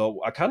mobile,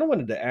 so I kind of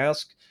wanted to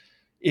ask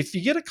if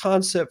you get a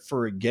concept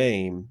for a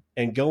game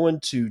and go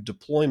into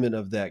deployment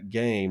of that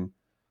game,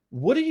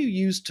 what do you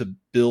use to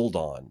build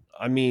on?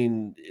 I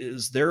mean,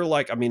 is there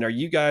are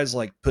you guys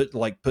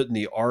putting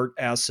the art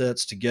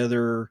assets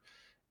together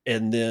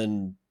and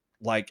then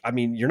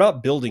you're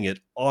not building it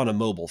on a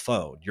mobile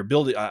phone. You're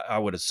building, I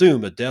would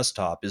assume, a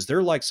desktop. Is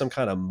there like some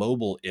kind of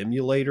mobile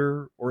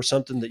emulator or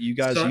something that you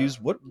guys so use?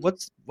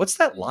 What's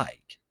that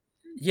like?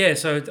 yeah,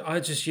 so I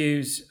just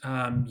use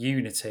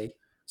Unity.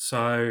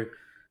 So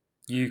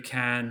you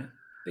can,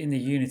 in the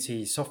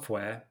Unity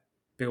software,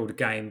 build a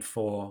game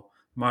for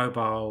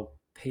mobile,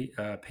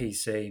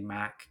 PC,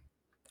 Mac,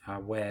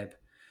 web,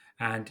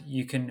 and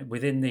you can,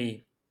 within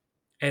the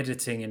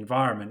editing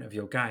environment of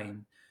your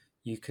game,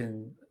 you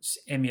can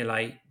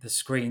emulate the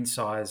screen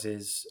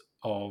sizes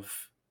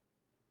of,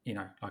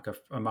 like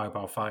a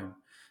mobile phone.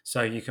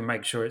 So you can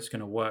make sure it's going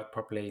to work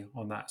properly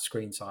on that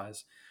screen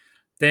size.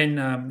 Then,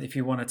 if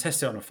you want to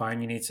test it on a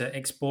phone, you need to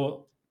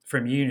export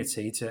from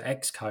Unity to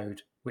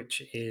Xcode,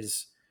 which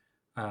is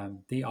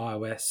the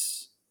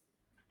iOS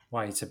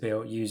way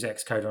to use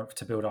Xcode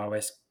to build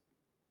iOS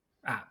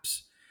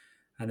apps,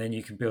 and then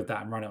you can build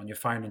that and run it on your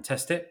phone and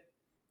test it.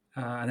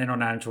 And then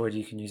on Android,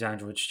 you can use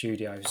Android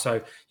Studio.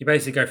 So you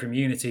basically go from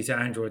Unity to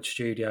Android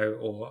Studio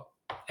or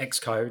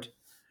Xcode,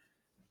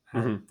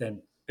 and Hmm.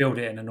 then build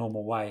it in a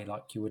normal way,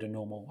 like you would a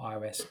normal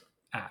iOS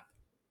app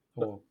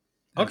or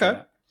Android Okay.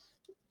 app.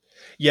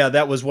 Yeah,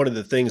 that was one of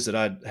the things that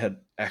I had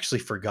actually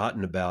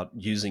forgotten about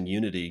using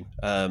Unity.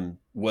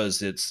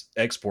 Was its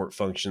export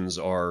functions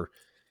are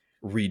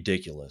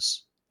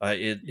ridiculous. Yeah,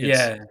 It's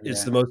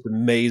yeah. the most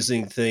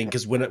amazing thing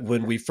because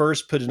when we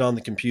first put it on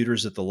the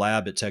computers at the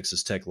lab at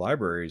Texas Tech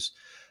Libraries,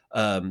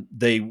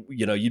 they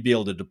you'd be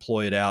able to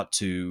deploy it out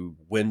to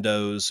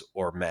Windows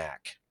or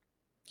Mac.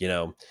 You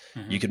know,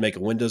 you Hmm. could make a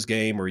Windows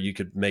game or you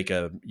could make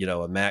a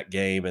Mac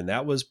game, and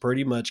that was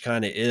pretty much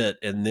kind of it.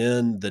 And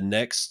then the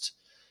next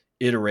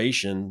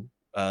iteration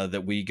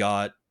that we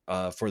got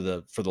for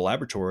the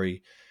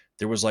laboratory,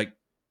 there was like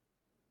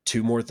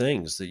two more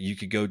things that you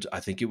could go to. I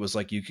think it was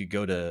like you could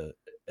go to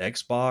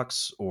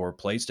Xbox or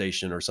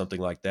PlayStation or something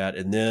like that.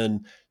 And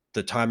then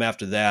the time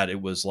after that, it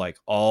was like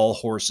all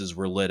horses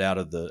were let out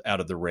of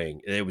the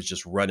ring. It was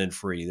just running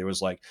free. There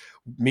was like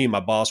me and my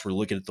boss were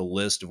looking at the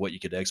list of what you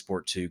could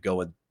export to,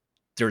 going,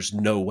 "There's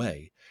no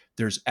way.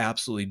 There's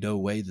absolutely no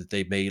way that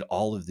they made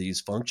all of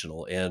these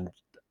functional," and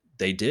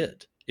they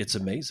did. It's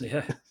amazing.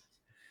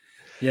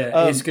 Yeah,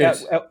 yeah. It's Um,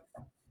 good.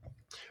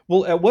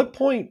 well, at what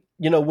point,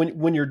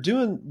 when you're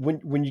doing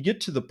when you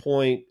get to the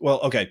point, well,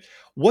 okay,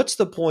 what's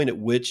the point at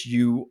which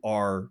you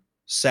are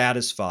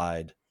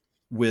satisfied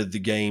with the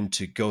game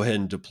to go ahead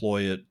and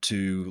deploy it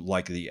to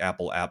like the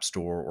Apple App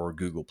Store or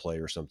Google Play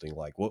or something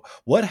like?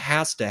 What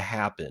has to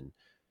happen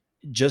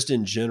just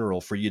in general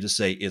for you to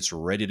say it's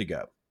ready to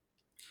go?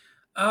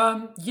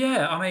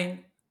 Yeah, I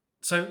mean,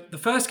 so the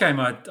first game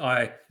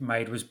I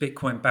made was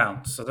Bitcoin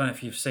Bounce. I don't know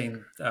if you've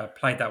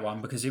played that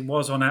one because it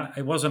was on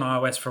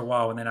iOS for a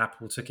while and then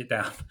Apple took it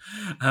down.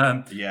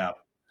 um, Yeah.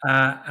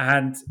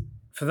 and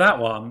for that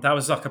one, that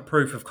was like a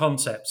proof of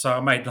concept. So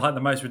I made like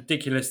the most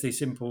ridiculously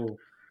simple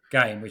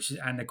game,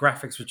 and the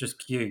graphics were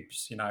just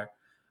cubes.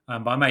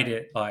 But I made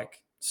it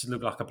like to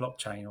look like a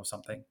blockchain or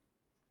something.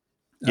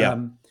 Yeah.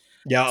 Um,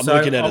 Yeah. I'm so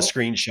looking at a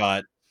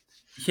screenshot.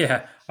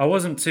 yeah, I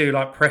wasn't too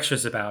like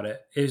precious about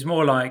it. It was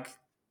more like,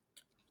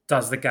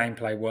 does the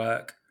gameplay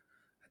work?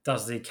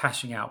 Does the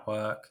cashing out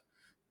work?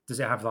 Does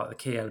it have like the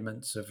key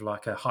elements of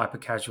like a hyper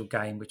casual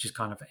game, which is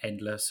kind of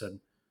endless and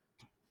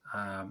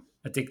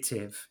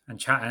addictive and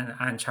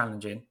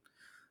challenging?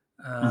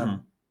 Hmm.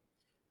 Um,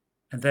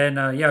 and then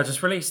yeah, I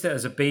just released it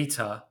as a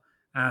beta,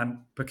 and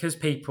because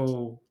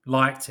people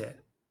liked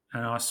it,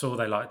 and I saw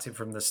they liked it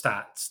from the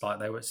stats, like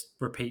they would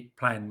repeat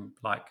playing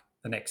like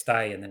the next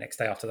day and the next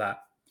day after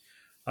that.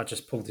 I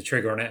just pulled the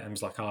trigger on it and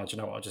was like, oh, do you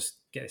know what? I'll just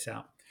get this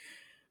out.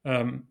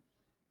 Um,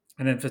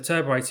 and then for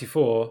Turbo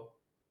 84,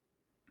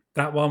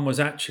 that one was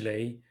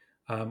actually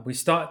that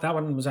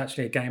one was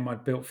actually a game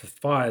I'd built for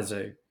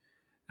FireZoo,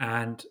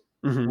 and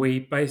Hmm.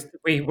 we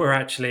were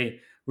actually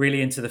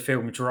really into the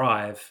film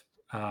Drive,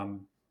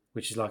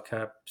 which is like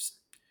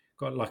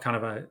got like kind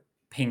of a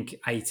pink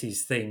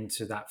 80s theme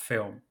to that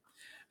film,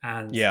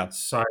 and Yeah.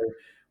 so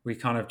we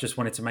kind of just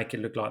wanted to make it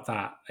look like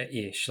that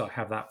ish, like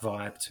have that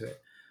vibe to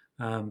it.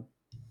 Um,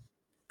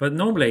 but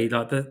normally,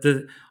 like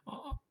the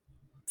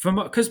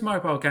because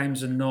mobile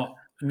games are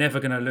never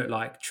going to look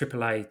like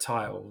AAA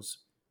titles,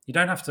 you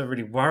don't have to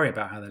really worry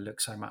about how they look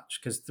so much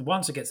because the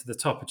ones that get to the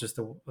top are just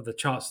the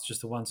charts, are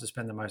just the ones that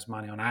spend the most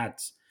money on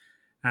ads,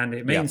 and it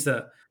Yeah. means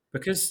that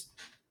because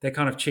they're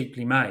kind of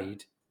cheaply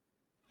made,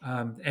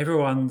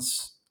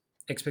 everyone's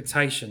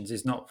expectations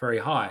is not very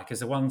high because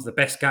the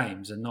best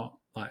games are not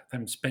like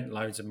them spent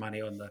loads of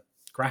money on the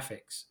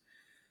graphics.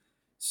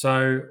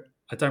 So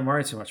I don't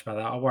worry too much about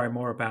that. I worry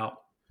more about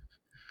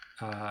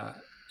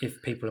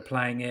if people are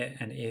playing it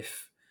and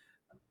if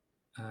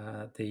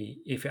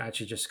it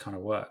actually just kind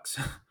of works.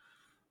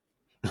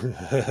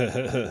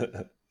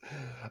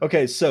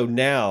 Okay, so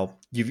now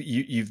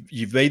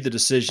you've made the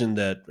decision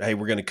that, hey,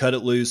 we're going to cut it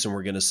loose and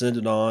we're going to send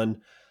it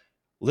on.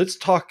 Let's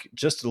talk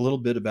just a little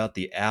bit about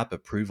the app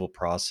approval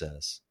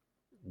process.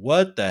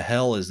 What the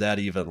hell is that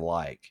even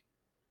like?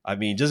 I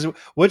mean, just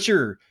what's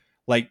your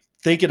like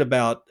thinking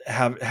about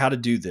how to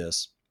do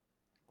this?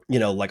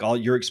 Like all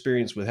your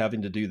experience with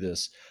having to do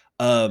this.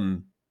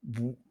 Um,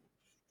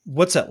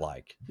 what's that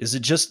like? Is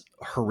it just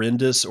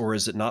horrendous, or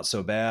is it not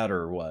so bad,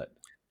 or what?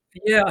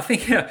 Yeah, I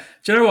think. Yeah.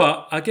 Do you know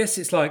what? I guess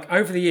it's like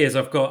over the years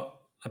I've got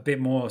a bit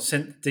more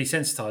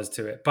desensitized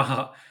to it,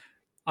 but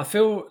I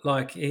feel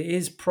like it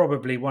is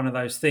probably one of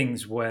those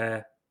things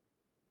where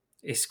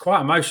it's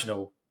quite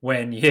emotional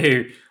when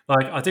you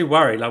like. I do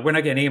worry. Like when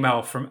I get an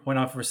email from when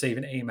I've received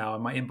an email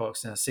in my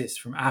inbox and I see it's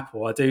from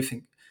Apple, I do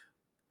think,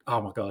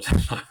 "Oh my god,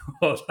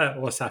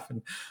 what's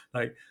happened?"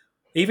 Like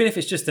even if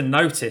it's just a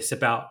notice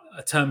about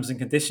a terms and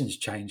conditions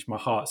change, my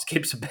heart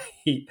skips a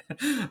beat.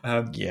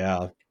 um,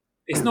 Yeah.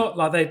 it's not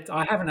like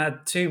I haven't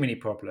had too many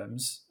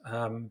problems,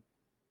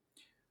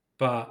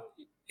 but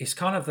it's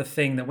kind of the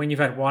thing that when you've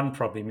had one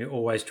problem, you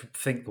always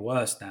think the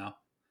worst now.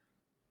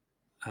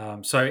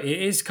 So it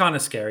is kind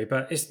of scary,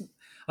 but it's.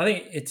 I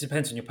think it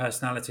depends on your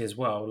personality as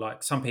well.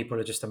 Like some people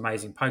are just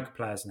amazing poker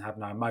players and have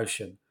no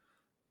emotion.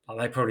 Like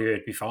they probably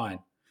would be fine.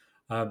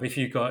 But if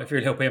you're a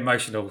little bit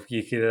emotional,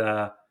 you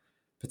could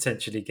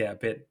potentially get a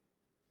bit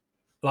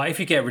like if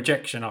you get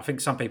rejection. I think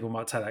some people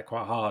might take that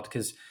quite hard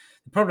because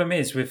the problem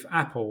is with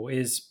Apple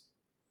is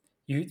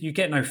you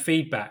get no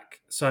feedback.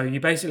 So you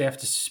basically have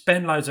to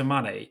spend loads of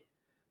money,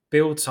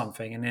 build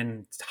something, and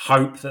then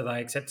hope that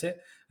they accept it.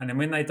 And then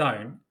when they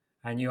don't,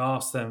 and you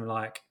ask them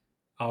like,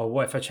 "Oh,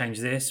 what if I change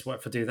this? What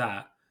if I do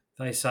that?"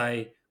 They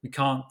say, "We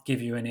can't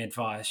give you any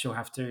advice. You'll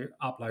have to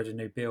upload a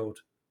new build,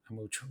 and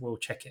we'll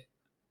check it."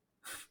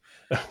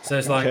 So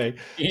it's like Okay.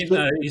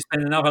 So, you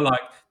spend another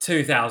like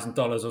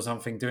 $2,000 or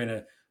something doing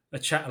a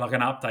chat like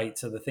an update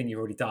to the thing you've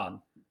already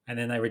done, and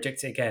then they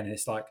reject it again. And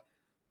it's like,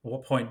 at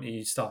what point do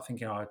you start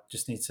thinking, "Oh, I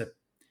just need to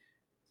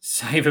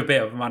save a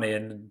bit of money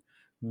and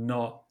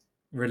not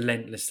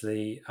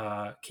relentlessly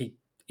keep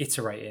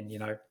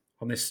iterating,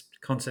 on this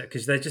concept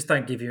because they just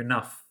don't give you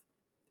enough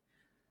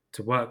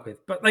to work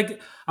with." But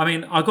like, I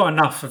mean, I got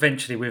enough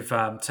eventually with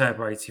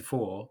Turbo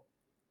 84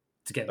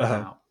 to get them uh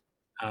out.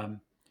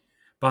 Um,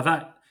 but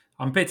that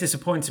I'm a bit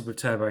disappointed with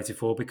Turbo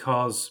 84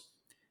 because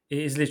it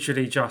is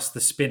literally just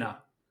the spinner.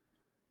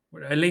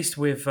 At least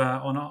with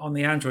on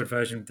the Android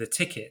version, the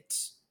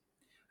tickets.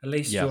 At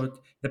least yeah. you're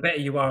the better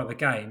you are at the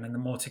game, and the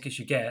more tickets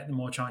you get, the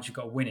more chance you've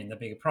got of winning, the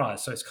bigger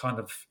prize. So it's kind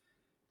of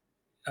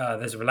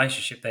there's a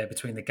relationship there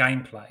between the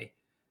gameplay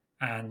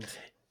and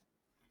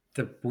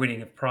the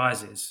winning of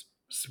prizes,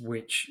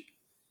 which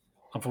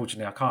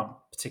unfortunately I can't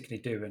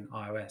particularly do in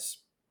iOS.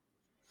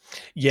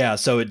 Yeah,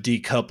 so it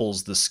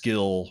decouples the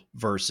skill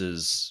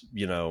versus,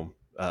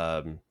 yeah,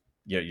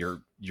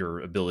 your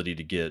ability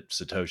to get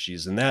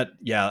satoshis, and that,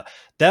 yeah,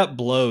 that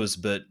blows.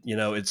 But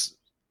it's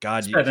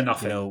God, It's better than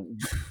nothing.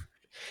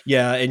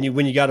 yeah, and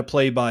when you got to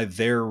play by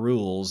their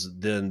rules,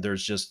 then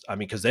there's just, I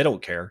mean, because they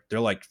don't care. They're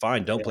like,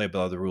 fine, don't Yeah. play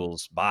by the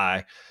rules,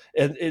 bye.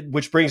 And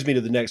which brings me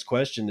to the next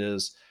question: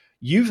 is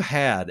you've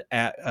had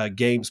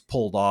games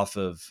pulled off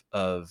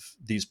of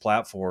these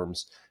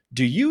platforms.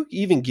 Do you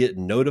even get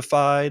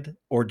notified,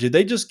 or do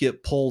they just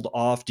get pulled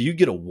off? Do you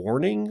get a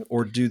warning,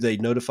 or do they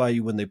notify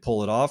you when they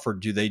pull it off, or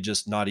do they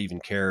just not even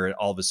care?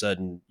 All of a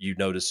sudden, you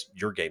notice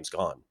your game's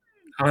gone.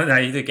 Oh no,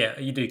 you do get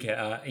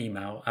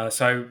email.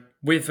 So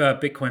with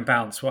Bitcoin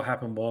Bounce, what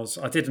happened was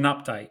I did an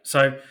update.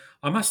 So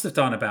I must have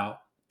done about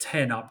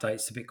 10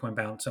 updates to Bitcoin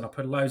Bounce, and I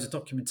put loads of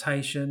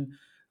documentation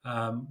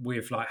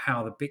with like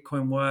how the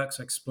Bitcoin works.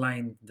 I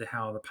explained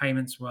how the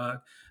payments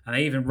work, and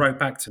they even wrote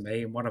back to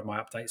me in one of my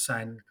updates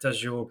saying,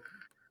 does your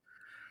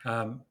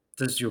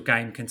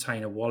game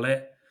contain a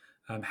wallet?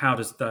 How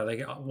does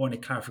they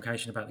wanted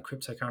clarification about the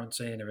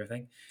cryptocurrency and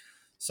everything.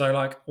 So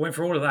like I went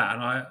through all of that,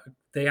 and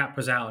the app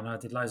was out, and I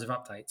did loads of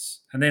updates,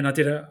 and then I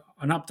did an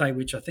update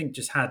which I think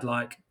just had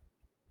like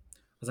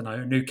I don't know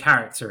a new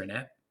character in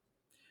it,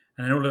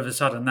 and then all of a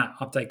sudden that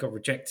update got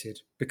rejected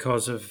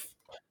because of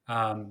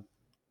um,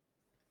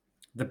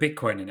 the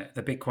Bitcoin in it,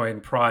 the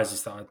Bitcoin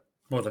prizes well,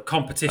 the Uh-huh.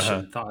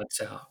 competition that I'd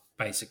set up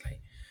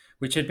basically,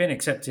 which had been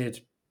accepted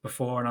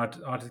before, and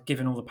I'd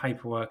given all the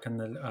paperwork and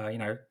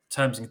the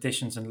terms and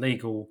conditions and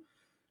legal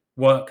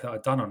work that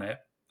I'd done on it.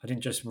 I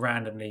didn't just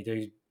randomly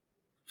do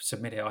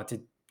submit it. I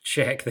did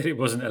check that it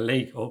wasn't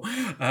illegal.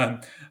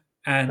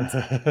 And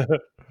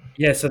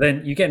yeah, so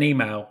then you get an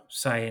email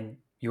saying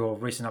your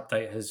recent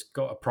update has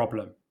got a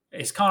problem.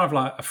 It's kind of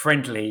like a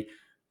friendly,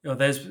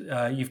 there's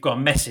you've got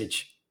a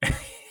message.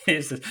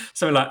 it's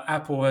something like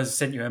Apple has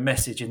sent you a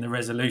message in the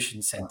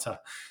resolution center.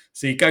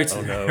 So you go to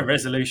Oh the no.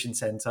 resolution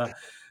center,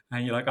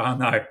 and you're like, oh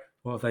no,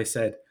 what have they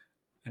said?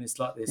 And it's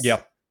like this,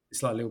 Yeah.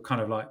 it's like a little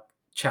kind of like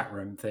chat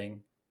room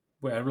thing,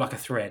 where like a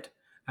thread,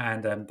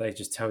 and they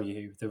just tell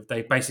you,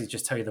 they basically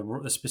just tell you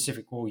the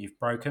specific rule you've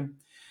broken,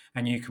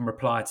 and you can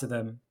reply to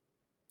them,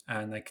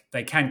 and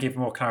they can give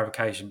more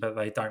clarification, but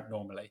they don't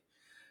normally.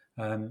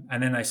 And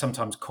then they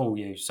sometimes call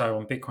you. So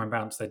on Bitcoin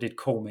Bounce, they did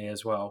call me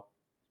as well,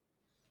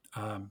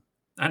 and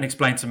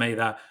explained to me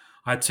that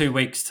I had 2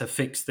 weeks to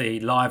fix the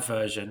live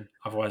version,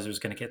 otherwise it was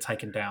going to get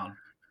taken down.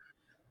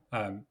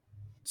 Um,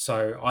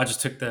 so I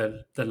just took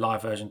the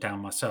live version down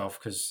myself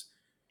because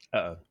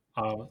Uh,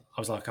 I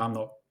was like, I'm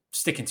not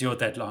sticking to your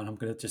deadline. I'm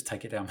going to just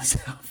take it down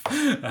myself.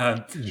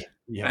 yeah.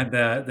 Yeah. And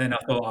then I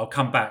thought I'll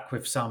come back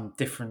with some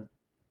different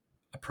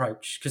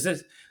approach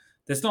because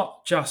there's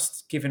not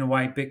just giving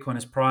away Bitcoin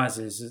as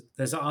prizes.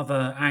 There's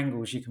other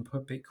angles you can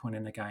put Bitcoin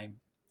in the game.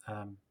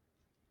 Um,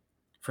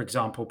 for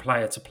example,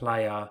 player to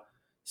player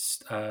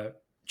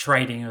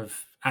trading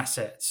of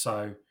assets.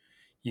 So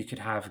you could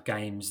have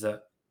games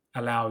that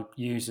allow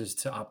users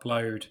to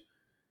upload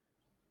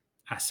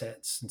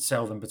assets and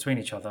sell them between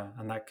each other,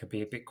 and that could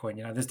be a Bitcoin.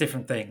 There's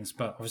different things,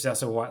 but obviously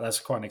that's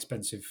quite an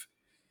expensive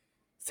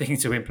thing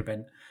to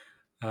implement.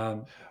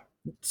 Um,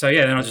 so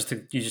yeah, then I just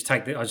took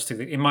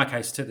in my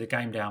case, I took the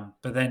game down.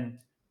 But then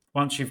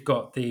once you've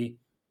got the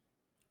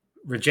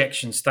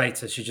rejection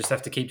status, you just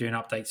have to keep doing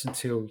updates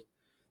until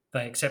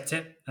they accept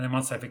it, and then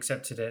once they've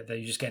accepted it, then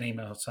you just get an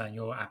email saying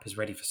your app is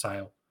ready for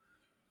sale.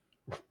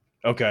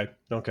 Okay.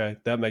 Okay.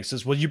 That makes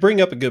sense. Well, you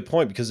bring up a good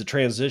point because it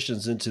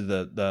transitions into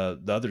the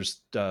other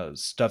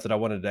stuff that I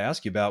wanted to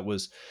ask you about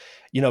was,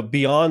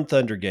 beyond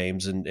Thunder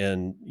Games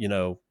and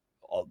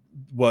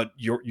what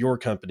your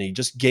company,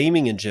 just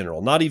gaming in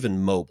general, not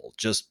even mobile,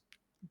 just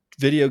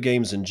video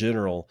games in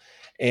general.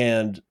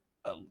 And,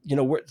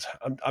 where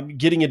I'm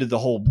getting into the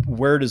whole,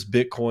 where does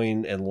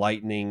Bitcoin and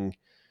Lightning,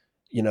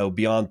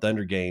 beyond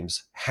Thunder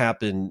Games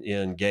happen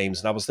in games?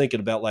 And I was thinking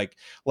about like,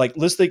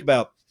 let's think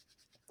about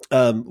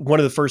one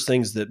of the first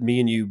things that me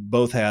and you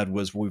both had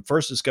was when we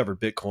first discovered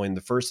Bitcoin.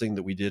 The first thing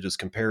that we did is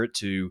compare it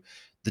to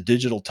the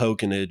digital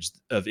tokenage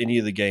of any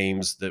of the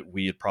games that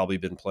we had probably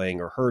been playing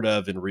or heard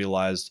of, and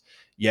realized,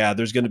 yeah,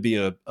 there's going to be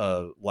a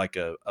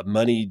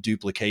money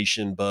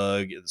duplication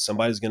bug that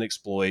somebody's going to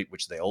exploit,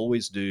 which they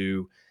always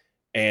do,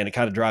 and it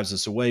kind of drives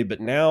us away. But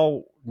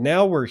now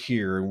we're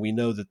here, and we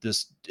know that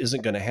this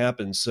isn't going to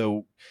happen.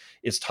 So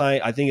it's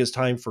time. I think it's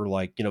time for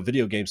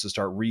video games to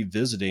start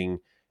revisiting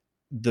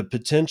the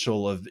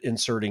potential of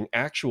inserting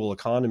actual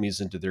economies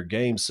into their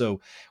games.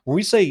 So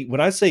when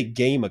I say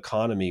game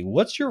economy,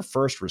 what's your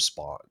first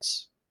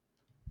response?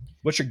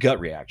 What's your gut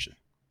reaction?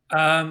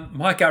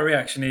 My gut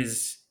reaction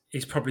is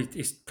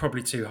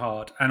probably too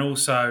hard, and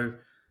also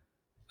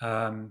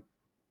um,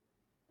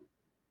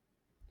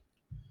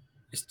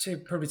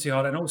 probably too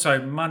hard, and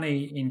also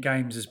money in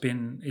games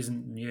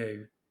isn't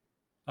new.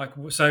 Like,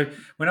 so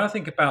when I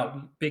think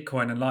about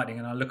Bitcoin and Lightning,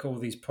 and I look at all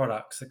these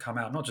products that come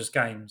out, not just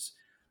games,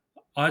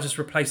 I just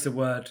replace the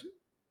word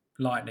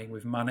Lightning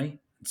with money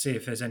and see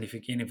if there's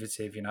anything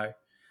innovative.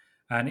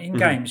 And in Mhm.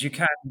 games, you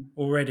can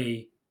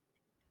already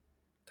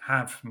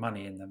have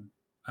money in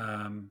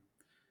them.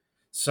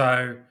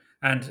 So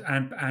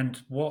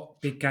and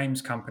what big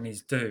games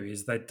companies do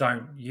is they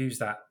don't use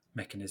that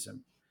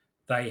mechanism.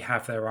 They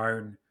have their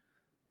own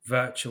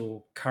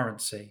virtual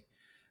currency,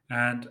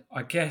 and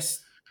I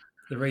guess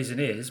the reason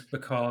is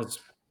because,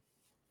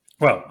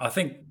 well, I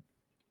think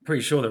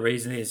pretty sure the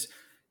reason is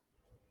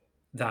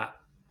that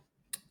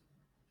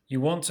you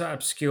want to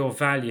obscure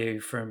value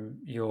from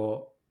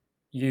your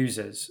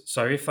users.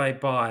 So if they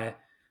buy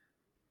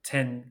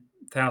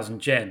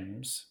 10,000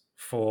 gems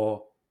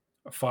for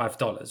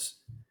 $5,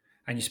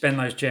 and you spend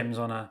those gems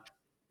on a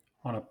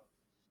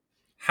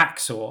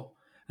hacksaw,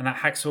 and that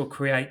hacksaw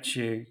creates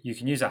you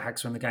can use that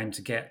hacksaw in the game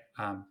to get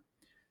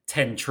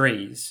 10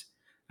 trees,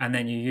 and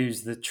then you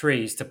use the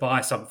trees to buy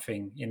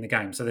something in the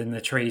game. So then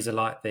the trees are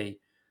like the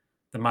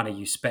money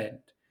you spend.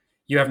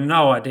 You have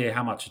no idea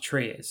how much a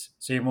tree is,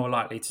 so you're more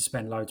likely to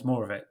spend loads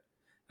more of it.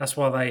 That's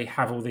why they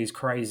have all these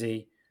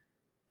crazy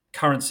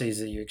currencies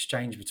that you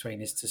exchange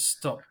between, is to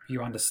stop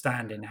you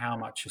understanding how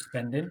much you're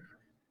spending.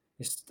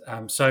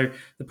 So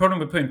the problem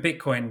with putting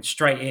Bitcoin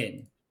straight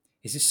in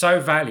is it's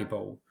so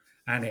valuable,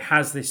 and it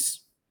has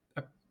this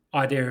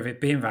idea of it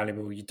being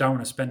valuable. You don't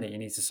want to spend it, you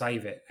need to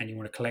save it, and you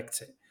want to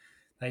collect it.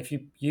 Now, if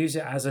you use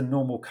it as a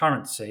normal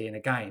currency in a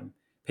game,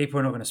 people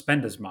are not going to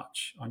spend as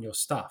much on your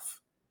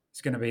stuff. It's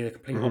going to be the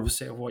complete Mhm.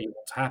 opposite of what you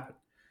want to happen.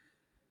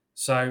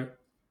 So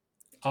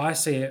I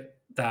see it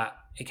that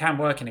it can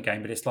work in a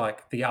game, but it's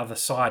like the other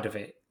side of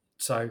it.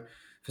 So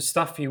for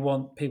stuff you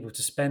want people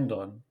to spend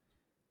on,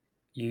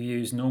 you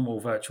use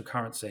normal virtual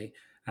currency,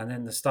 and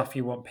then the stuff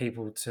you want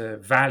people to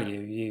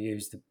value, you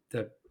use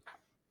the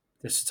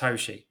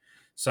Satoshi.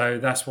 So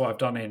that's what I've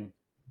done in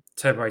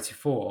Turbo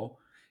 84,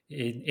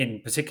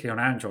 in particularly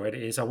on Android,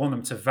 is I want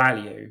them to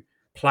value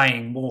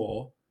playing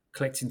more,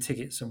 collecting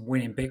tickets and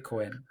winning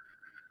Bitcoin.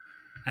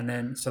 And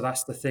then so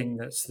that's the thing,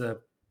 that's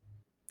the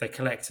they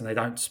collect and they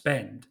don't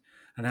spend,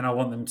 and then I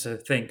want them to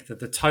think that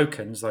the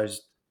tokens,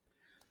 those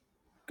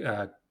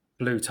uh,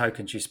 blue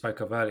tokens you spoke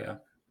of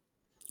earlier,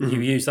 you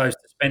Mhm. use those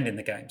to spend in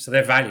the game, so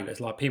they're valueless.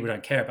 Like people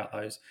don't care about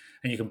those,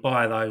 and you can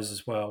buy those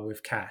as well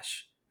with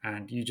cash,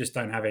 and you just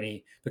don't have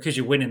any because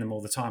you're winning them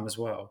all the time as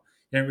well.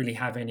 You don't really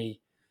have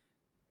any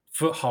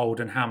foothold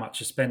in how much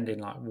you're spending.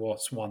 Like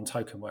what's one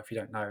token worth? You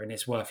don't know, and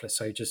it's worthless,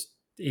 so you just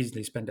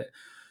easily spend it.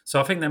 So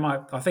I think there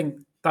might. I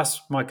think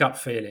that's my gut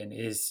feeling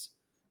is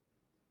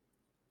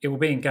it will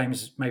be in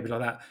games maybe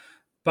like that,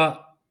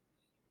 but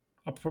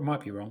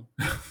might be wrong.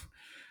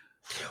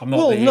 I'm not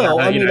Well, the no,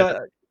 I you mean, know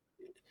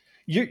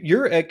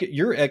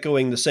you're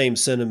echoing the same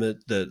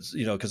sentiment that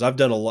because I've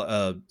done a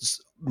lot,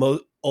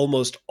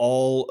 almost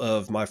all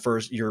of my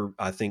first year.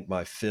 I think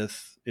my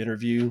fifth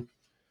interview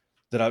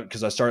that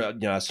because I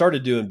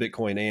started doing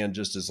Bitcoin and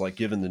just as like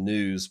given the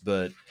news,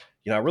 but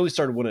I really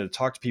started wanting to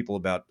talk to people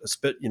about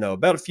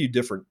about a few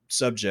different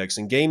subjects,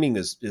 and gaming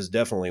is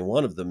definitely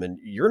one of them. And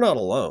you're not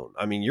alone.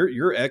 I mean,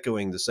 you're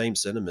echoing the same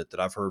sentiment that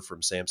I've heard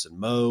from Samson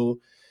Moe,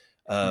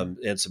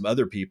 and some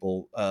other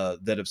people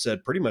that have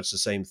said pretty much the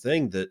same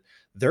thing, that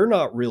they're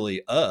not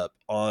really up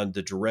on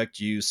the direct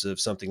use of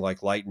something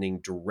like Lightning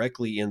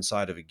directly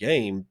inside of a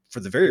game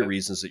for the very yeah,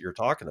 reasons that you're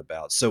talking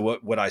about. So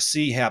what I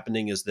see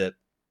happening is that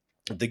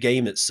the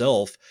game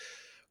itself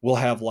will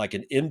have like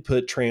an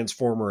input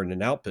transformer and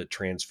an output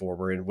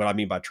transformer. And what I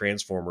mean by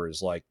transformer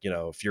is like,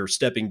 if you're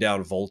stepping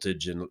down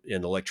voltage in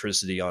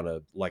electricity on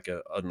an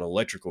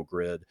electrical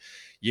grid,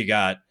 you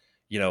got,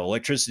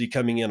 electricity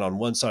coming in on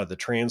one side of the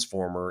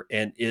transformer,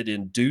 and it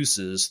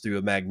induces through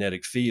a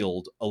magnetic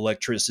field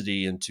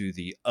electricity into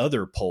the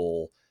other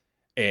pole.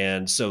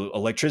 And so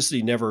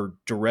electricity never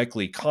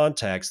directly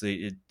contacts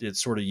it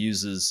sort of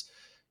uses,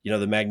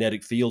 the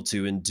magnetic field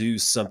to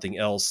induce something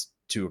else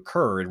to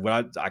occur. And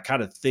when I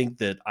kind of think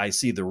that I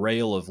see the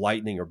rail of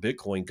Lightning or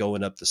Bitcoin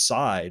going up the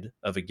side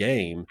of a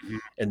game,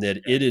 and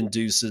that yeah, it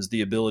induces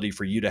the ability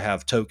for you to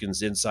have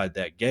tokens inside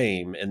that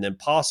game, and then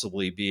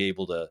possibly be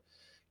able to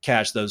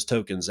cash those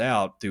tokens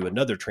out through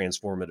another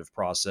transformative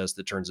process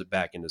that turns it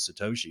back into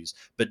Satoshis,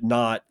 but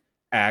not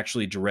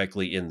actually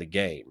directly in the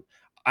game.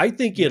 I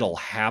think yeah, it'll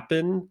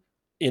happen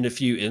in a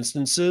few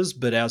instances,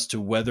 but as to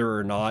whether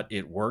or not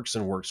it works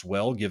and works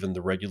well, given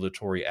the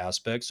regulatory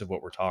aspects of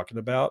what we're talking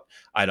about,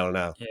 I don't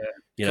know. yeah.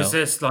 You Because know,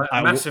 there's like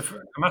I w-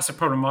 a massive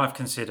problem I've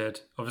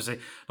considered. Obviously,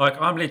 like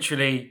I'm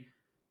literally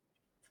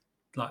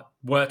like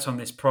worked on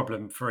this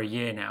problem for a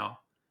year now,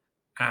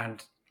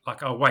 and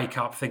like I wake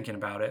up thinking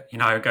about it.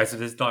 It goes to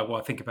this like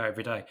what I think about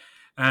every day.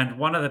 And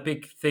one of the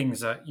big things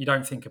that you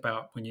don't think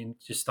about when you're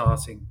just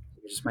starting,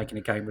 you're just making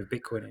a game with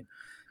Bitcoin in,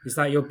 is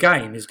that your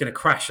game is going to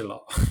crash a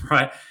lot,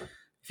 right?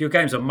 If your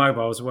game's on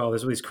mobile as well,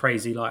 there's all these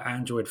crazy like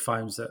Android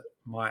phones that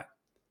might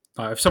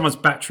like if someone's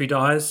battery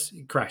dies,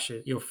 you crash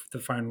it. The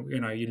phone,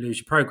 you lose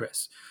your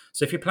progress.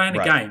 So if you're playing a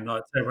right. game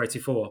like Turbo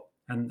 84,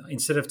 and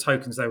instead of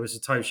tokens, they were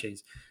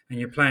satoshis, and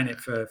you're playing it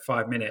for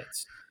 5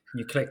 minutes, and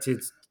you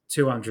collected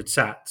 200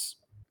 sats,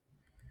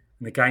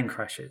 and the game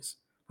crashes.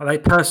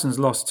 Like that person's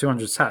lost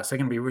 200 sats. They're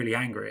going to be really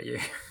angry at you.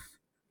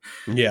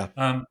 Yeah.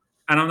 And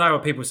I know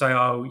what people say.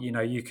 Oh,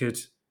 you could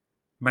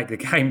make the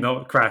game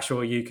not crash,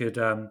 or you could,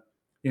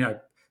 you know,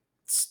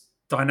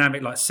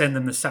 dynamic like send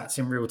them the sats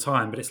in real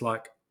time. But it's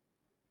like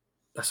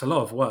that's a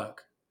lot of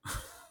work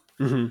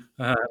Hmm.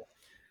 uh,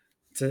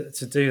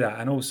 to do that.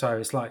 And also,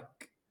 it's like,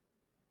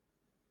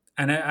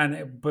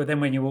 but then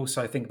when you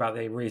also think about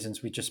the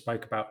reasons we just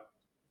spoke about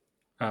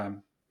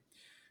um,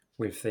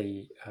 with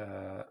the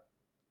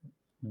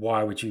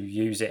why would you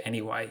use it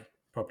anyway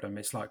problem,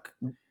 it's like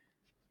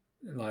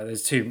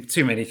there's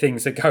too many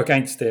things that go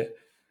against it.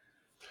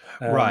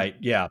 Um, Right.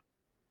 Yeah.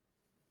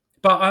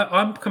 but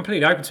I'm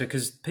completely open to it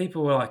because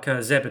people were like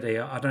Zebedee.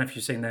 I don't know if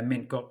you've seen their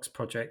Mint Gox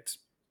project,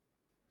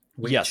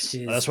 which Yes.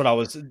 is That's where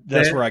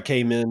their I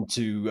came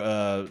into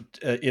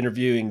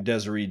interviewing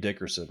Desiree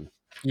Dickerson.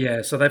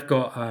 yeah. So they've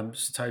got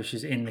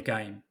satoshis in the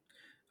game.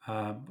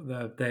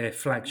 Their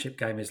flagship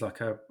game is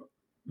like a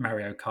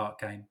Mario Kart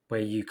game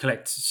where you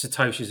collect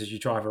satoshis as you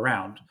drive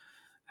around,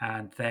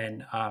 and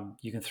then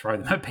you can throw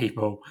them at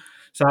people.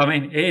 So I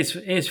mean, it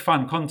is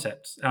fun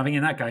concept. I mean,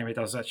 in that game, it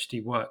does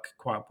actually work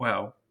quite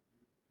well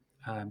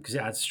because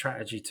it adds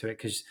strategy to it.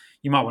 Because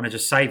you might want to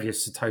just save your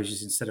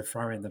satoshis instead of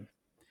throwing them.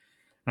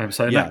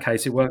 So in that Yeah.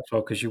 case, it works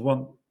well because you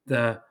want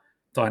the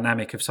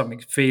dynamic of something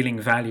feeling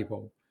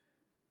valuable,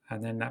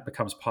 and then that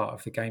becomes part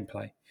of the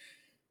gameplay.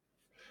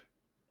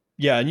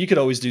 Yeah, and you could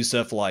always do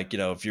stuff like,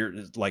 if you're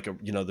like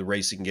the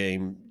racing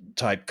game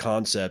type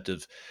concept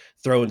of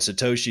throwing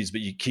satoshis, but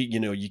you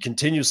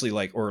continuously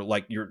or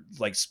you're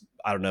like,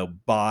 I don't know,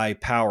 buy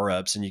power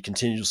ups, and you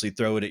continuously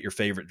throw it at your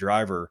favorite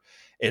driver.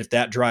 And if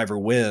that driver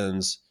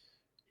wins,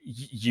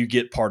 you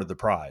get part of the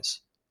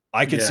prize.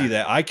 I could see Yeah,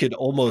 that. I could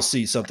almost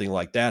see something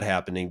like that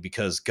happening,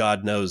 because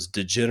God knows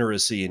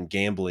degeneracy and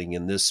gambling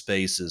in this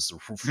space is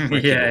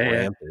freaking yeah,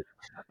 rampant.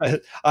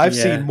 I've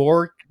seen yeah,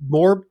 more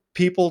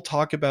people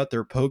talk about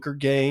their poker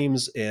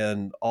games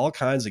and all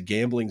kinds of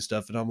gambling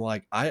stuff, and I'm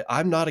like,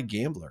 I'm not a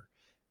gambler.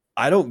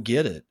 I don't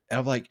get it. And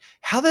I'm like,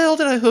 how the hell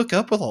did I hook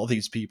up with all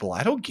these people?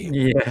 I don't gamble.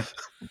 Yeah,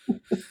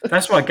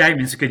 that's why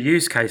gaming's a good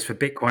use case for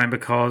Bitcoin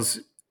because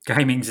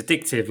gaming's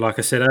addictive. Like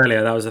I said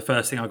earlier, that was the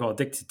first thing I got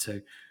addicted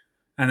to,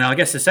 and I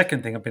guess the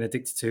second thing I've been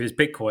addicted to is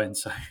Bitcoin.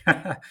 So,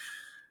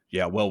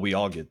 Yeah, well, we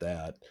all get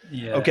that.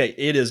 yeah. Okay,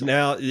 it is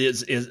now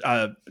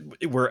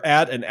we're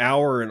at an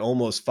hour and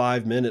almost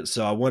 5 minutes,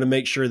 so I want to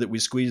make sure that we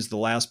squeeze the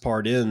last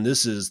part in.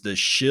 This is the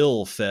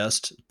shill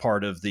fest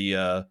part of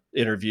the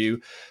interview.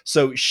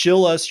 So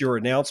shill us your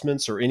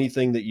announcements or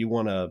anything that you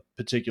want to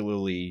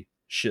particularly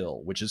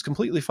shill, which is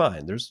completely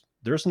fine. There's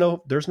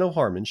no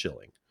harm in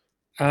shilling.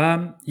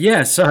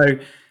 Yeah, so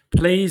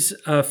please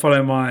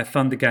follow my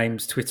Thunder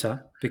Games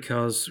Twitter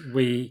because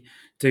we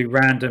do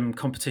random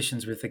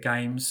competitions with the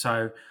games.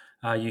 So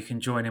you can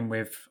join in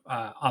with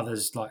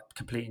others like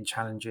completing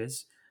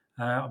challenges.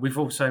 We've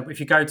also, if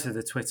you go to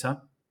the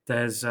Twitter,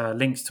 there's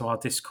links to our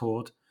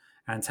Discord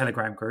and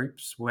Telegram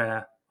groups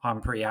where I'm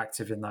pretty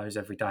active in those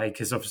every day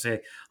because obviously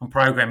I'm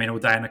programming all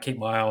day and I keep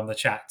my eye on the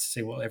chat to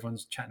see what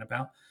everyone's chatting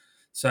about.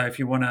 So if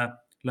you want to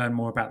learn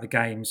more about the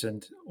games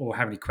and or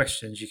have any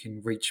questions, you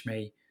can reach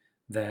me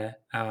there.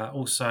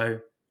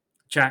 Also,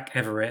 Jack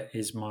Everett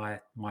is my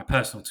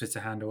personal Twitter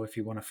handle if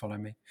you want to follow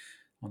me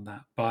on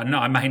that. But no,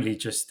 I mainly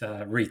just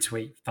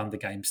retweet Thunder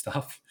Game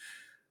stuff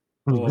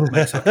or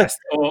make sarcastic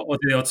or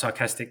do the odd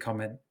sarcastic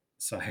comment.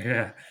 So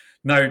yeah,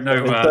 no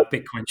Well,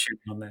 Bitcoin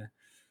shooting on there.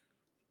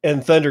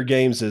 and Thunder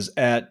Games is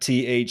at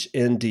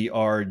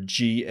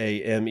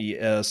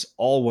THNDRGAMES,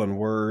 all one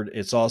word.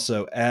 It's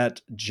also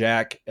at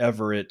Jack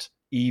Everett,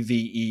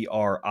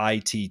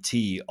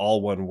 EVERITT,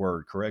 all one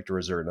word, correct? Or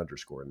is there an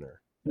underscore in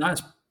there? No,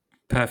 it's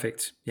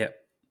perfect. Yeah.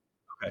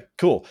 Okay,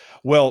 cool.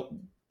 Well,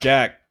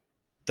 Jack,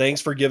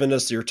 thanks for giving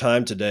us your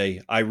time today.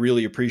 I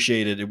really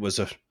appreciate it. It was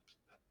a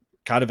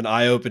kind of an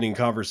eye-opening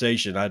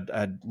conversation. I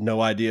had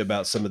no idea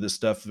about some of this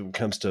stuff when it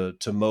comes to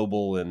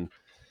mobile and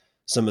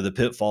some of the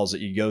pitfalls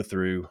that you go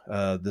through.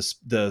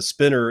 The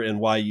spinner and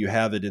why you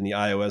have it in the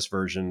iOS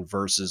version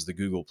versus the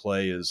Google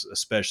Play is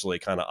especially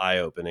kind of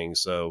eye-opening.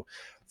 So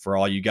for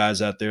all you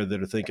guys out there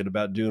that are thinking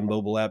about doing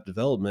mobile app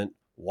development,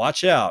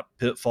 watch out.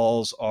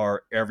 Pitfalls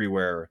are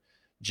everywhere.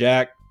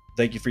 Jack,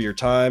 thank you for your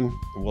time.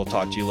 We'll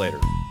talk to you later.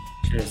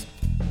 Cheers.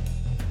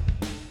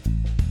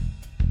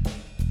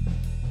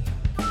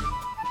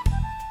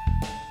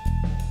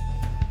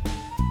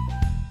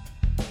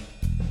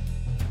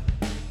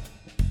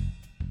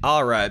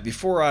 All right,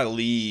 before I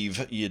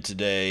leave you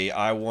today,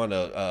 I want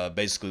to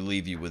basically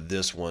leave you with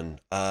this one.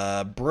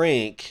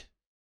 Brink,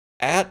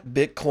 at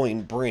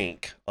Bitcoin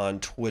Brink on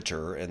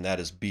Twitter, and that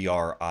is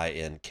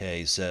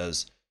BRINK,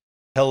 says,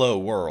 "Hello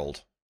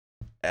world."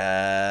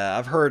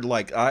 I've heard,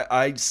 like,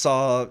 I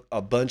saw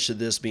a bunch of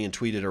this being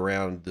tweeted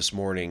around this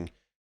morning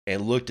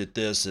and looked at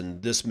this,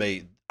 and this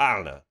I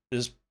don't know,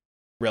 this is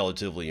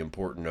relatively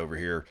important over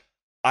here.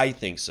 I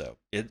think so.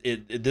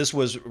 This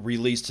was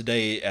released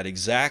today at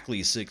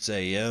exactly 6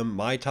 a.m.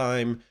 my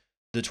time,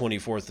 the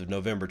 24th of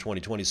November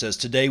 2020. Says,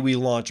 today we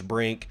launch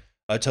Brink,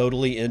 a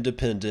totally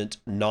independent,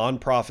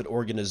 nonprofit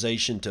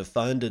organization to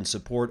fund and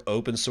support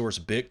open source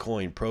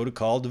Bitcoin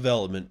protocol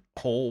development.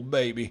 Oh,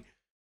 baby.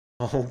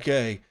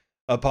 Okay.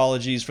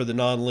 Apologies for the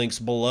non-links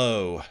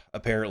below.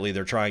 Apparently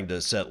they're trying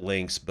to set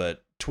links,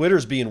 but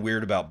Twitter's being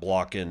weird about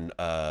blocking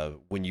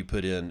when you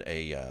put in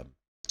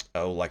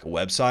like a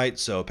website.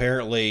 So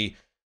apparently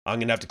I'm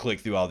going to have to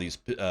click through all these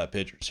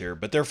pictures here.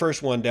 But their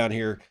first one down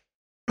here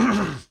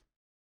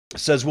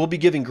says, we'll be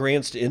giving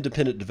grants to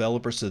independent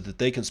developers so that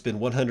they can spend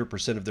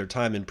 100% of their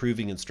time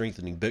improving and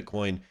strengthening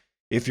Bitcoin.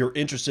 If you're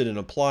interested in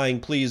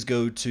applying, please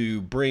go to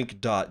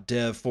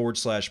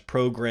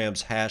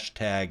brink.dev/programs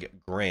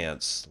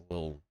 #grants.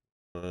 A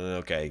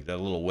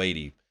little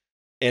weighty.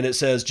 And it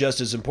says, just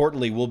as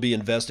importantly, we'll be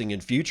investing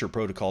in future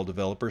protocol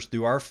developers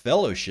through our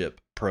fellowship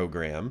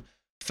program.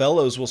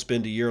 Fellows will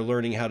spend a year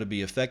learning how to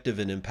be effective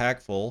and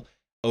impactful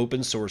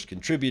open source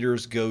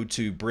contributors. Go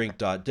to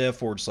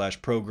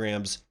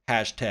brink.dev/programs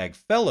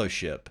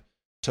 #fellowship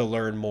to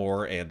learn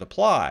more and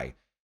apply.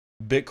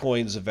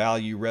 Bitcoin's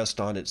value rests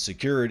on its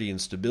security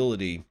and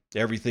stability.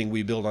 Everything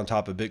we build on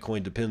top of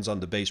Bitcoin depends on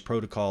the base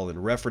protocol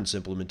and reference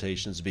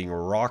implementations being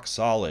rock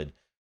solid.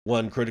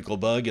 One critical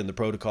bug in the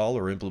protocol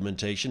or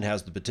implementation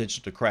has the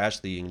potential to crash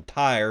the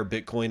entire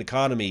Bitcoin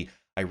economy.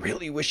 I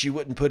really wish you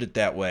wouldn't put it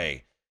that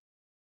way,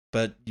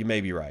 but you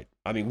may be right.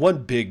 I mean,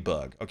 one big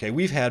bug. Okay,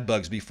 we've had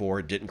bugs before.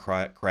 It didn't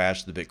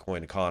crash the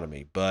Bitcoin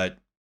economy, but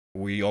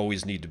we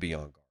always need to be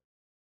on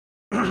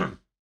guard.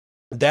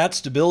 That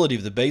stability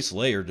of the base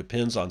layer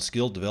depends on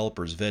skilled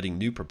developers vetting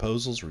new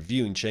proposals,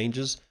 reviewing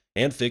changes,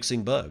 and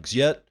fixing bugs.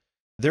 Yet,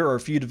 there are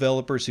few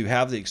developers who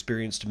have the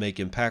experience to make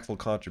impactful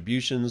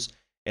contributions,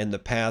 and the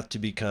path to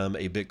become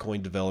a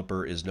Bitcoin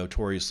developer is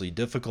notoriously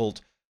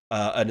difficult.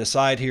 An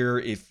aside here,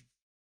 if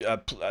I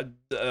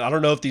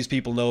don't know if these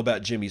people know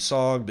about Jimmy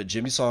Song, but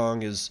Jimmy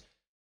Song has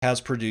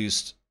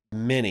produced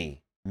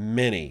many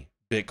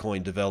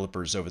Bitcoin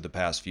developers over the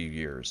past few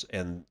years,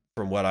 and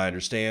from what I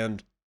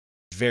understand,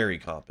 very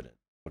competent.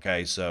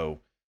 Okay, so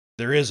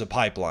there is a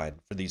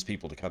pipeline for these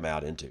people to come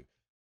out into.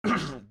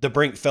 The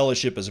Brink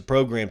Fellowship is a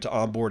program to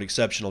onboard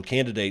exceptional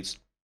candidates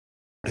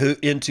who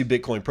into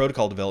Bitcoin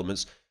protocol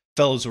developments.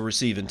 Fellows will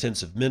receive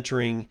intensive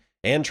mentoring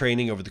and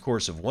training over the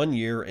course of 1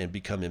 year and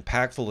become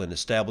impactful and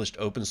established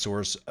open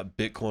source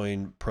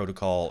Bitcoin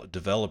protocol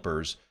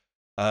developers.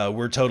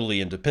 We're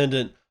totally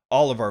independent.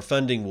 All of our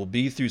funding will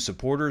be through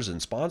supporters and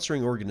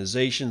sponsoring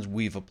organizations.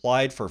 We've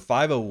applied for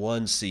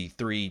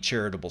 501c3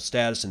 charitable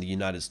status in the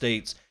United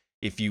States.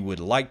 If you would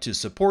like to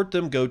support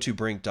them, go to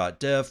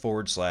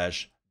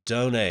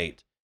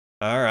brink.dev/donate.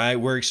 All right,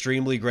 we're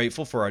extremely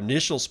grateful for our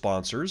initial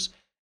sponsors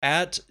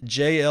at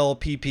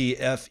JLPPFEFFER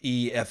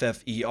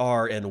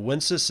and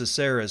Wences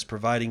Caceres,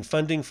 providing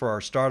funding for our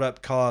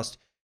startup cost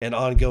and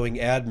ongoing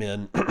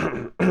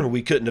admin.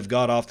 We couldn't have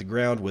got off the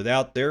ground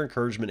without their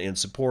encouragement and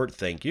support.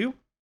 Thank you.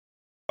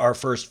 Our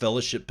first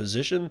fellowship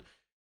position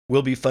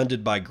will be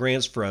funded by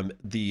grants from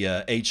the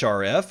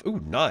HRF.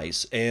 Ooh,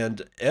 nice.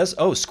 And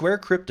Square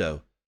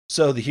Crypto.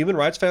 So the Human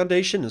Rights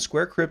Foundation and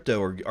Square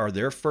Crypto are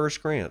their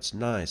first grants.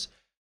 Nice.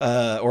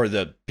 Or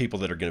the people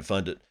that are going to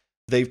fund it.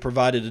 They've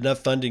provided enough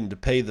funding to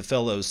pay the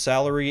fellow's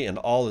salary and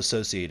all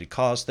associated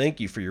costs. Thank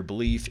you for your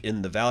belief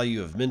in the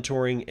value of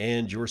mentoring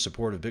and your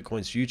support of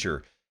Bitcoin's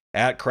future.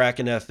 At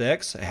Kraken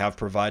FX, have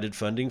provided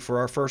funding for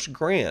our first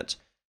grant.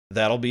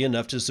 That'll be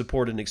enough to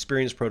support an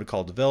experienced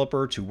protocol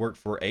developer to work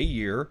for a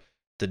year.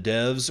 The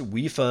devs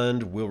we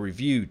fund will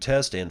review,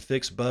 test, and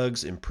fix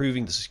bugs,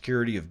 improving the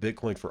security of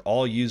Bitcoin for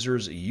all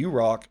users. You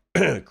rock,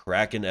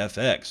 Kraken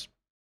FX.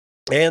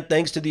 And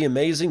thanks to the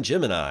amazing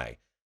Gemini.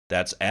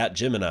 That's at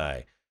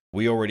Gemini.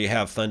 We already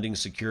have funding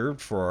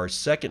secured for our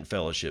second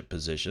fellowship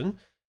position.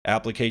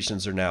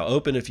 Applications are now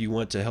open. If you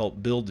want to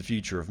help build the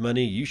future of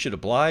money, you should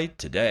apply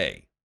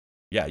today.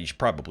 Yeah, you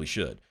probably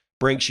should.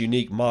 Brink's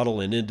unique model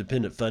and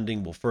independent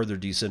funding will further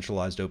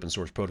decentralized open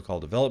source protocol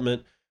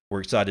development.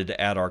 We're excited to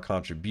add our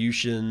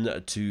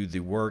contribution to the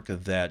work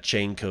that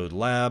Chaincode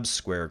Labs,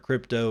 Square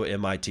Crypto,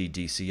 MIT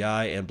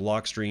DCI, and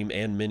Blockstream,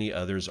 and many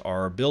others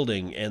are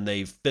building. And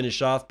they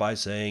finish off by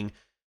saying,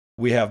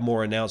 we have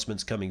more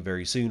announcements coming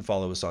very soon.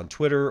 Follow us on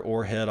Twitter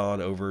or head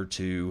on over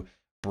to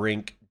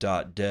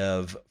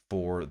brink.dev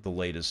for the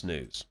latest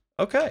news.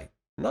 Okay,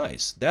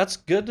 nice. That's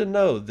good to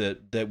know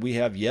that we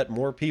have yet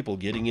more people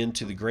getting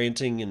into the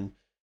granting and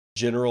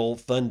general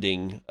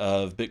funding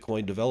of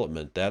Bitcoin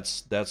development.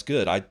 That's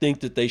good. I think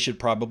that they should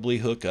probably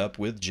hook up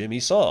with Jimmy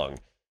Song,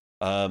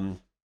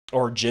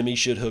 or Jimmy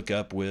should hook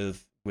up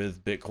with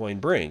Bitcoin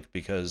Brink,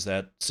 because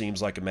that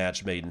seems like a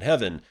match made in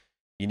heaven.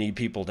 You need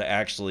people to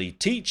actually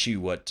teach you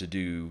what to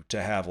do,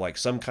 to have like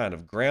some kind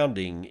of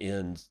grounding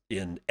in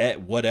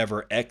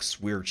whatever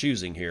X we're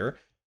choosing here.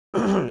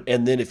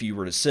 And then if you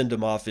were to send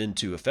them off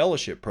into a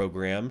fellowship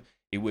program,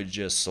 it would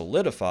just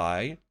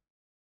solidify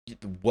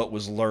what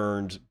was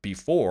learned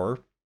before.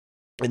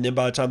 And then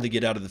by the time they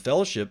get out of the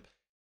fellowship,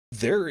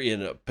 they're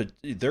in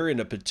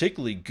a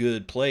particularly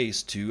good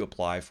place to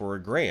apply for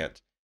a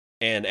grant.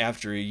 And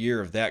after a year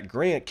of that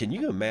grant, can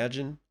you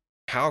imagine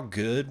how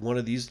good one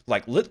of these,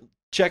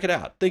 check it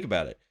out. Think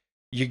about it.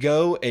 You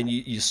go and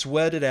you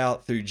sweat it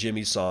out through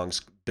Jimmy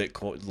Song's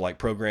Bitcoin, like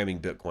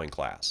programming Bitcoin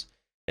class.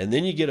 And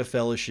then you get a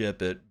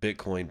fellowship at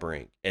Bitcoin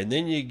Brink. And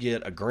then you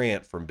get a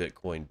grant from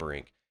Bitcoin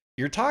Brink.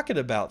 You're talking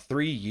about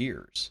 3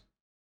 years.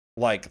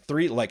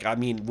 Jimmy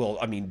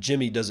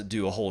doesn't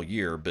do a whole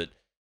year, but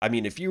I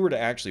mean, if you were to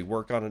actually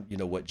work on it,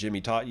 what Jimmy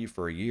taught you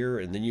for a year,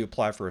 and then you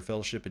apply for a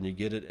fellowship and you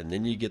get it, and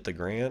then you get the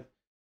grant,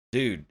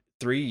 dude,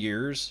 3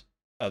 years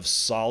of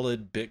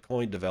solid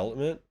Bitcoin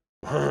development.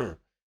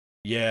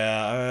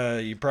 Yeah,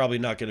 you're probably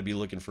not going to be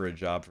looking for a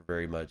job for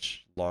very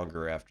much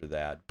longer after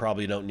that.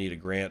 Probably don't need a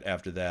grant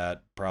after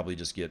that. Probably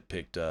just get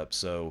picked up.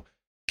 So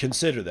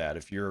consider that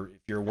if you're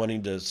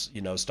wanting to,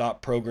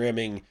 stop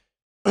programming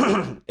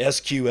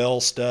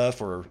SQL stuff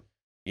or,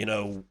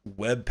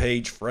 web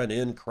page front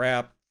end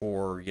crap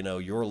for,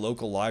 your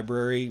local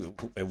library,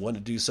 and want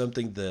to do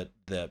something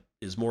that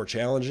is more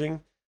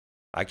challenging.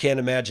 I can't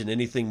imagine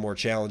anything more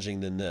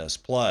challenging than this.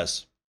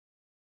 Plus,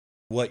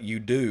 what you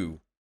do,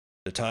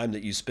 the time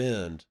that you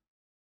spend,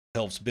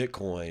 helps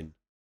Bitcoin,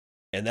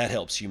 and that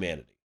helps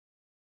humanity.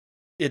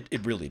 It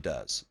really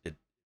does. It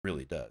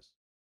really does.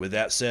 With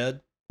that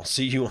said, I'll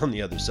see you on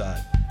the other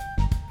side.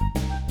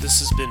 This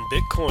has been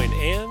Bitcoin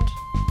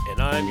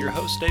and I'm your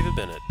host, David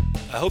Bennett.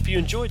 I hope you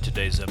enjoyed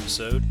today's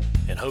episode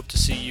and hope to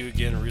see you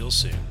again real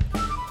soon.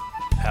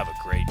 Have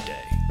a great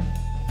day.